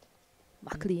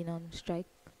 McLean on strike.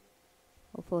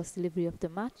 Our first delivery of the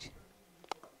match.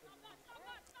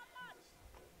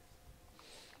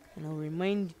 And I'll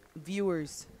remind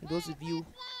viewers, those of you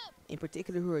in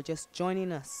particular who are just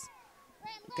joining us,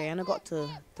 Guyana got to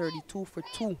 32 for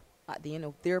 2 at the end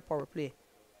of their power play.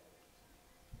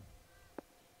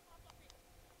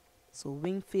 So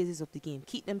wing phases of the game,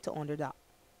 keep them to under that.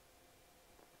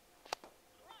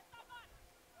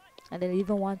 And they'll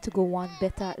even want to go one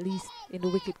better at least in the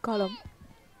wicket column.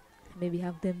 Maybe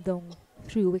have them down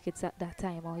 3 wickets at that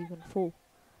time or even 4.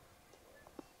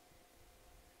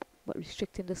 But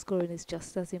restricting the scoring is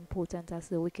just as important as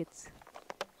the wickets.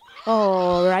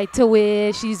 Oh, right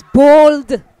away, she's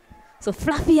bold. So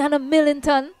Flaviana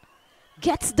Millington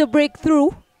gets the breakthrough.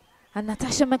 And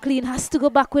Natasha McLean has to go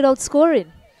back without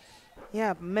scoring.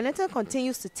 Yeah, Millington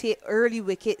continues to take early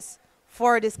wickets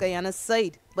for this Guyana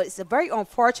side. But it's a very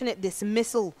unfortunate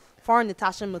dismissal for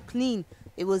Natasha McLean.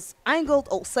 It was angled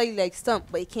outside leg stump,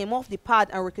 but it came off the pad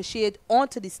and ricocheted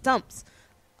onto the stumps.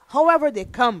 However they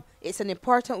come, it's an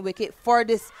important wicket for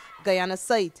this Guyana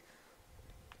side.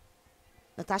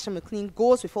 Natasha McLean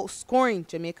goes without scoring.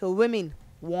 Jamaica women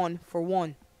 1 for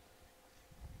 1.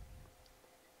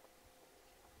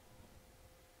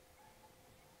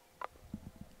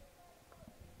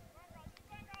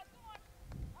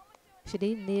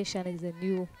 Shade Nation is a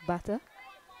new batter.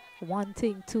 One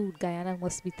thing too Guyana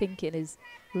must be thinking is,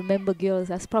 remember girls,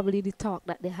 that's probably the talk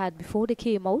that they had before they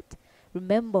came out.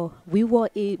 Remember, we were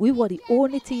the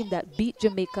only team that beat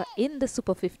Jamaica in the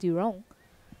Super 50 round.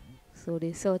 So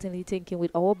they're certainly thinking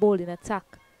with our bowling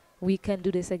attack, we can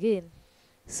do this again.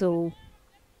 So,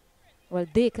 well,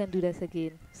 they can do this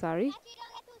again, sorry.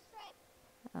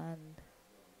 And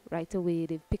right away,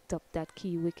 they've picked up that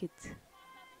key wicket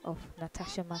of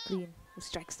Natasha McLean, who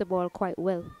strikes the ball quite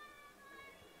well.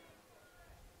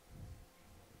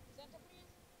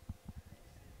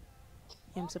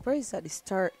 I'm surprised at the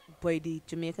start by the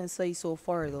Jamaican side so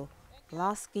far though.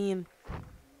 Last game,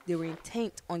 they were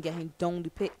intent on getting down the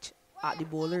pitch at the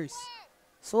bowlers.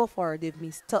 So far, they've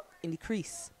been stuck in the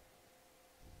crease.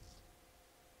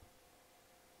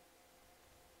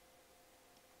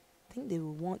 I think they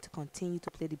will want to continue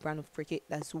to play the brand of cricket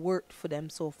that's worked for them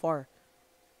so far.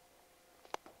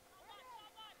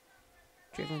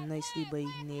 Driven nicely by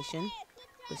Nation,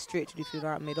 but straight to the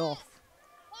fielder at mid-off.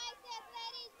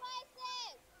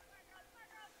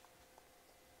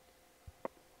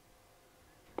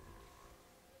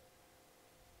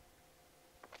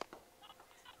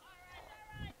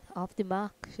 Off the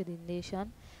mark, Shade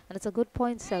Nation. And it's a good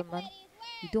point, Selman.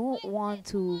 You don't want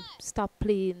to stop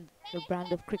playing the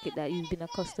brand of cricket that you've been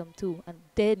accustomed to, and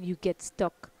then you get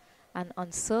stuck and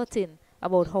uncertain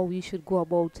about how you should go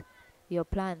about your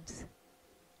plans.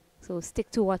 So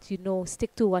stick to what you know,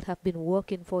 stick to what have been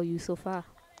working for you so far.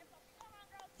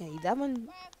 Yeah, 11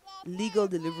 legal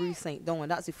delivery sent down,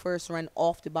 and that's the first run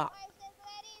off the bat.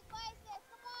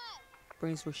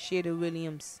 Brings Rashida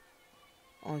Williams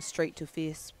on straight to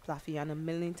face Flaviana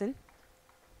Millington.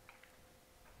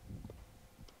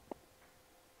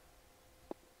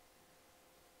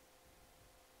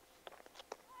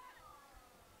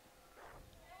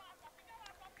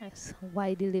 Yes,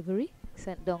 wide delivery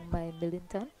sent down by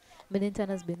Millington. Millington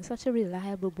has been such a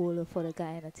reliable bowler for the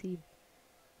Guyana team.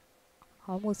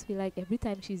 I almost feel like every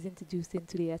time she's introduced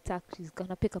into the attack, she's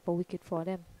gonna pick up a wicket for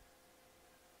them.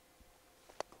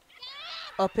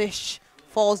 Upish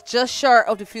falls just short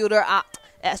of the fielder at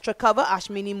extra cover,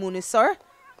 Ashmini Munisar.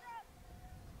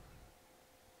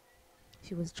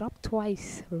 She was dropped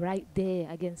twice right there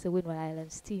against the Windward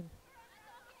Islands team.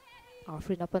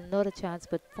 Offering up another chance,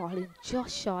 but falling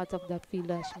just short of that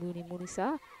fielder, Ashmini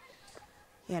Munisar.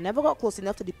 Yeah, never got close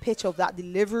enough to the pitch of that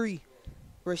delivery.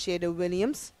 Rashida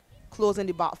Williams closing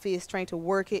the back face, trying to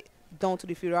work it down to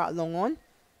the fielder at long on.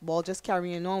 Ball just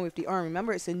carrying on with the arm.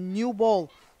 Remember, it's a new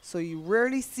ball, so you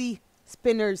rarely see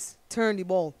spinners turn the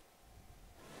ball.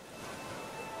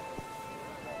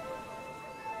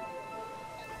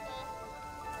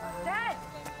 Is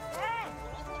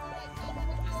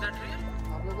that real?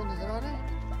 Well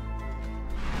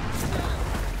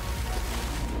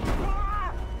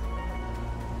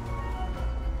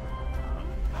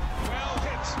hit.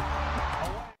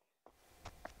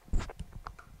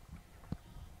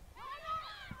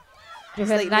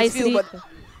 Slight Nicely. misfield, but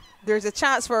there's a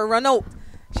chance for a run out.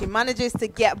 She manages to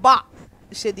get back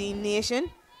Shade Nation.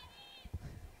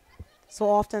 So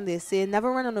often they say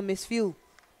never run on a misfield.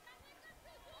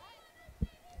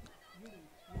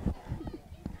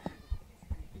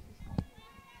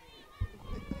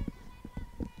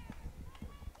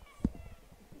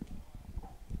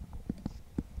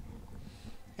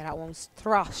 And that one's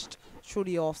thrashed through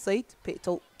the offside. Picked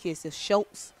out Casey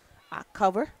Schultz at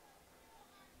cover.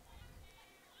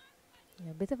 Yeah,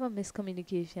 a bit of a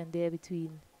miscommunication there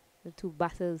between The two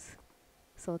batters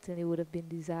certainly would have been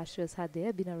disastrous had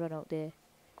there been a run out there.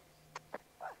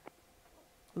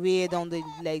 Way down the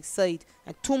leg side.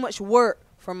 And too much work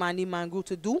for Mandy Mangru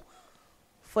to do.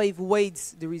 5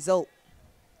 wides the result.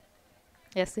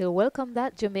 Yes, they'll welcome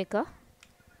that, Jamaica.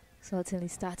 Certainly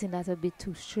starting that a bit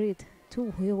too straight.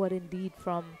 Too wayward indeed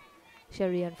from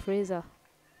Sherry and Fraser.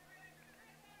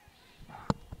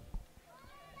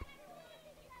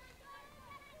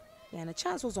 Yeah, and a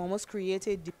chance was almost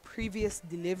created the previous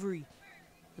delivery.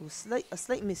 It was a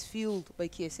slight misfield by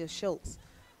KCF Schultz.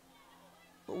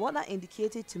 But what that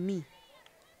indicated to me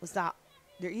was that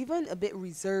they're even a bit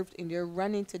reserved in their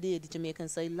running today, the Jamaican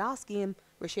side. Last game,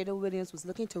 Rashida Williams was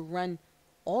looking to run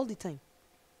all the time.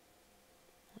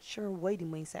 Not sure why the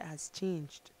mindset has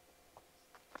changed.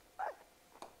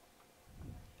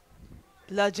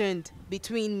 Bludgeoned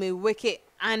between my wicket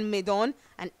and mid-on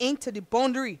and into the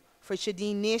boundary for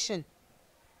Shadeen Nation.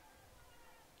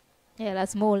 Yeah,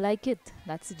 that's more like it.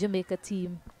 That's the Jamaica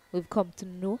team we've come to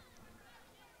know.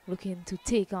 Looking to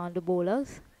take on the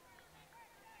bowlers.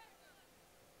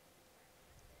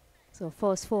 So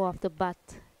first 4 off the bat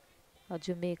of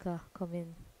Jamaica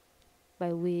coming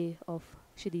by way of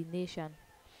Shadeen Nation.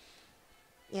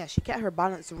 Yeah, she kept her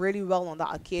balance really well on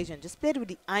that occasion. Just played with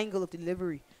the angle of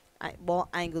delivery. Ball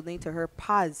angled into her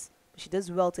pads. She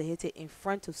does well to hit it in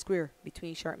front of square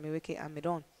between sharp mid-wicket and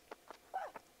mid-on.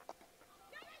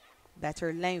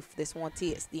 Better length, this one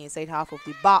takes the inside half of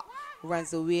the bat.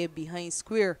 Runs away behind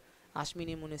square.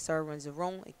 Ashmini Munisar runs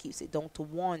around and keeps it down to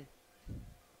 1.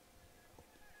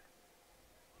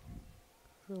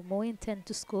 So more intent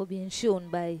to score being shown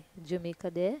by Jamaica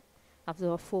there.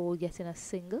 After a 4 getting a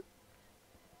single.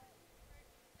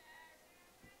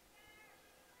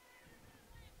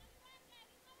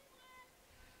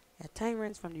 Yeah, time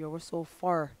runs from the over so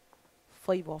far.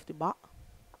 5 off the bat.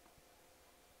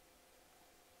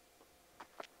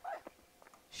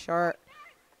 Short.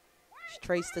 She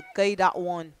tries to guide that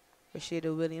one.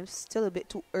 Rashida Williams still a bit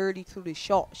too early through the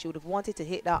shot. She would have wanted to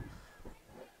hit that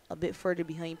a bit further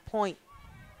behind point.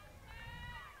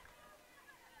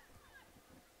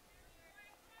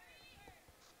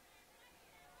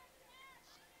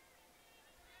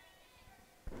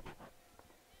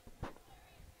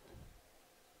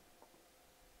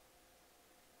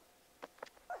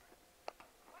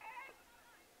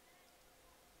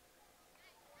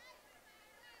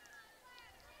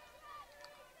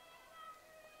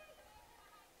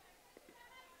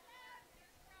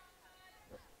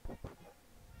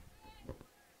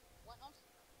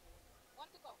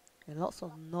 And lots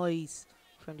of noise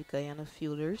from the Guyana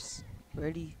fielders,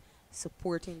 really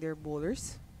supporting their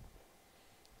bowlers.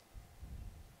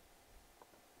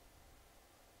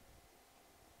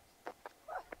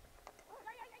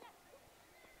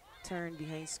 Turn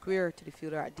behind square to the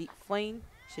fielder at deep fine.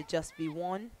 Should just be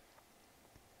 1.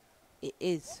 It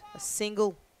is a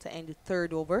single to end the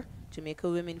 3rd over. Jamaica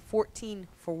women 14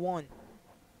 for 1.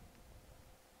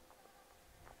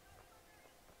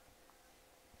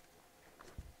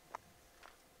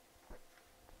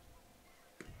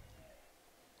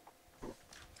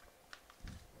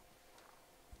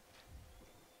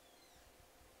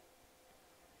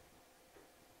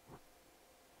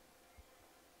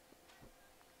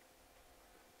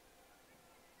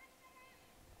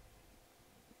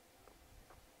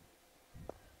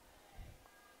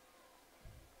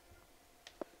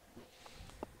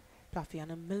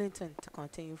 Plafiana Millington to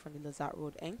continue from the Lazard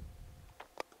Road end.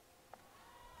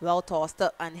 Well tossed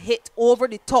up and hit over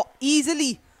the top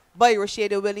easily by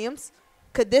Rashida Williams.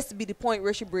 Could this be the point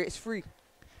where she breaks free?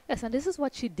 Yes, and this is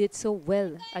what she did so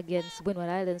well against Windward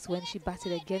Islands when she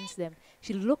batted against them.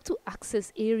 She looked to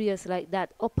access areas like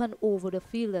that up and over the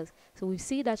fielders. So we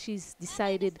see that she's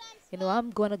decided, you know, I'm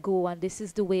going to go and this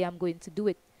is the way I'm going to do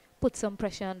it. Put some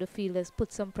pressure on the fielders,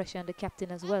 put some pressure on the captain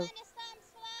as well.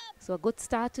 So a good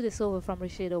start to this over from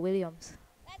Rashida Williams.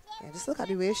 Yeah, just look at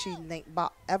the way she linked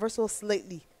back ever so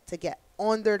slightly to get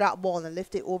under that ball and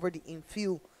lift it over the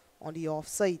infield on the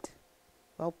offside.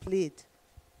 Well played.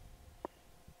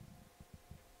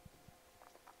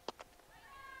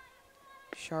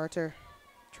 Shorter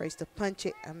tries to punch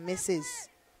it and misses.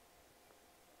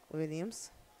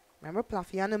 Williams. Remember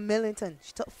Plafiana Millington.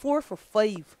 She took 4 for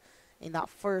 5 in that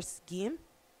first game.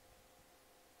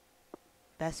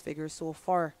 Best figure so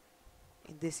far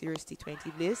in this year's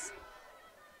T20 Blaze.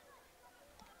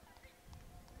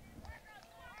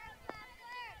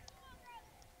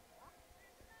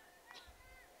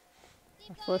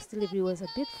 Her first delivery was a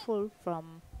bit full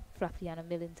from Plafiana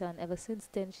Millington. Ever since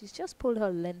then, she's just pulled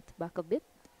her length back a bit.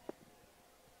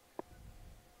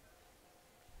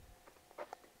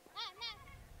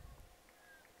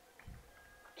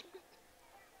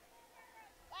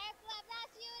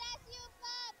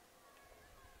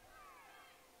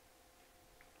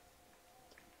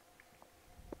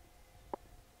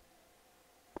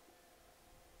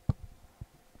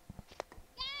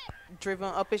 driven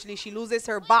upishly. She loses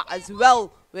her bat as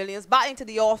well. Williams batting to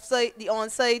the offside, the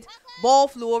onside. Ball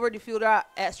flew over the fielder.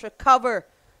 Extra cover.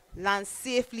 Lands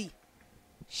safely.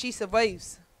 She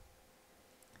survives.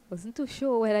 Wasn't too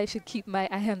sure whether I should keep my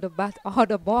eye on the bat or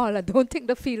the ball. I don't think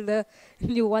the fielder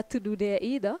knew what to do there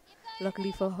either.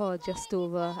 Luckily for her, just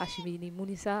over Ashmini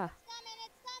Munisa.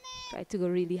 Tried to go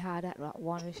really hard at that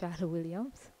one, Rashada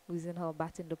Williams, losing her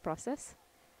bat in the process.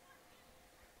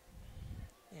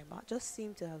 Yeah, bat just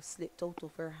seemed to have slipped out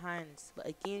of her hands. But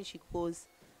again, she goes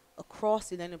across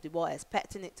the line of the ball,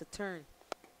 expecting it to turn.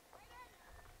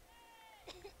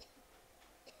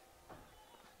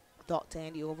 Dot to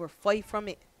end the over. 5 from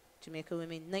it. Jamaica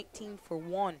women 19 for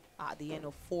 1 at the end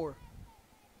of 4.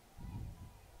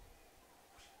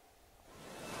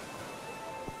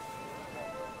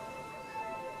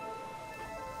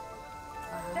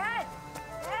 Dad!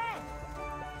 Dad!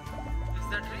 Is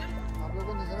that real? आप लोगों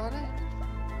को नजर आ रहे हैं?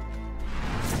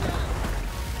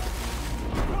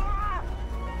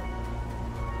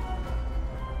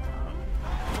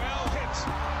 Well hit.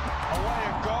 Away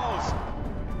it goes.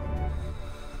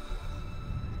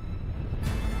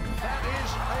 That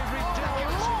is a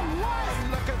ridiculous.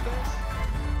 And look at this.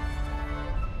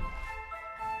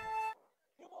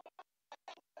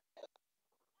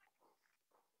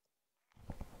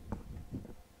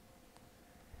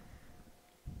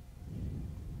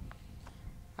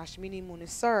 Ashmini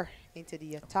Munisar into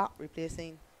the attack,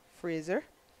 replacing Fraser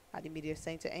at the media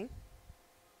center end.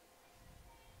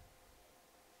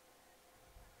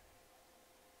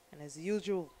 And as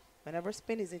usual, whenever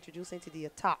spin is introduced into the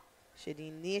attack,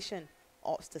 Shadeen Nation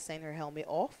opts to send her helmet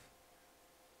off.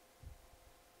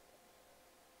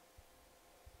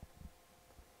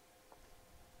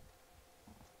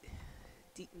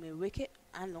 Deep mid wicket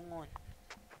and long on.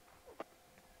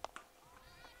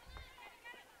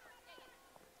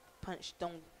 Punch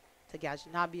down to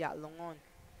Gajnabi at long on.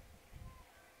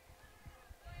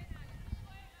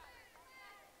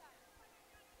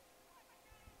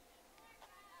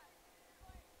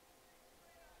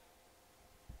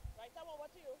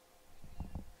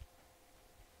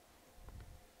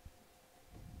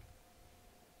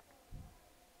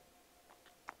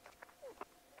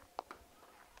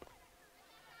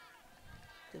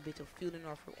 A bit of fielding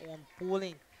of her own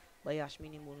bowling by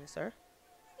Ashmini Munisar.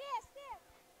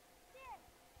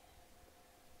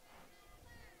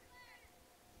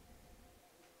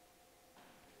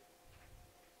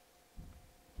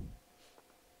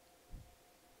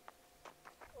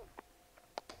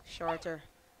 Shorter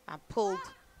and pulled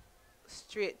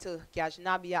straight to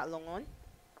Gajnabi at long on.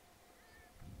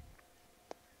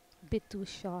 Bit too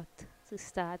short to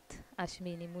start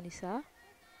Ashmini Munisa.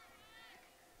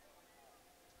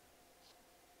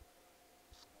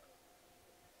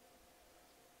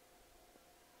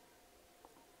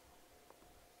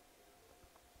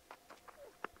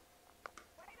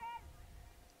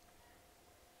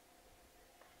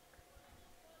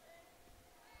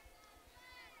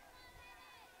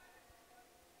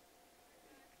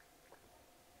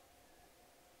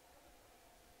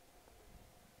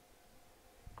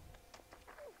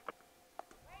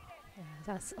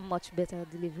 That's a much better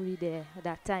delivery there at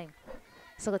that time.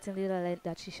 Certainly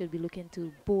that she should be looking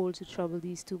to bowl to trouble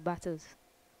these two batters.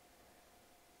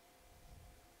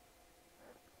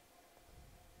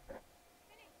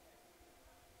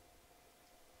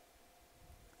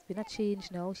 It's been a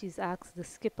change now. She's asked the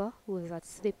skipper, who was at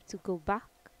slip, to go back.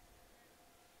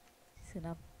 She's in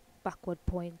a backward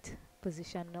point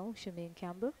position now, Shemaine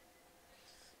Campbell.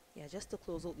 Yeah, just to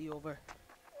close out the over.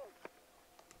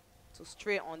 So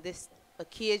straight on this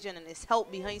occasion, and it's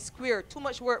help behind square. Too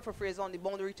much work for Fraser on the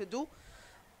boundary to do.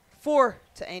 4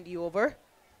 to end the over.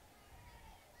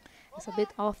 It's a bit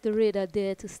off the radar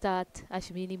there to start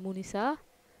Ashmini Munisa.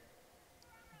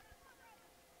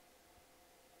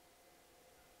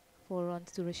 4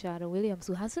 runs to Rashada Williams,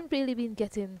 who hasn't really been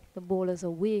getting the bowlers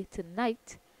away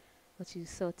tonight, but she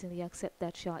certainly accept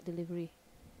that short delivery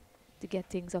to get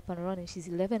things up and running. She's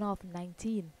 11 off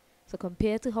 19. So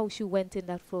compared to how she went in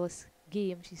that first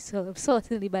game, she's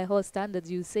certainly, by her standards,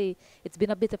 you say it's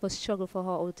been a bit of a struggle for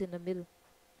her out in the middle.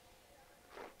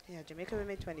 Yeah, Jamaica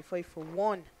women 25 for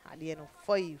 1 at the end of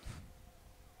 5.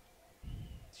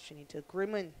 Shanita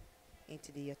Grimman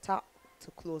into the attack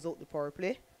to close out the power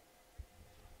play.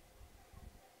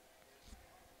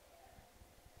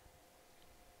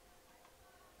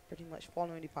 Pretty much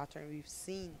following the pattern we've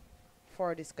seen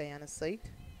for this Guyana side.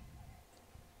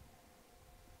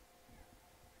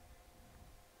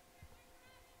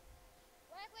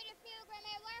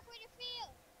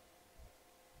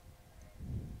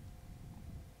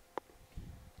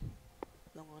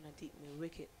 Long on a deep mid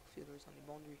wicket. Fielders on the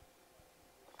boundary.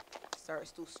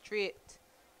 Starts to straight.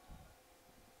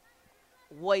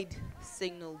 Wide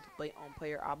signaled by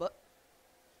umpire Abbott.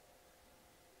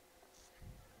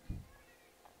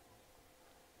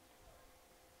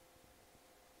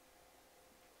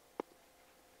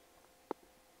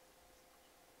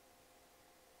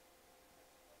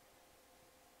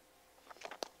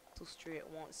 Too straight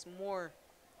once more.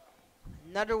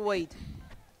 Another wide.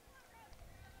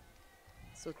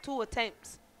 So 2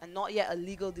 attempts and not yet a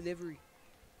legal delivery.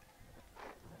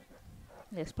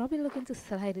 Yes, probably looking to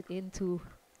slide it into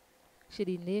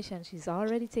Shady Nation. She's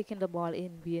already taken the ball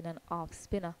in, being an off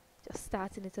spinner. Just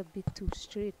starting it a bit too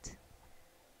straight.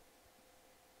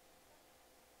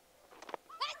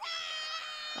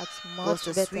 That's Goes much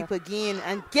to better. sweep again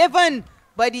and given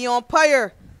by the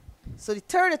umpire. So the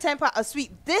third attempt at a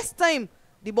sweep. This time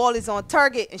the ball is on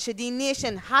target and Shadeen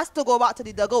Nation has to go back to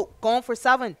the dugout. Gone for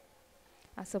 7.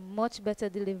 That's a much better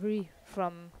delivery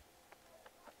from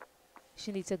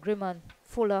Shanita Grimman.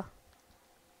 Fuller.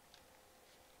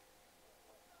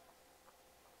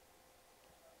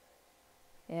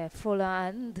 Yeah, Fuller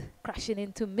and crashing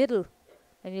into middle.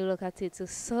 When you look at it, so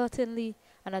certainly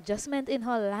an adjustment in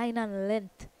her line and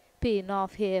length paying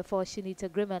off here for Shanita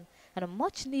Grimman, and a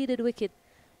much needed wicket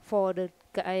for the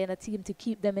Guyana team to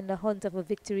keep them in the hunt of a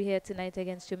victory here tonight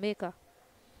against Jamaica.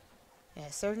 Yeah,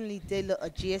 certainly they look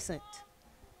adjacent.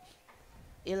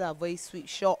 A very sweet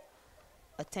shot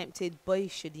attempted by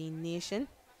Shadeen Nation.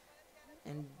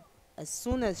 And as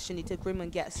soon as Shanita Grimman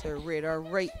gets her radar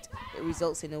right, it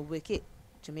results in a wicket.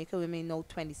 Jamaica women now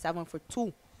 27 for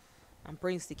 2 and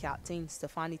brings the captain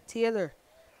Stephanie Taylor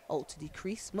out to the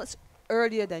crease much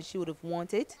earlier than she would have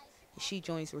wanted. She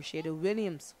joins Rashida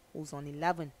Williams, who's on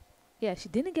 11. Yeah, she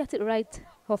didn't get it right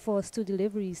her first 2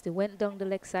 deliveries. They went down the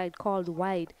leg side, called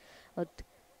wide. But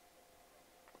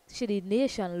Shady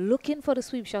Nation looking for the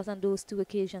sweep shot on those 2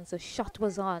 occasions. The shot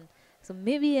was on. So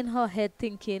maybe in her head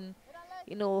thinking,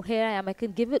 you know, here I am, I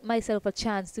can give it myself a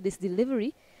chance to this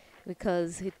delivery,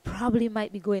 because it probably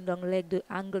might be going down leg, the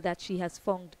angle that she has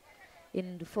found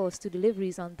in the first 2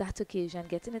 deliveries on that occasion,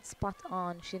 getting it spot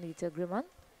on Shanita Grimman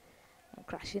and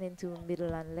crashing into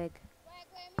middle and leg.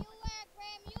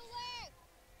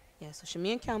 Yeah, so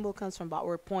Shamian Campbell comes from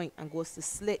backward point and goes to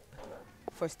slip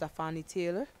for Stephanie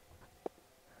Taylor.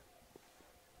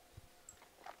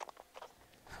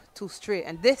 2 straight,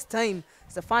 and this time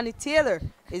Stephanie Taylor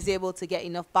is able to get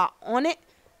enough back on it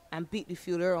and beat the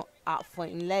fielder at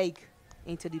fighting leg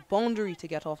into the boundary to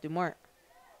get off the mark.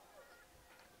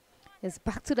 It's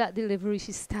back to that delivery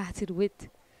she started with,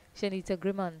 Shanita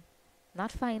Grimman,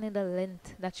 not finding the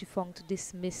length that she found to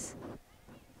dismiss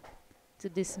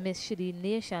Shady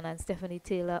Nation, and Stephanie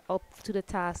Taylor up to the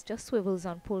task, just swivels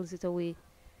and pulls it away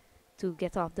to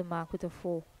get off the mark with a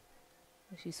 4.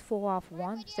 She's 4 off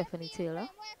 1, Stephanie Taylor.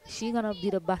 She's gonna be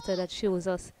the batter that shows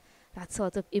us that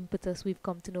sort of impetus we've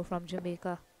come to know from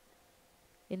Jamaica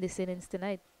in this innings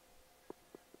tonight.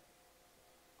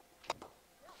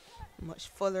 Much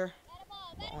fuller,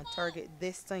 but on target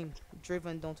this time,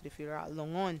 driven down to the fielder at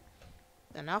long on.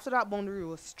 And after that boundary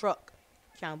was struck,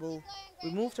 Campbell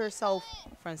removed herself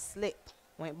from slip,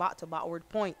 went back to backward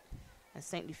point, and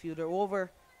sent the fielder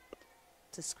over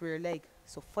to square leg.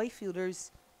 So 5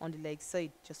 fielders on the leg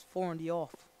side, just 4 on the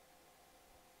off.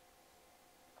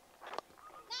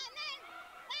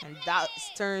 And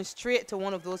that's turned straight to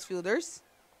one of those fielders.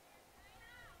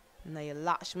 Naya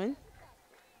Lakshman.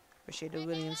 Rashida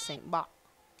Williams sent back.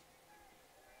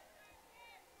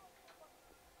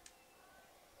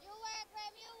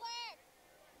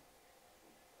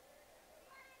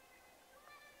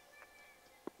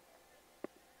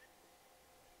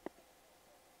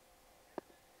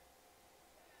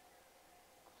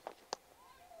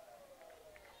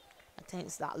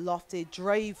 Attempts that lofted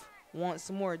drive once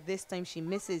more. This time she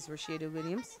misses Rashida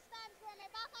Williams.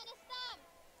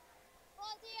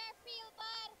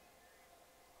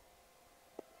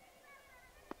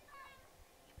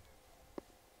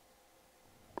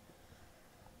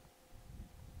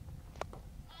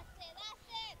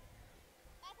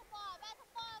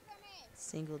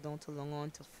 Single down to long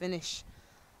on to finish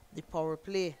the power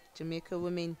play. Jamaica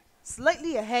women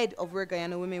slightly ahead of where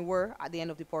Guyana women were at the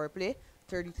end of the power play.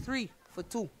 33 for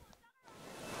 2.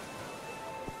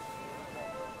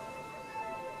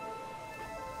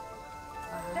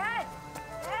 Dad!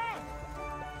 Dad!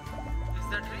 Is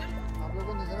that real? आप लोगों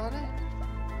को नजर आ रहे हैं?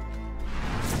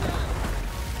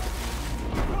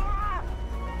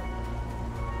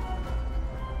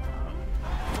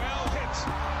 Well hit.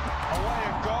 Away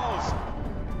it goes.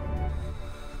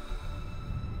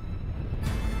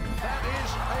 That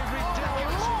is a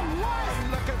ridiculous.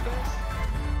 And look at this.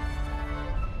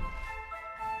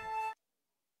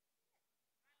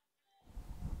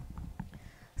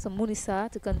 So Munisa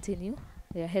to continue.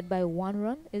 They're ahead by 1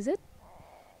 run, is it?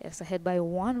 Yes, ahead by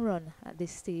 1 run at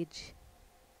this stage.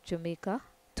 Jamaica,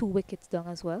 2 wickets down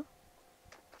as well.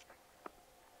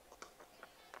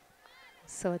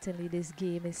 Certainly this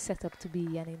game is set up to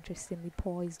be an interestingly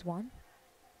poised one.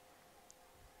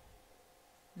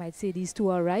 Might say these two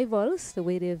are rivals, the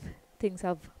way things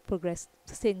have progressed,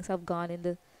 things have gone in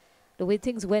the way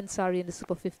things went, in the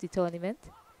Super 50 tournament.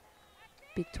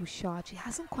 Bit too short. She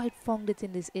hasn't quite found it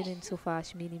in this inning so far,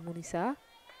 Shmini Munisa.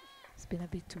 It's been a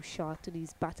bit too short to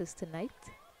these batters tonight.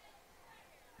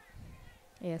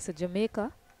 Yeah, so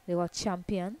Jamaica, they were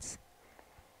champions.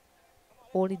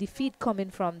 Only defeat coming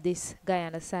from this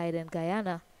Guyana side, and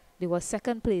Guyana, they were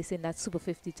 2nd place in that Super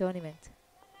 50 tournament.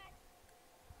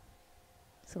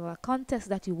 So a contest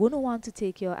that you wouldn't want to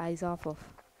take your eyes off of.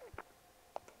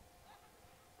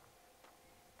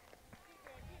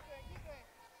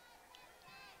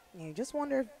 You just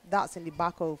wonder if that's in the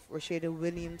back of Rashida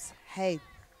Williams' head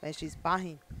when she's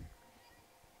batting.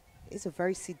 It's a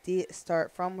very sedate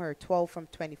start from her, 12 from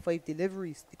 25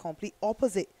 deliveries, the complete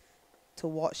opposite to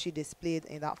what she displayed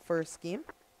in that first game.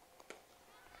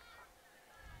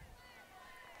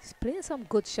 She's playing some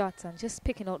good shots and just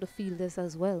picking out the fielders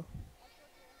as well.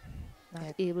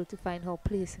 Not able to find her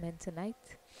placement tonight.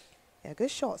 Yeah,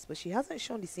 good shots, but she hasn't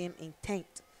shown the same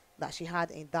intent that she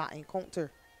had in that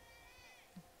encounter.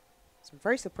 So I'm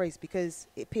very surprised because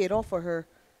it paid off for her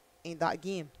in that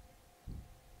game.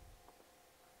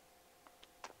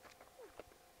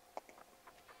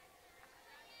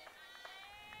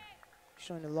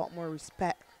 Showing a lot more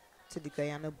respect to the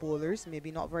Guyana bowlers.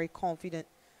 Maybe not very confident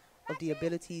of the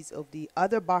abilities of the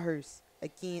other batters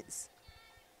against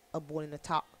a bowling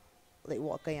attack like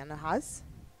what Guyana has.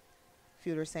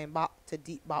 Fielder sent back to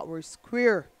deep backward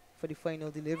square for the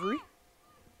final delivery.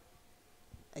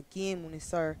 Again,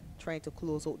 Munisa trying to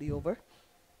close out the over.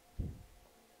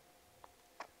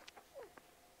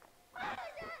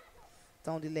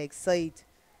 Down the leg side.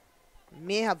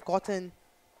 May have gotten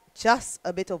just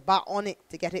a bit of bat on it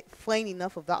to get it fine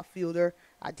enough of that fielder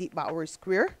at deep backward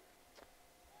square.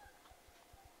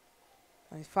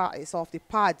 In fact, it's off the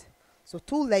pad. So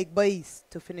 2 leg byes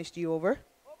to finish the over.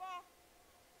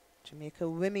 Jamaica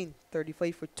women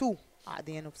 35 for 2 at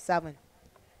the end of 7.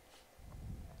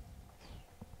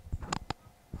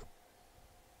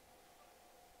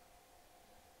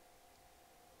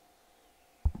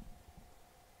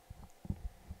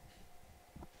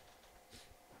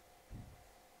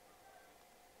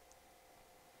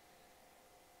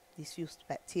 These few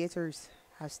spectators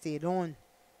have stayed on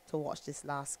to watch this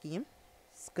last game.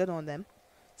 It's good on them.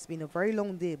 It's been a very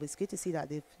long day, but it's good to see that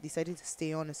they've decided to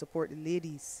stay on and support the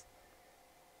ladies.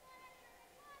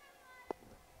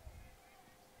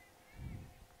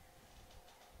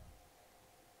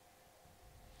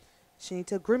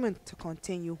 Shanita Grimman to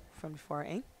continue from the far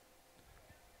end.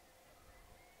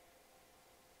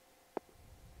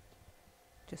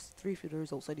 Just 3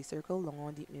 fielders outside the circle, long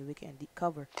on, deep mid wicket and deep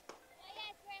cover.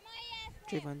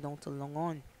 Driven down to long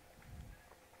on.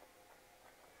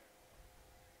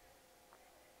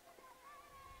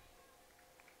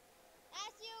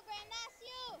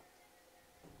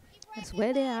 That's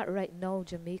where they are right now,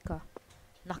 Jamaica.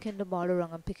 Knocking the ball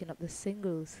around and picking up the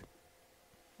singles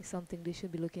is something they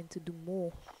should be looking to do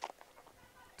more.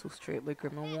 2 straight by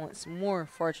Grimman once more.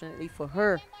 Fortunately for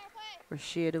her,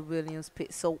 Rashida Williams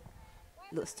picks out.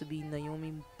 Looks to be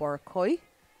Naomi Barkoi,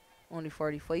 only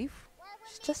 45.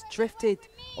 She's just drifted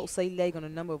outside leg on a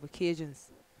number of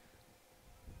occasions.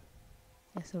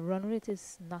 Yes, the run rate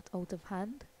is not out of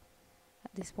hand.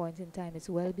 At this point in time, it's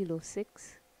well below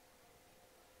 6.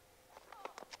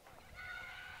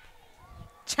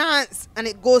 Chance, and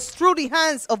it goes through the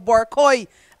hands of Barkoi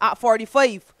at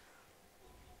 45.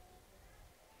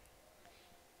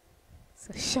 It's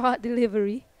a short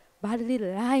delivery, badly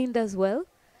lined as well,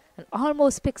 and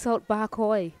almost picks out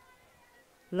Barkoi.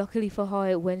 Luckily for her,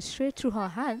 it went straight through her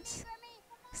hands.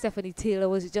 Stephanie Taylor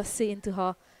was just saying to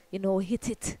her, you know, hit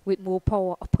it with more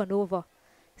power up and over.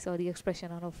 Saw the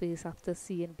expression on her face after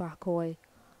seeing Barkoi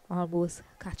almost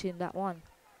catching that one.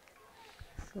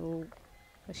 So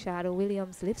Rashida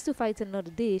Williams lives to fight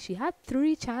another day. She had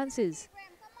 3 chances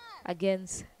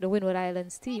against the Windward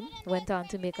Islands team. Went on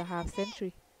to make a half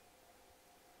century.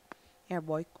 Yeah,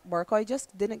 boy, Barkoi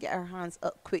just didn't get her hands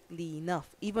up quickly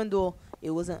enough, even though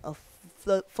it wasn't a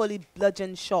fully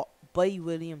bludgeoned shot by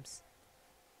Williams.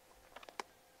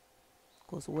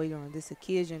 Goes wider on this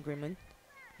occasion, Grimman.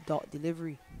 Dot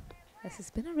delivery. Yes,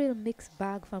 it's been a real mixed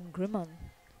bag from Grimman.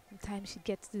 Sometimes she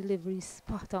gets deliveries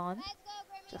spot on,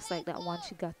 just like that one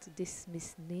she got to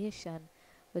Dismiss Nation.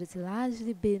 But it's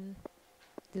largely been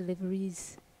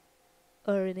deliveries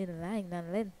erring in line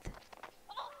and length.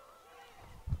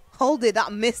 Hold it,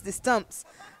 that missed the stumps.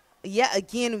 Yet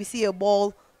again, we see a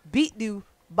ball beat the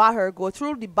batter, go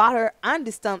through the batter and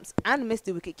the stumps, and miss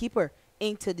the wicket keeper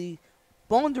into the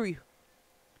boundary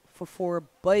for 4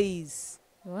 byes.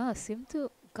 Well, seem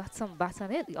to got some bat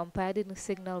on it. The umpire didn't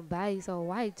signal byes or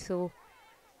wide, so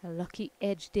a lucky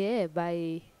edge there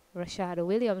by Rashada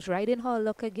Williams, right in her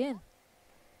luck again.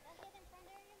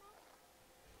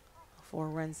 4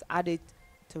 runs added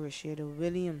to Rashida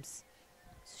Williams.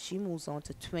 She moves on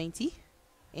to 20.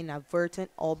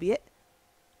 Inadvertent, albeit.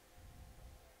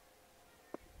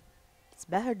 It's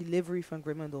better delivery from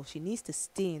Grimman, though. She needs to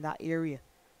stay in that area.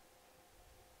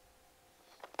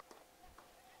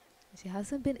 She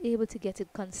hasn't been able to get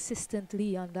it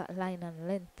consistently on that line and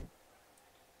length.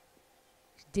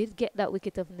 She did get that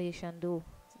wicket of nation, though.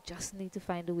 Just need to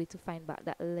find a way to find back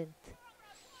that length.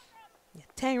 Yeah,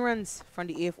 10 runs from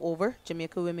the 8th over.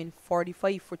 Jamaica women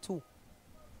 45 for 2.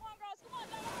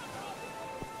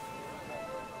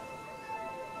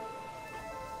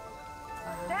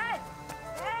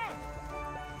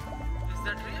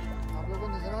 आप लोगों को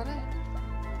नजर आ रहा है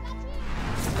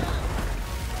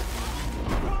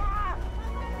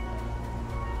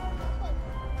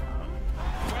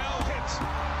Well hit.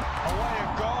 Away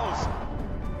it goes.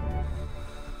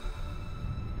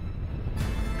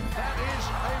 That is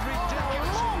a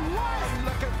ridiculous. And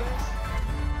look at this.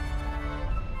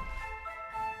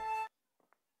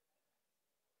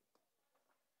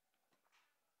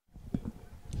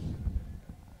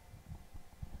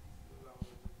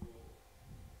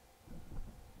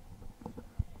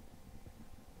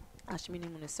 Ashmini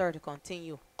Munisar to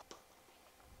continue.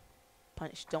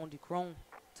 Punch down the ground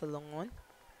to long on.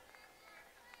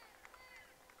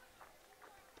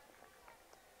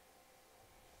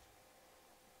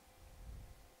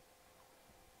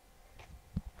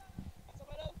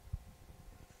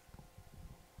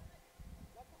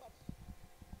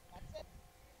 That's it.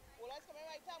 Bowler's coming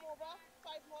right time over.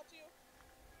 5 more to you.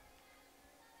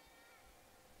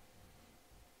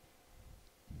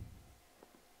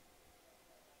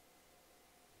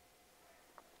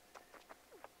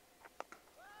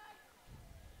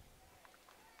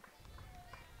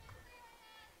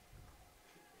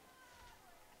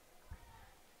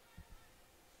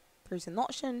 There's an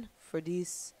option for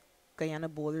these Guyana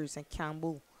bowlers and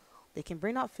Campbell. They can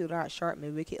bring that fielder at sharp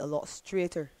mid-wicket a lot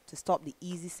straighter to stop the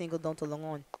easy single down to long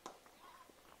on.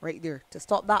 Right there. To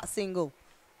stop that single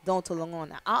down to long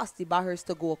on. And ask the batters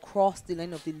to go across the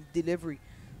line of the delivery.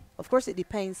 Of course, it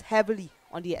depends heavily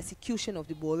on the execution of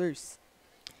the bowlers.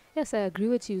 Yes, I agree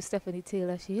with you, Stephanie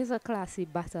Taylor. She is a classy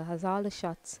batter, has all the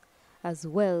shots as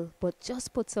well, but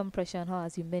just put some pressure on her,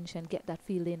 as you mentioned, get that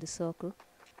fielder in the circle.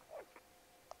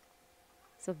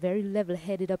 It's a very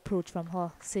level-headed approach from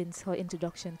her since her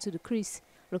introduction to the crease,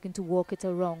 looking to walk it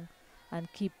around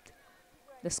and keep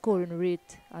the scoring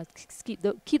rate,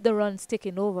 keep the runs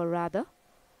ticking over rather.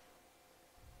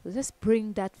 So just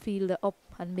bring that fielder up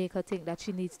and make her think that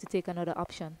she needs to take another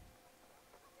option.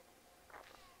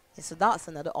 Yeah, so that's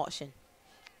another option.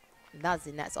 And that's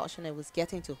the next option I was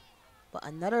getting to. But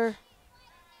another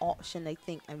option, I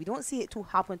think, and we don't see it too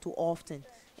happen too often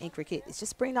in cricket, it's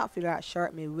just bring that fielder at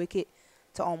sharp mid-wicket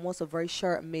to almost a very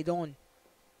sharp mid-on. You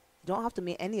don't have to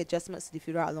make any adjustments to the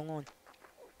fielder at long on.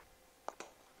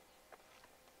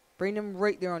 Bring them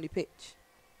right there on the pitch.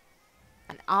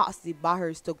 And ask the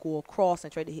batters to go across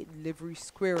and try to hit delivery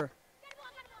squarer.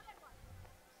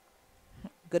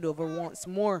 Good over once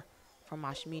more from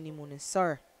Ashmini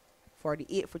Munisar for the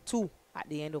 8 for 2 at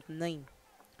the end of 9.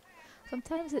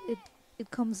 Sometimes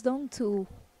it comes down to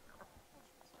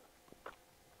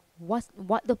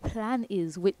what the plan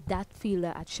is with that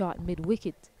fielder at short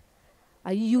mid-wicket.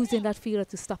 Are you using that fielder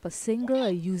to stop a single? Are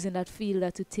you using that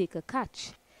fielder to take a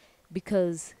catch?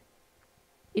 Because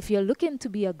if you're looking to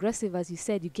be aggressive, as you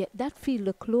said, you get that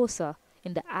fielder closer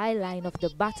in the eye line of the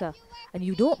batter, and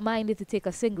you don't mind it to take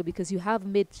a single because you have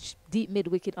deep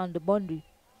mid-wicket on the boundary.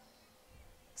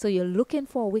 So you're looking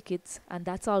for wickets, and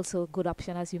that's also a good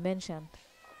option, as you mentioned.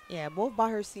 Yeah, both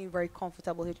batters seem very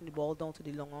comfortable hitting the ball down to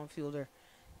the long on fielder.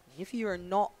 If you are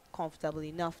not comfortable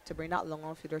enough to bring that long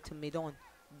on fielder to mid-on,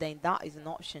 then that is an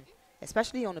option,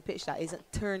 especially on a pitch that isn't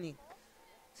turning.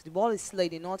 So the ball is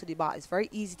sliding onto the bat. It's very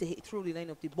easy to hit through the line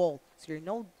of the ball. So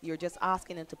you're just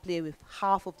asking them to play with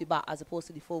half of the bat as opposed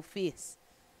to the full face.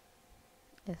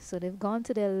 Yes, so they've gone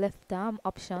to their left arm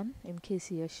option in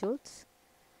Casey Schultz.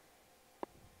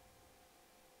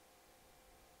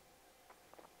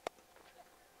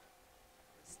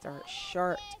 Start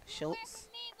short, Schultz.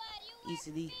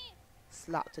 Easily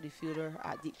slap to the fielder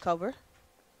at deep cover.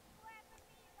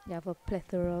 You have a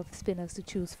plethora of spinners to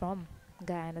choose from.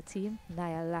 Guyana team,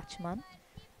 Nia Latchman,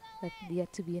 that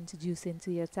yet to be introduced into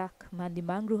the attack. Mandy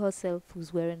Mangru herself,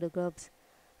 who's wearing the gloves,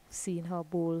 seen her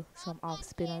bowl some off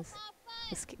spinners.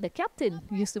 The captain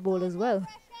used to bowl as well.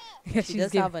 Yeah, She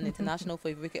does have an international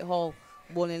for wicket haul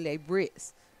bowling like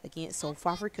Brits against South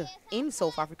Africa, in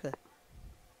South Africa.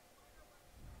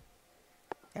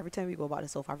 Every time we go back to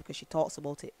South Africa, she talks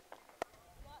about it.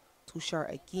 Too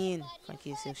short again from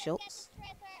KCL Schultz.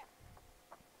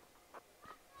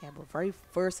 Yeah, but very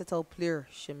versatile player,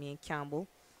 Shamian Campbell.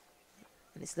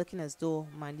 And it's looking as though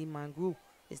Mandy Mangru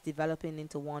is developing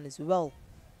into one as well.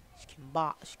 She can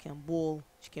bat, she can bowl,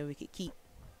 she can wicket keep.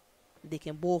 They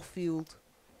can both field.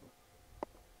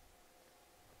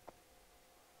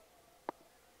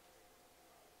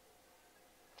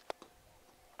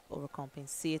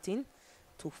 Overcompensating,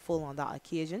 too full on that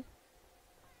occasion.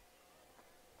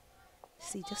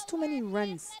 See, just too many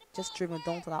runs just driven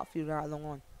down to that fielder along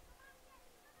on.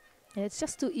 Yeah, it's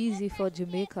just too easy for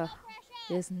Jamaica.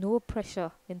 There's no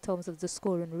pressure in terms of the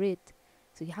scoring rate.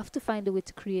 So you have to find a way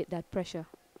to create that pressure.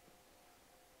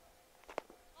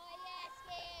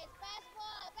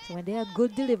 So when there are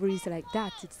good deliveries like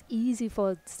that, it's easy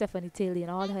for Stephanie Taylor and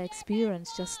all her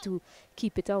experience just to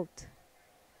keep it out.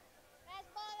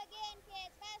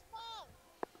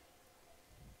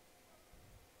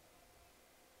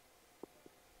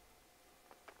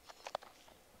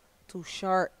 Too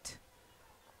short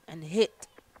and hit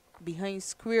behind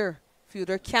square.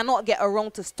 Fielder cannot get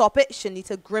around to stop it.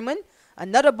 Shanita Grimman,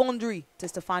 another boundary to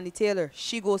Stephanie Taylor.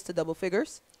 She goes to double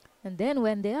figures. And then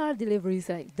when there are deliveries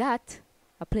like that,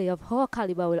 a player of her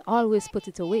caliber will always put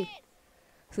it away.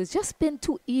 So it's just been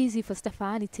too easy for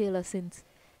Stephanie Taylor since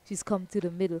she's come to the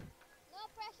middle. No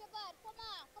pressure, bud. Come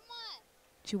on, come on.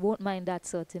 She won't mind that,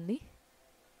 certainly.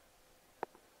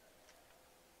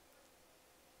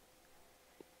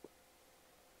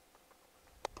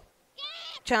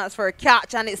 Chance for a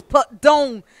catch, and it's put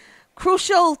down.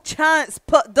 Crucial chance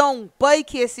put down by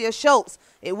KCL Schultz.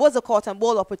 It was a caught and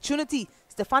ball opportunity.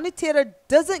 Stephanie Taylor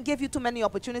doesn't give you too many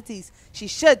opportunities. She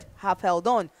should have held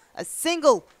on. A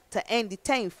single to end the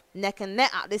 10th. Neck and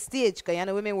neck at this stage.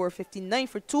 Guyana women were 59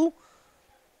 for 2.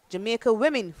 Jamaica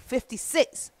women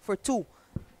 56 for 2.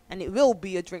 And it will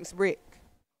be a drinks break.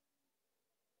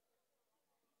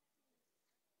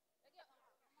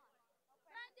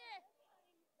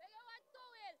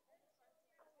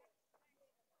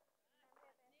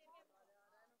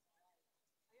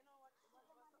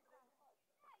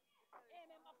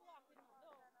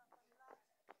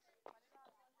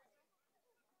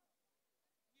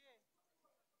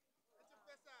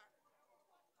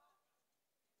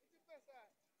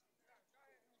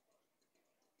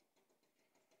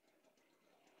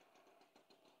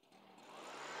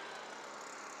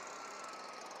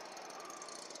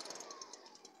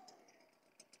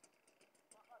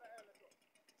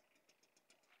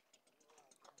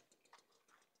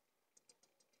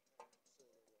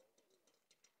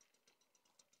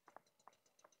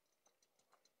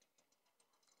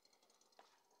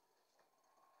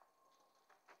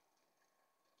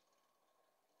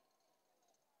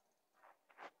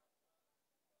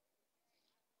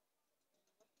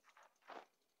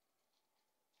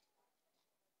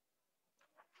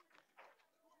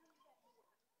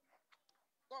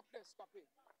 Stop this, stop it.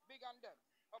 Big on them.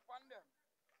 Up on them.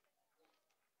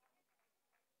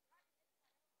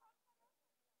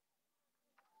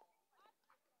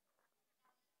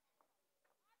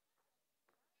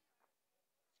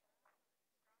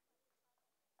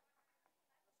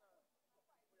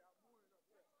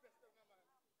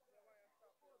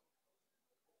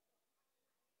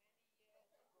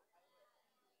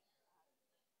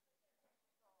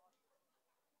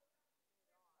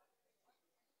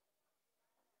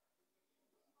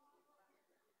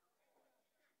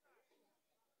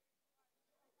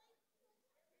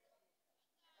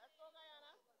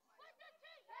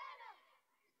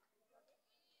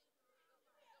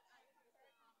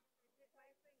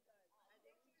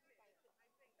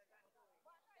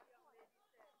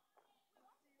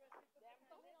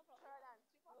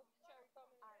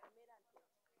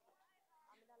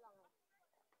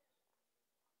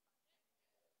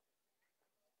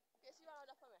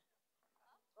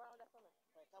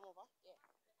 Come over. Yeah.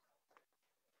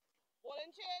 Ball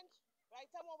and change. Right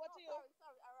arm over to you.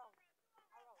 Sorry, around.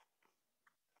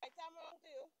 Right arm around to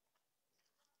you.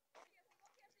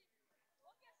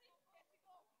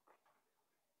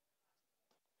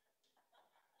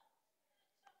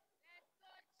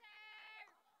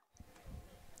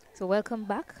 So welcome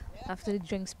back after the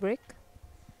drinks break.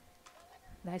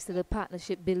 Nice little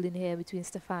partnership building here between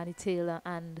Stephanie Taylor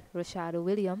and Rashada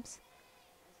Williams.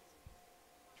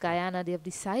 Guyana, they have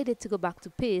decided to go back to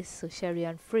pace, so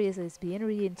Sherry-Ann Fraser is being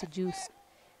reintroduced.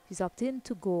 She's opting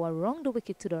to go around the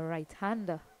wicket to the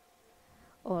right-hander.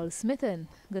 All Smithen,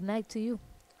 good night to you.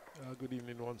 Good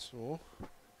evening once more,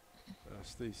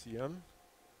 Stacey Ann.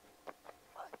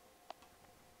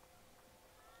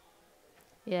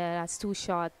 Yeah, that's too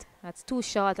short. That's too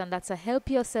short, and that's a help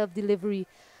yourself delivery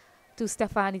to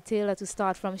Stephanie Taylor to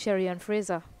start from Sherry-Ann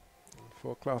Fraser.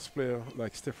 For a class player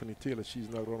like Stephanie Taylor, she's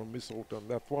not going to miss out on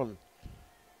that one.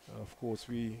 Of course,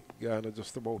 Guyana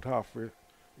just about halfway.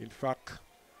 In fact,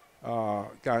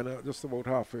 Guyana just about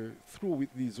halfway through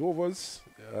with these overs,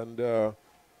 and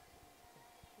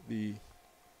the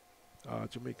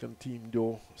Jamaican team,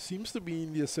 though, seems to be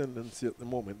in the ascendancy at the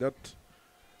moment. That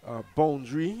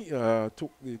boundary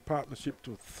took the partnership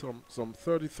to some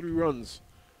 33 runs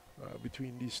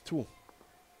between these two.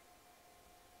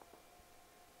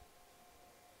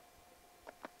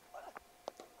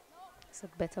 It's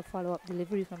a better follow-up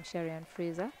delivery from Sherry-Ann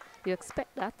Fraser. You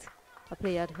expect that, a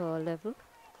player at her level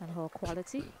and her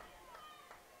quality.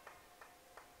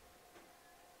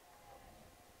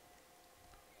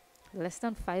 Less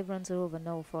than 5 runs are over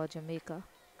now for Jamaica.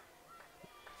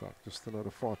 In fact, just another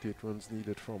 48 runs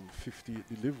needed from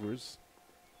 58 deliveries.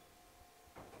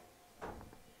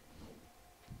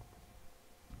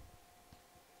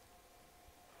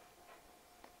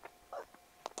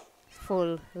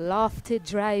 Full lofted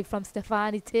drive from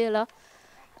Stephanie Taylor.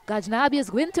 Gajnabi is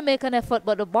going to make an effort,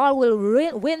 but the ball will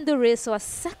win the race. So a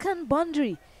second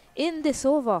boundary in this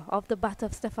over of the bat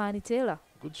of Stephanie Taylor.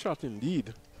 Good shot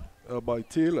indeed by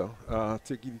Taylor,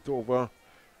 taking it over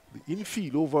the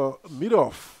infield, over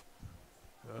mid-off.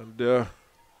 And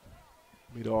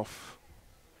mid-off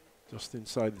just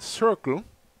inside the circle.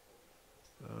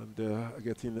 And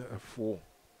getting a 4.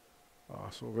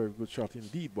 So very good shot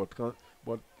indeed. But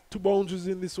 2 boundaries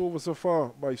in this over so far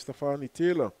by Stephanie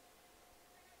Taylor.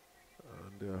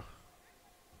 And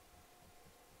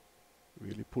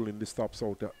really pulling the stops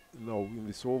out now in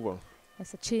this over.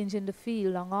 There's a change in the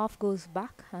field. Long off goes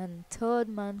back, and third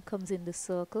man comes in the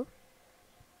circle.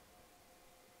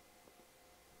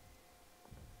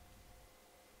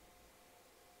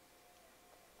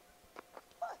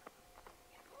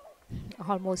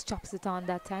 Almost chops it on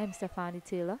that time, Stephanie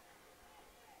Taylor.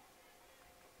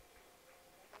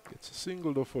 It's a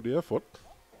single though for the effort.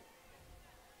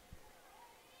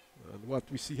 And what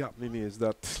we see happening is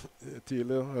that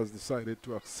Taylor has decided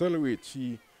to accelerate.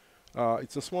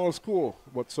 It's a small score,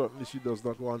 but certainly she does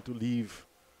not want to leave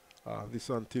this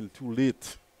until too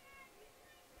late.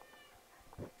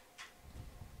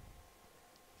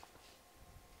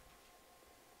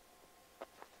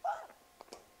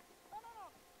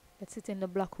 Gets it in the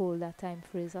black hole that time,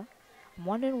 Fraser. I'm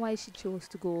wondering why she chose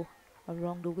to go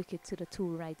around the wicket to the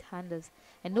 2 right-handers.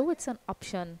 I know it's an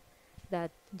option that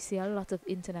you see a lot of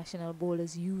international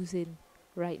bowlers using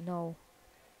right now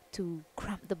to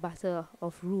cramp the batter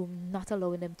of room, not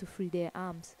allowing them to free their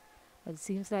arms. It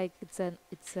seems like it's an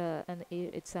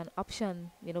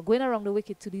option. You know, going around the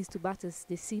wicket to these 2 batters,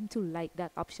 they seem to like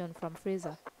that option from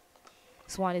Fraser.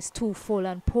 This one is too full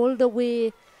and pulled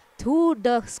away to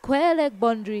the square leg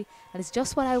boundary, and it's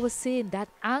just what I was saying, that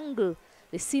angle,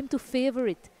 they seem to favor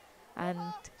it, and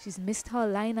she's missed her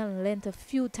line and length a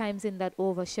few times in that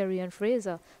over, Sherry-Ann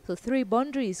Fraser. So 3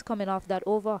 boundaries coming off that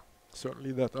over.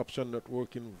 Certainly that option not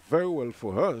working very well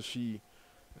for her. She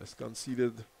has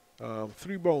conceded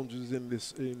 3 boundaries in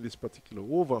this particular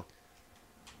over,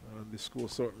 and the score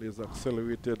certainly has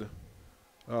accelerated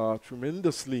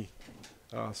tremendously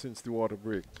since the water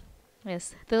break.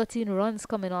 Yes, 13 runs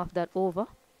coming off that over.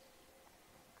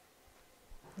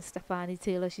 Stephanie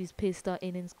Taylor, she's paced her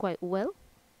innings quite well.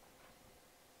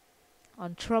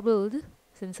 Untroubled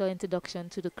since her introduction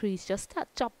to the crease. Just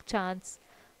that chop chance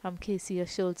from Casey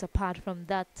Schultz. Apart from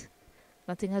that,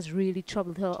 nothing has really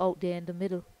troubled her out there in the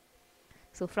middle.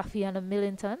 So Frafiana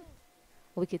Millington,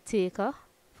 wicket taker,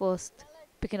 first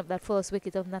picking up that first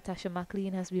wicket of Natasha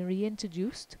McLean, has been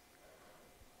reintroduced.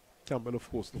 Campbell, of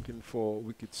course, looking for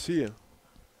wickets here.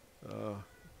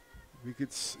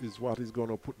 Wickets is what is going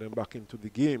to put them back into the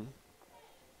game.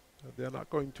 They're not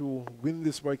going to win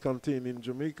this by containing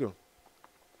Jamaica.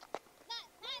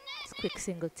 It's quick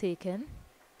single taken.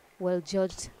 Well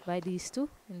judged by these 2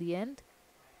 in the end.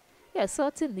 Yeah,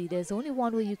 certainly. There's only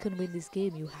one way you can win this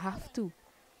game. You have to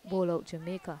bowl out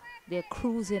Jamaica. They're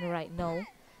cruising right now.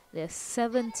 They're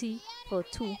 70 for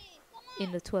 2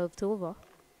 in the 12th over.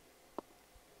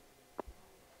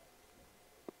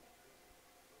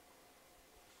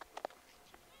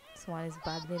 This one is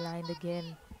badly lined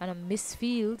again. And a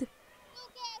misfield.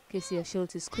 Casey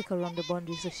Schultz is quick around the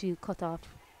boundary, so she'll cut off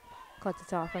cut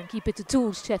it off and keep it to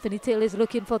 2. Stephanie Taylor is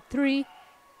looking for 3.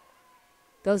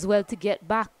 Does well to get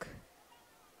back.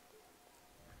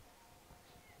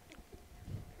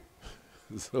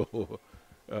 So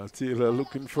Taylor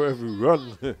looking for every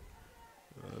run. And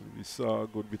we saw a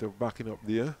good bit of backing up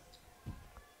there.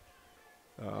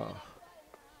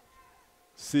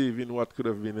 Saving what could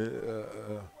have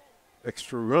been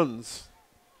extra runs.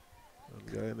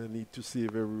 And Guyana need to save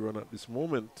every run at this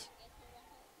moment.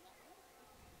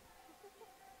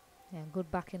 Yeah, good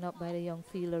backing up by the young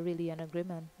fielder, really, and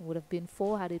Agreement. Would have been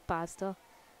 4 had it passed her.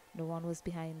 No one was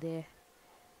behind there.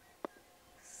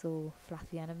 So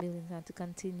Flaviana Millings had to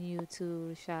continue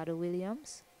to Rashada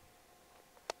Williams.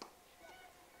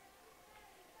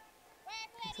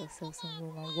 Gives herself some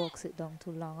room and walks it down to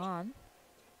long on.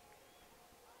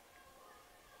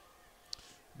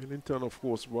 Millington, of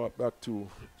course, brought back to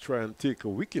try and take a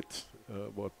wicket,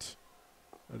 but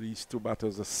these 2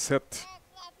 batters are set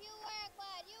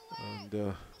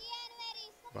and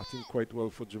batting quite well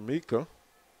for Jamaica.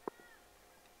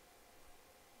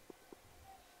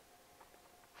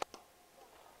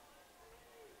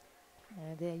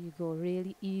 There you go,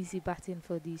 really easy batting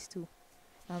for these 2.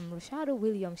 Rashada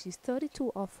Williams, she's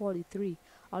 32 off 43.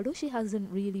 Although she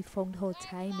hasn't really found her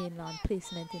timing and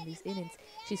placement in these innings,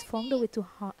 she's found a way to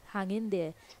hang in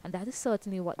there, and that is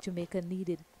certainly what Jamaica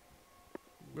needed.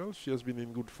 Well, she has been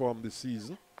in good form this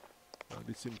season, and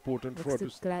it's important for her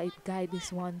to guide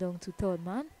this one down to 3rd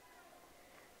man.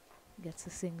 Gets a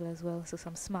single as well, so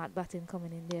some smart batting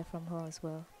coming in there from her as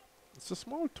well. It's a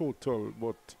small total,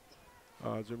 but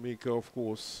Jamaica, of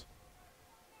course,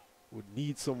 would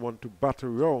need someone to bat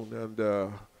around, and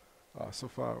so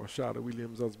far Rashada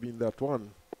Williams has been that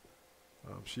one.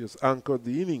 She has anchored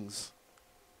the innings.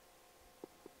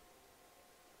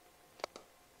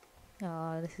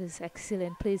 This is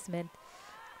excellent placement.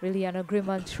 Liliana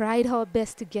Grimman tried her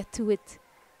best to get to it,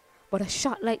 but a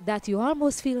shot like that, you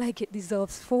almost feel like it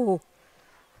deserves 4.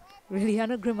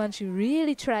 Liliana Grimman, she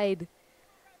really tried,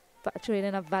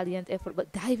 portraying a valiant effort,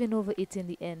 but diving over it in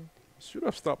the end. Should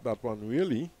have stopped that one,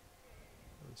 really.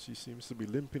 And she seems to be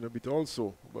limping a bit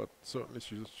also, but certainly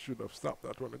she should have stopped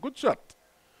that one. A good shot,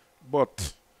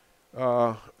 but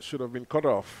should have been cut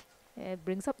off. Yeah, it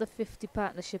brings up the 50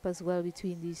 partnership as well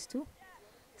between these 2.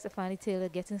 Stephanie Taylor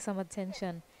getting some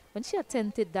attention. When she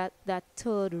attempted that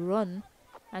 3rd run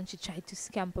and she tried to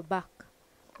scamper back,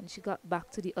 and she got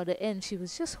back to the other end, she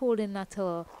was just holding at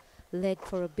her leg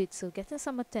for a bit, so getting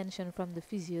some attention from the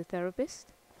physiotherapist.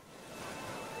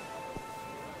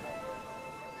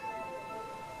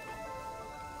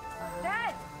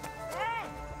 Dad! Dad!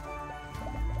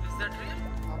 Is that real?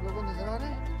 आप लोगों को नजर आ रहे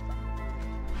हैं?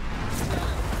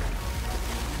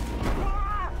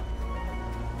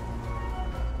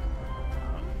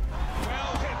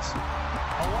 Well hit.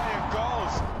 Away it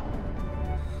goes.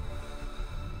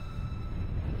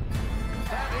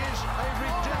 That is a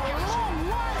ridiculous.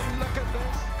 Oh, look at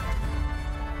this.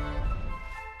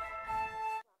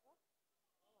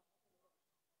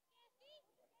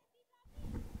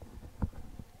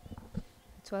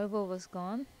 12 overs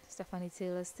gone. Stephanie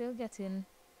Taylor still getting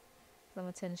some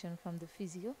attention from the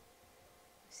physio.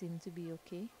 Seem to be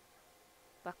okay.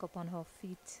 Back up on her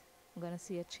feet. I'm going to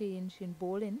see a change in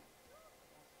bowling.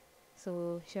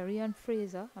 So Sherian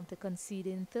Fraser, after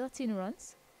conceding 13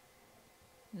 runs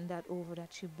in that over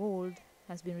that she bowled,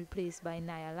 has been replaced by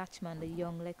Nia Latchman, the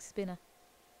young leg spinner.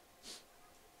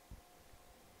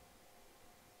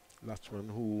 Latchman,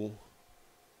 who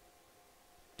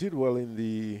did well in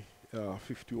the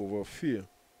 50 over affair.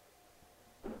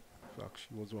 In fact,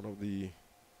 she was one of the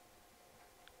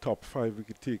top 5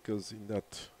 wicket takers in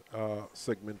that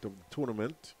segment of the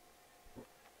tournament.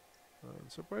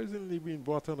 And surprisingly being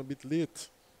brought on a bit late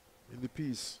in the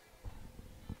piece.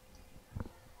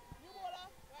 New bowler,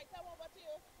 right time over to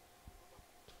you.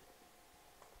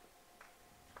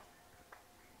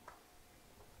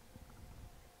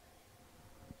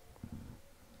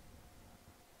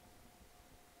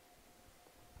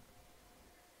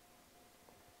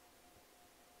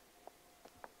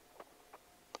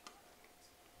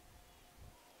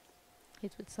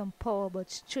 Hit with some power, but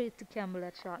straight to Campbell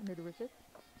at short mid wicket.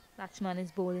 Latchman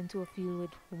is bowling to a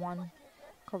field with 1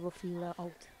 cover fielder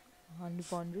out on the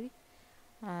boundary,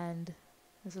 and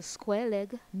there's a square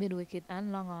leg, mid wicket,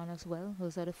 and long on as well.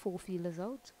 Those are the 4 fielders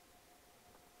out.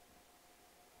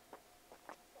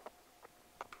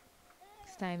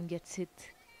 This time gets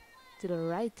hit to the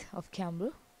right of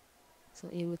Campbell, so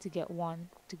able to get 1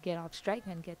 to get off strike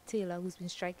and get Taylor, who's been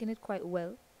striking it quite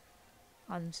well,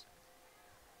 and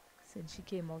since she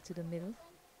came out to the middle.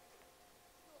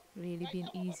 Really been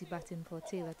easy batting for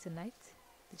Taylor tonight.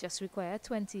 They just require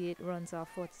 28 runs off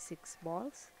 46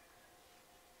 balls.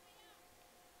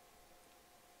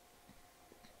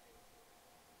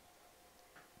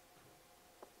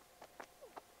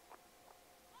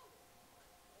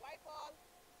 White ball.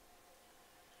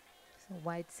 So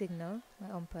white signal by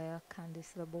umpire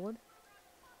Candice Laborde.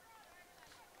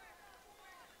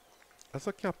 As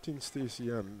a captain, Stacey,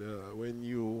 and when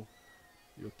your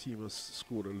team has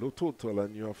scored a low total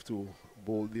and you have to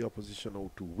bowl the opposition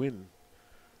out to win,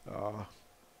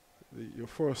 your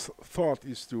first thought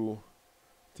is to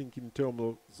think in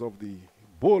terms of the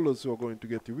bowlers who are going to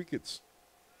get the wickets.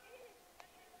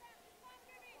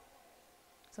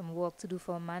 Some work to do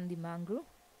for Mandy Mangru.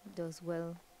 Does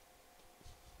well.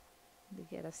 They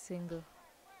get a single.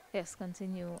 Yes,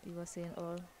 continue. You were saying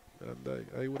all. And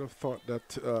I would have thought that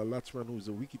Latchman, who is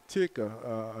a wicket taker,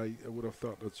 I would have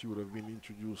thought that she would have been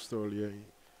introduced earlier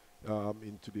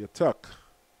into the attack.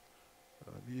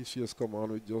 She has come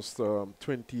on with just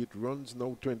 28 runs,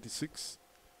 now 26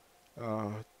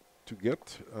 to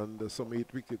get, and some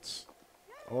 8 wickets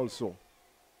also.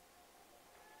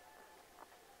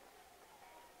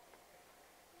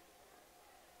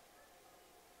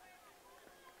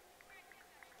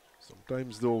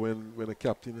 Sometimes though, when a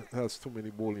captain has too many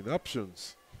bowling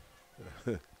options,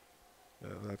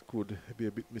 that could be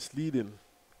a bit misleading.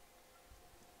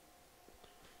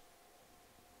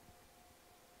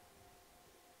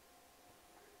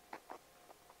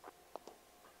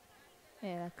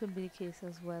 Yeah, that could be the case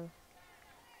as well.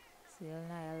 See,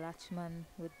 Nia Latchman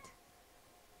with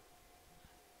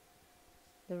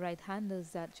the right-handers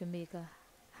that Jamaica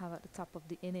have at the top of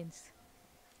the innings.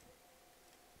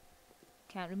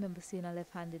 Can't remember seeing a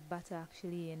left-handed batter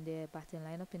actually in their batting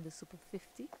lineup in the Super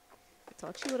 50. I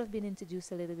thought she would have been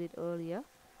introduced a little bit earlier,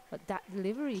 but that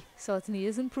delivery certainly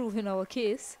isn't proving our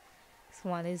case. This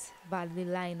one is badly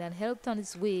lined and helped on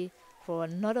its way for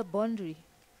another boundary.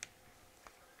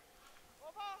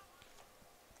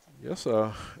 Yes,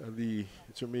 the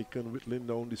Jamaican whittling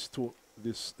down this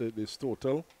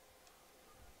total,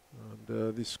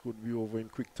 and this could be over in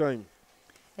quick time.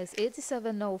 It's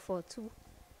 87 now for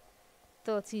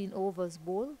 13 overs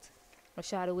bowled.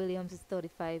 Rashada Williams is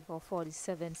 35 or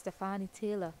 47. Stephanie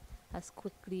Taylor has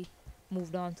quickly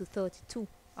moved on to 32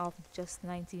 of just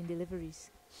 19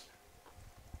 deliveries.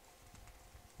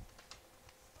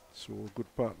 So a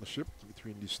good partnership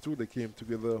between these two. They came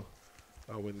together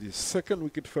when the second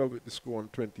wicket fell with the score on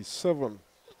 27.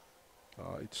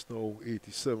 It's now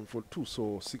 87 for 2, so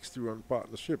 60-run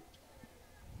partnership.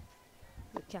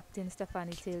 The captain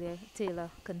Stephanie Taylor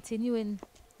continuing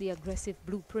the aggressive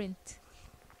blueprint.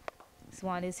 This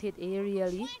one is hit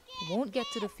aerially. Won't get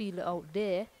to the fielder out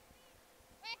there.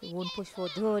 They won't push for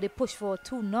draw. They push for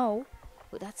 2 now,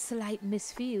 but that's slight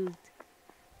misfield.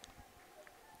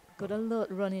 Good alert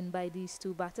running by these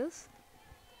two batters.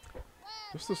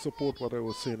 Just to support what I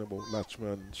was saying about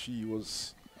Latchman, she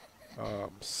was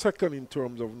second in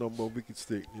terms of number of wickets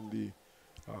taken in the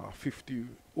 50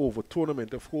 over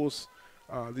tournament. Of course,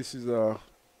 this is a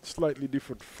slightly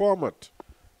different format,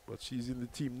 but she's in the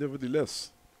team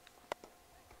nevertheless.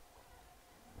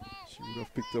 She would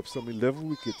have picked up some 11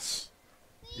 wickets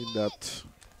in that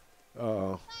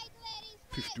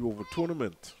 50 over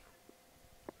tournament.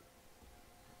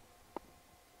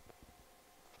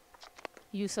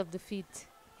 Use of the feet.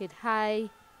 Hit high,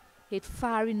 hit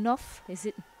far enough. Is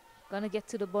it gonna get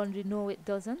to the boundary? No, it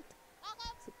doesn't.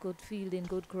 It's a good fielding,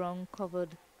 good ground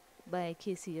covered by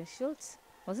Casey Schultz.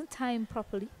 Wasn't timed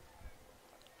properly.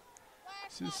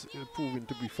 This is proving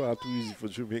to be far too easy for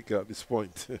Jamaica at this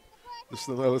point. Just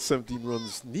another 17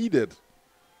 runs needed.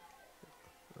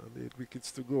 And 8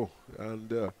 wickets to go.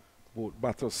 And both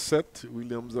batters set.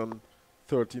 Williams on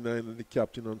 39 and the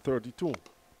captain on 32.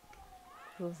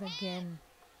 Goes again.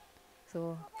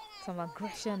 So some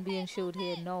aggression being showed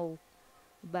here now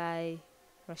by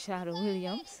Rashada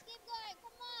Williams.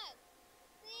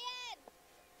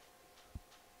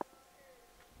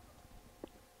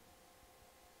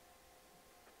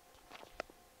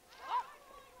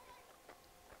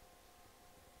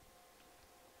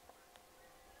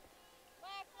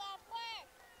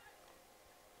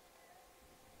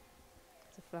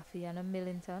 So Fluffy and a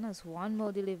Millington has one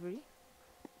more delivery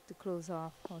to close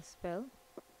off our spell.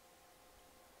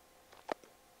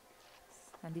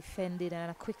 And defended and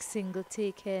a quick single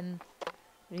taken.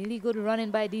 Really good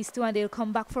running by these two, and they'll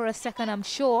come back for a second, I'm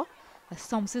sure. As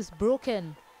stumps is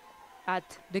broken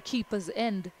at the keeper's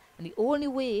end. And the only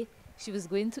way she was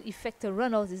going to effect a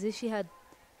run out is if she had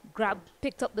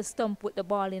picked up the stump with the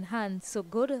ball in hand. So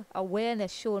good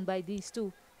awareness shown by these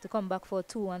two to come back for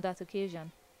 2 on that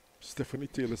occasion. Stephanie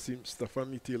Taylor seems to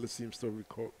have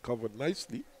recovered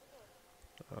nicely.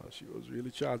 She was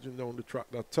really charging down the track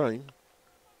that time.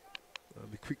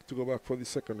 And quick to go back for the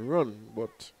second run,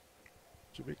 but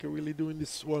Jamaica really doing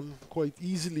this one quite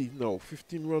easily now,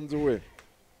 15 runs away.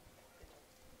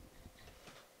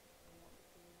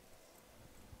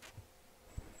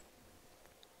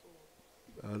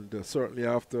 And certainly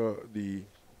after the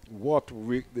water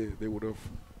break, they would have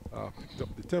picked up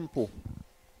the tempo.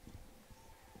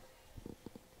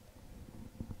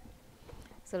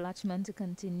 So Latchman to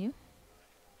continue.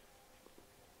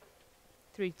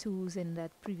 3 2s in that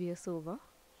previous over.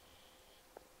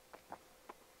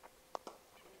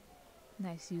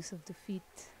 Nice use of the feet.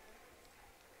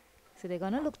 So they're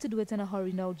going to look to do it in a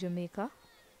hurry now, Jamaica.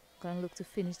 Going to look to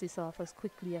finish this off as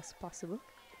quickly as possible.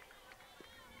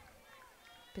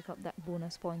 Pick up that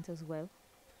bonus point as well.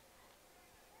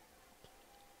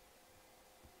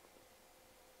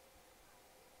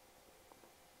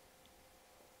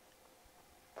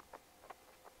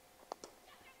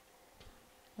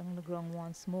 On the ground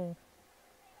once more.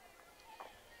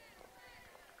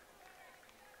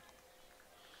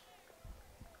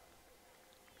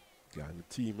 And the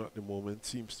team at the moment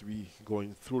seems to be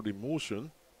going through the motion.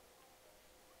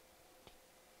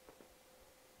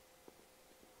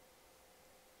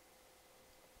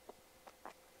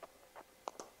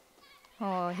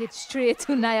 Oh, hit straight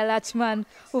to Nia Latchman,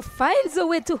 who finds a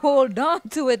way to hold on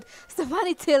to it.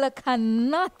 Stephanie Taylor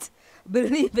cannot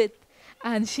believe it,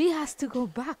 and she has to go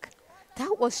back.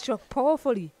 That was struck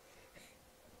powerfully.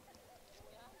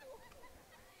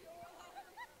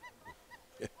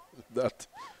 That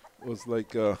was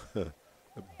like a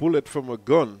bullet from a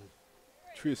gun,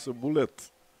 tracer bullet.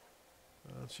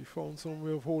 And she found some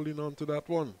way of holding on to that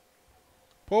one.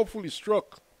 Powerfully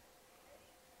struck.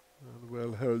 And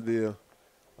well held there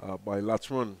by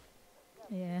Latchman.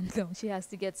 Yeah, no, she has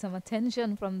to get some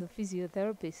attention from the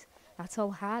physiotherapist. That's how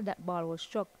hard that ball was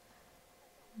struck.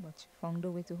 But she found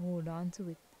a way to hold on to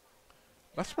it.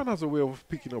 Latchman has a way of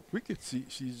picking up wickets.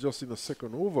 She's just in a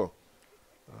second over.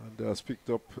 And has picked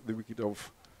up the wicket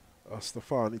of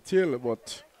Stephanie Taylor,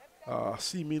 but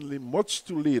seemingly much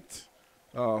too late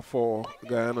for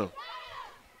Guyana.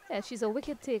 Yeah, she's a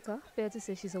wicket taker. Fair to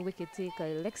say she's a wicket taker.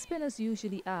 Leg spinners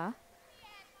usually are.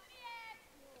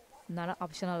 Not an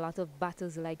option a lot of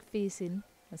batters like facing.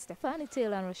 And Stephanie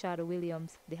Taylor and Rashada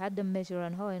Williams, they had the measure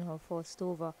on her in her first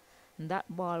over. And that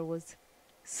ball was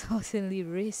certainly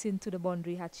racing to the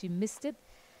boundary. Had she missed it,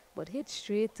 but hit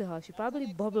straight to her. She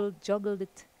probably juggled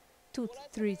it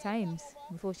 2-3 times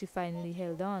before she finally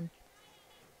held on.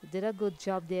 Did a good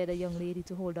job there, the young lady,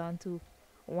 to hold on to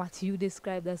what you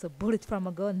described as a bullet from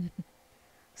a gun.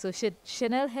 So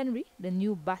Chanel Henry, the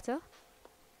new batter,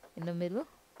 in the middle.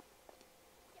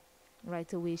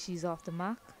 Right away, she's off the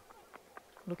mark.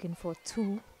 Looking for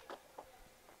 2.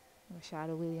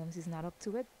 Rashada Williams is not up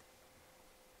to it.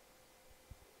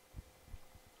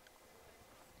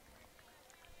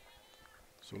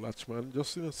 So Latchman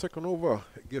just in a second over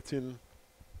getting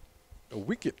a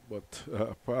wicket, but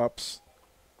perhaps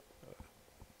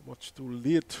much too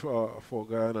late for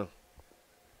Guyana.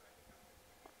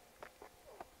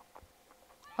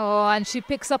 Oh, and she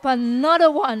picks up another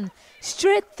one.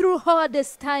 Straight through her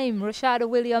this time, Rashada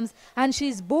Williams, and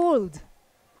she's bowled.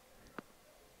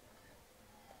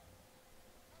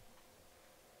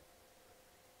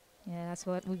 Yeah, that's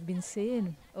what we've been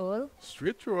saying, Earl.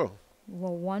 Straight through her. We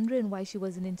were wondering why she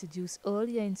wasn't introduced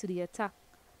earlier into the attack.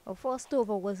 Her first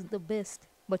over wasn't the best,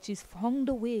 but she's found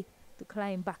a way to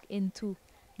climb back into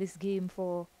this game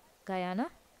for Guyana.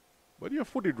 But you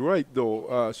put it right,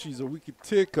 though. She's a wicket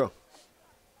taker.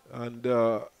 And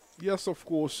yes, of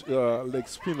course, leg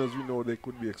spinners, we know they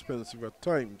could be expensive at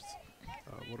times.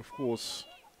 But of course,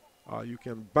 you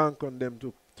can bank on them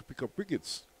to pick up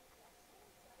wickets.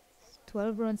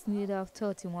 12 runs needed of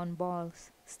 31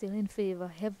 balls. Still in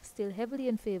favor, still heavily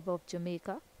in favor of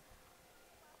Jamaica.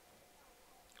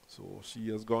 So she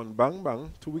has gone bang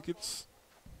bang, 2 wickets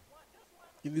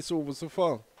in this over so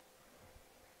far.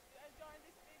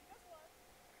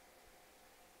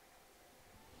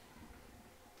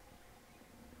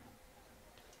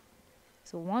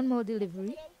 So one more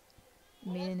delivery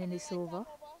remaining in this over.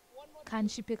 Can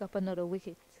she pick up another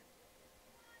wicket?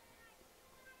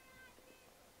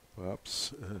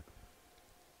 Perhaps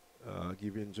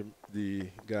giving the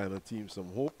Guyana team some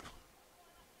hope.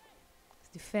 It's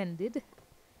defended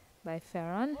by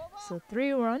Ferran. So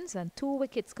 3 runs and 2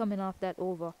 wickets coming off that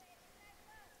over.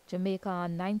 Jamaica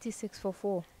on 96 for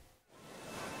 4.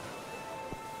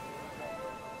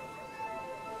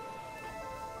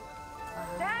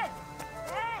 Dad!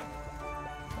 Dad!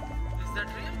 Is that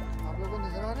real? आप लोगों को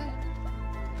नजर आ रहा है?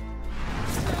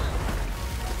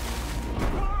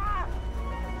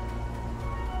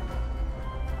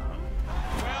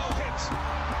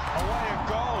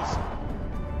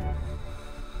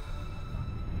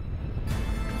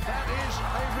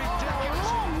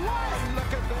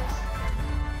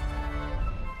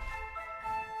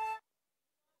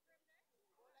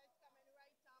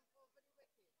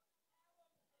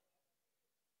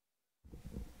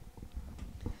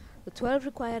 12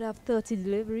 required of 30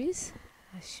 deliveries.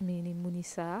 Ashmini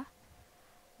Munisa.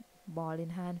 Ball in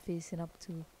hand facing up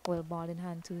to, well, ball in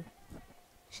hand to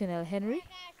Chanel Henry.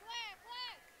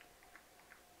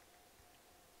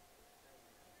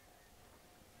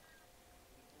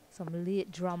 Some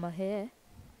late drama here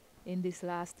in this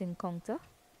last encounter.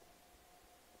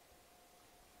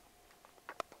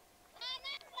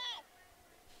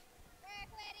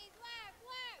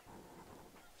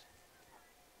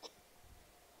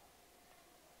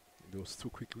 Those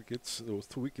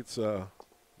two wickets are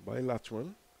by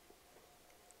Latchman,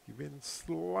 giving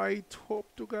slight hope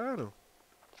to Guyana.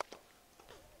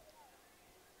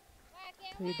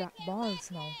 Three dot balls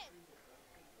now.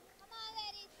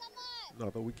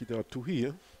 Another wicket or two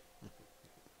here.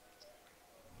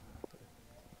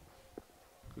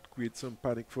 Could create some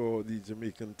panic for the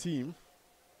Jamaican team.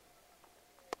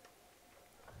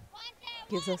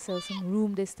 Gives ourselves some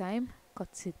room this time.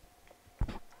 Cuts it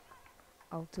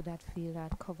out to that field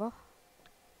at cover.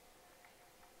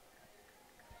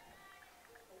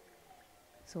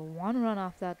 So 1 run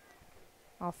off that,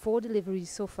 4 deliveries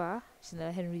so far.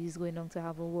 Chanel Henry is going on to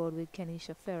have a word with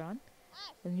Kenisha Ferran.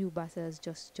 The new batter has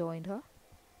just joined her.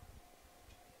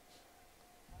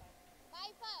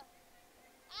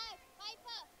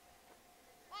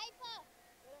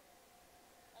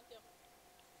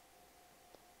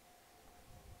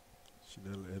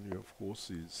 Chanel Henry, of course,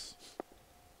 is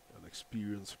an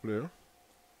experienced player.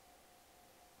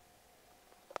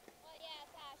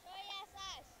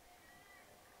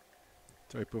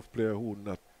 Type of player who would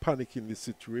not panic in this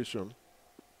situation.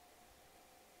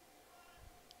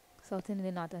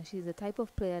 Certainly not, and she's the type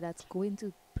of player that's going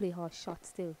to play her shot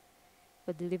still.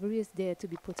 But delivery is there to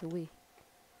be put away.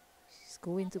 She's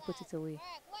going to put it away.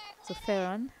 So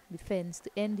Ferran defends to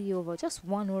end the over. Just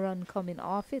 1 run coming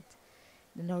off it.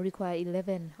 They now require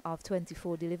 11 of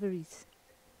 24 deliveries.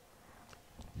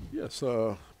 Yes,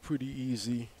 a pretty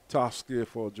easy task there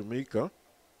for Jamaica.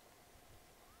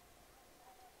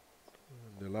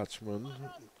 And the Latchman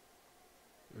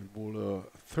will bowl a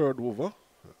 3rd over.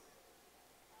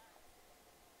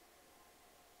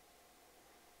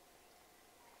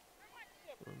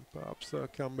 And perhaps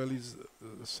Campbell is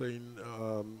saying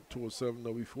to herself,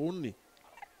 now if only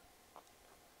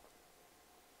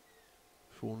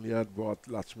had brought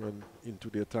Latchman into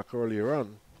the attack earlier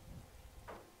on.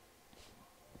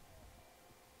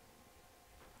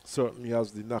 Certainly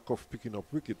has the knack of picking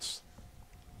up wickets.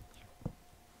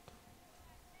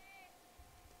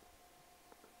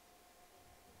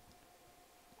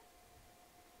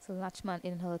 So Latchman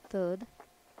in her 3rd.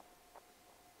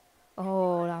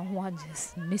 Oh, that one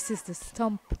just misses the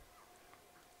stump.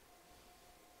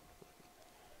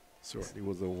 Certainly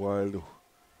was a wild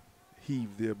heave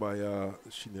there by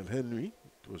Chanel Henry.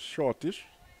 It was shortish.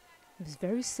 It was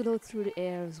very slow through the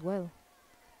air as well.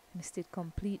 Missed it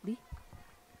completely.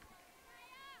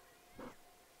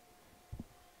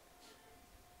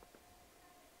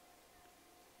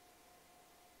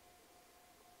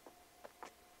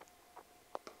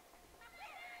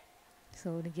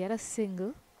 So to get a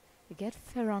single, you get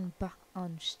Ferran back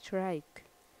on strike.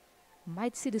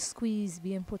 Might see the squeeze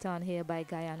being put on here by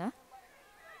Guyana.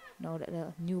 Now that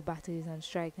the new batter is on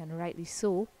strike, and rightly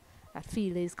so. That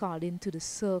fielder is called into the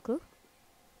circle.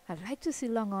 I'd like to see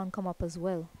Long On come up as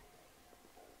well.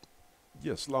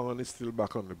 Yes, Long On is still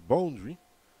back on the boundary.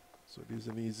 So there's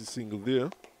an easy single there.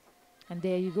 And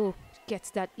there you go. Gets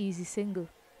that easy single.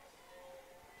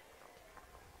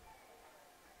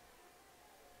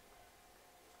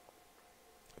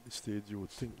 At this stage, you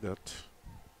would think that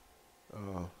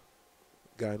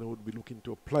Guyana would be looking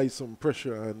to apply some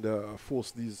pressure and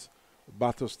force these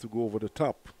batters to go over the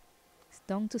top. It's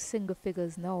down to single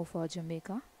figures now for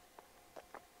Jamaica.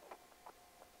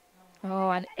 Oh,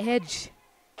 an edge.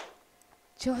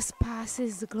 Just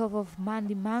passes the glove of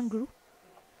Mandy Mangru.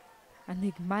 And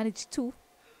he managed to.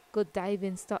 Good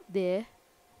diving stop there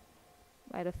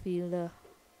by the fielder.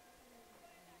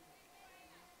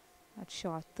 At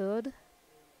short 3rd.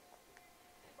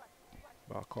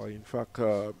 Barker, in fact,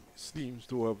 seems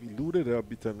to have eluded her a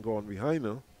bit and gone behind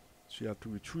her. She had to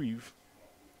retrieve.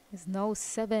 There's now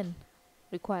 7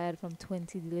 required from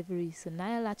 20 deliveries. So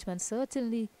Nia Latchman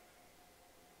certainly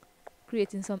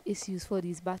creating some issues for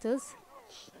these batters.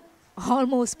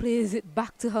 Almost plays it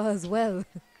back to her as well.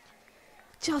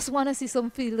 Just want to see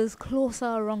some fielders closer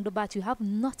around the bat. You have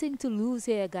nothing to lose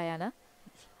here, Guyana.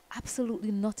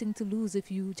 Absolutely nothing to lose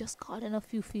if you just call in a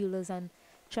few fielders and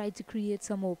try to create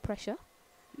some more pressure.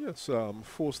 Yes,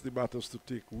 force the batters to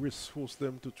take risks, force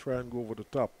them to try and go over the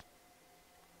top.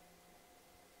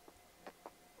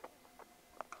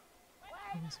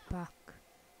 Comes back.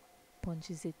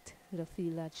 punches it with a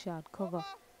field at short cover.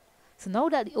 So now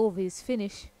that the over is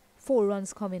finished, 4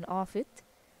 runs coming off it,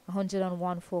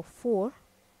 101 for 4,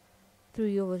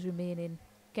 3 overs remaining.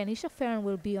 Kenisha Ferran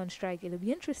will be on strike. It'll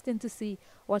be interesting to see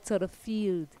what sort of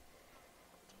field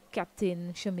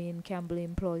Captain Shemaine Campbell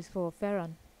employs for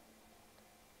Ferran.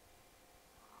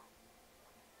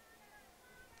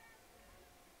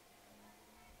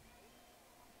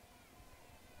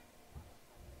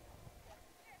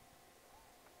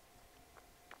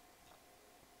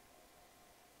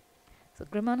 So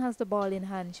Grimman has the ball in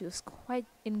hand. She was quite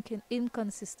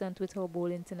inconsistent with her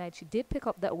bowling tonight. She did pick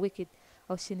up that wicket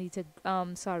of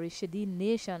Shadeen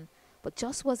Nation, but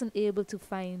just wasn't able to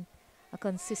find a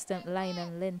consistent line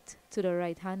and length to the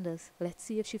right-handers. Let's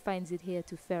see if she finds it here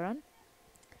to Ferran.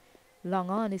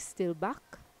 Long on is still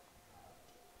back.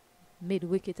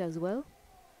 Mid-wicket as well.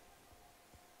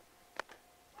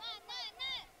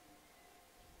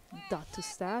 Dot to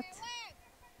start.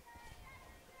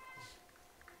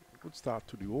 Good start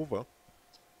to the over.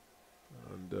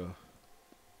 And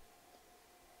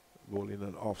bowling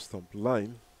an off-stump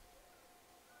line.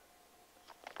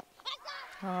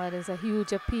 Oh, there's a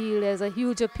huge appeal. There's a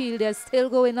huge appeal. They're still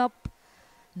going up.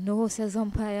 No, says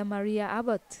umpire Maria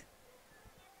Abbott.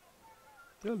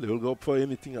 Well, they'll go up for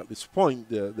anything at this point.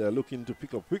 They're looking to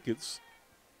pick up wickets.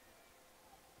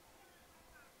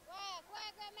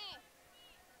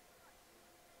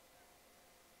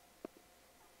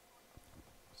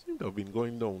 Seem to have been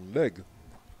going down leg.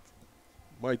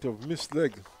 Might have missed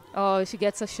leg. Oh, she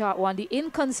gets a short one. The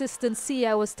inconsistency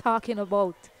I was talking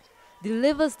about.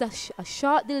 Delivers a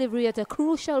short delivery at a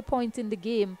crucial point in the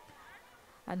game.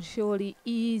 And surely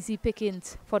easy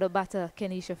pickings for the batter,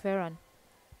 Kenisha Ferran.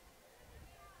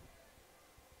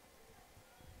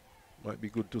 Might be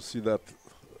good to see that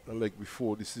leg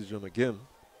before decision again.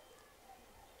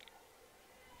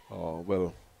 Oh,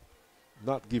 well,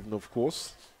 not given, of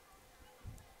course.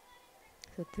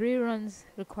 So 3 runs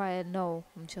required now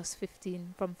from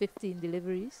 15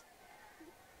 deliveries.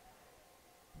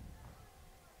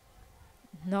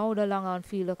 Now the long on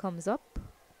fielder comes up.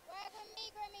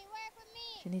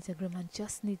 Janita Grimman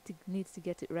just needs to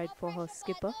get it right for her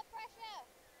skipper.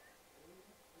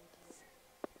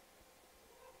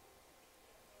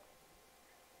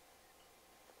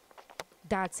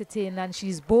 Darts it in and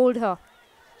she's bowled her.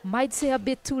 Might say a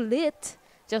bit too late.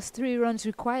 Just 3 runs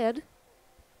required.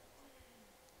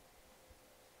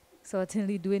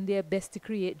 Certainly doing their best to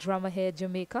create drama here,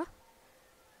 Jamaica.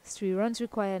 3 runs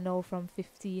required now from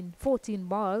 14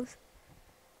 balls.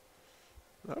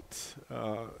 Not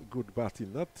good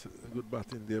batting. Not good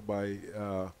batting there by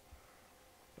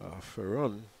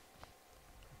Ferran.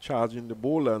 Charging the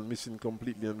bowler and missing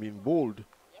completely and being bowled.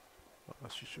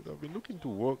 She should have been looking to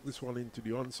work this one into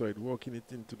the onside, working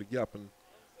it into the gap and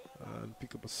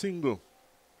pick up a single.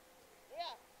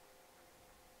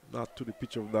 Not to the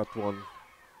pitch of that one.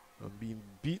 And being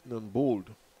beaten and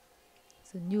bowled.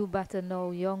 So new batter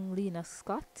now, young Lena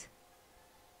Scott.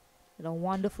 Did a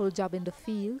wonderful job in the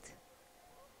field.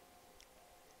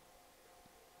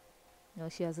 Now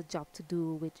she has a job to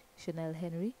do with Chanel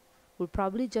Henry. We'll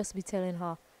probably just be telling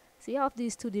her, see off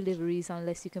these 2 deliveries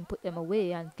unless you can put them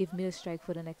away and give me a strike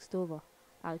for the next over.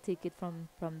 I'll take it from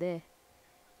there.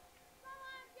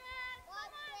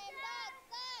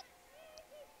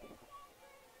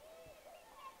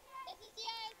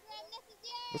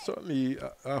 But certainly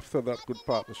after that good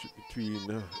partnership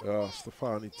between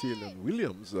Stefani Taylor and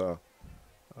Williams, the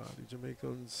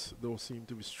Jamaicans though seem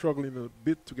to be struggling a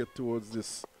bit to get towards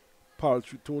this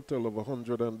paltry total of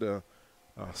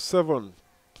 107.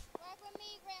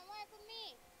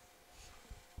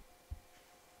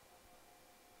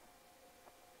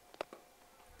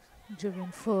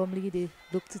 Driven firmly, they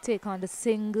look to take on the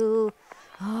single.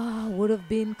 Would have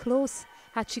been close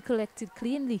had she collected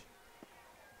cleanly.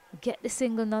 Get the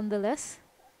single nonetheless.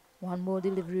 1 more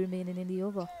delivery remaining in the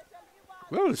over.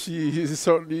 Well, she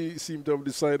certainly seemed to have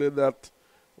decided that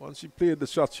once she played the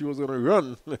shot, she was going to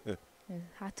run.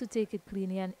 Had to take it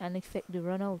cleanly and effect the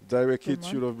run out. Direct hit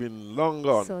should have been long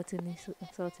gone. Certainly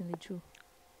true.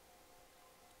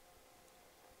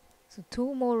 So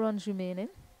 2 more runs remaining.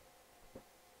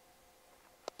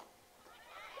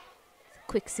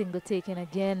 Quick single taken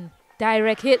again.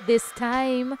 Direct hit this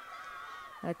time.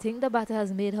 I think the batter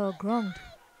has made her ground.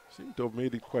 Seemed to have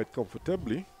made it quite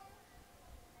comfortably.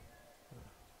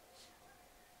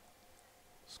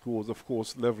 Scores, of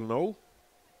course, level now.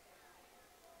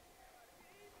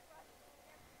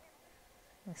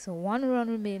 So 1 run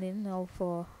remaining now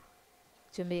for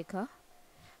Jamaica.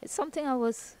 It's something I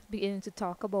was beginning to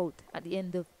talk about at the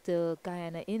end of the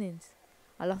Guyana innings.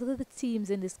 A lot of the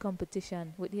teams in this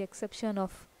competition, with the exception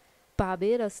of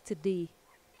Barbados today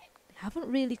haven't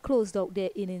really closed out their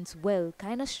innings well.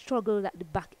 Kind of struggled at the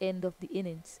back end of the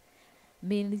innings.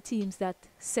 Mainly teams that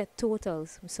set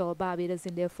totals. We saw Barbados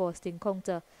in their first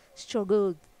encounter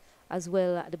struggled as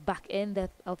well at the back end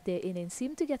of their innings.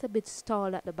 Seemed to get a bit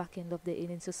stalled at the back end of their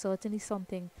innings. So certainly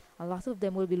something a lot of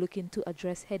them will be looking to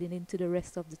address heading into the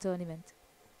rest of the tournament.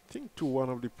 I think too one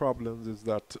of the problems is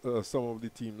that some of the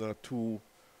teams are too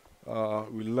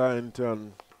reliant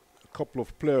on a couple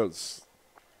of players.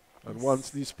 And once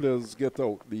these players get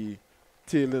out, the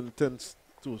tail end tends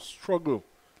to struggle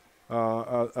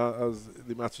as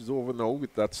the match is over now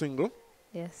with that single.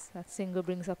 Yes, that single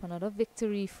brings up another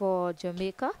victory for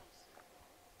Jamaica.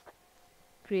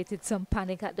 Created some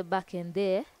panic at the back end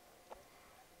there,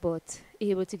 but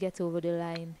able to get over the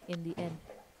line in the end.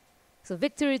 So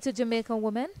victory to Jamaican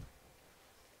women.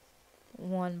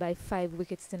 Won by 5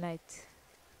 wickets tonight.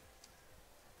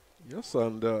 Yes,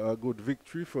 and a good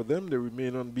victory for them. They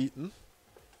remain unbeaten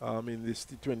in this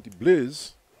T20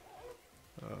 blaze.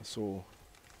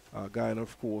 Guyana,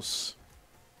 of course,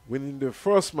 winning their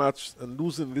first match and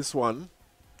losing this one.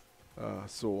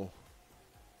 It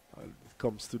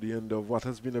comes to the end of what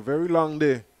has been a very long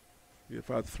day. We've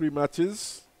had 3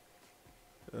 matches.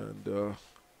 And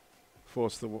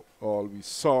first of all, we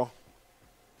saw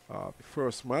the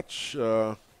first match.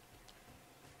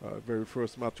 Very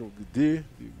first match of the day,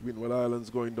 the Windward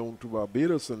Islands going down to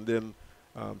Barbados, and then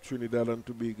Trinidad and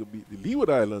Tobago beat the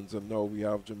Leeward Islands, and now we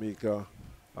have Jamaica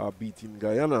beating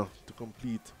Guyana to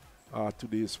complete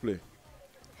today's play.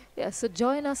 Yeah, so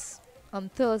join us on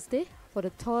Thursday for the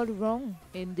 3rd round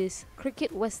in this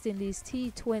Cricket West Indies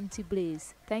T20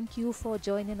 blaze. Thank you for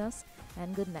joining us,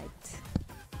 and good night.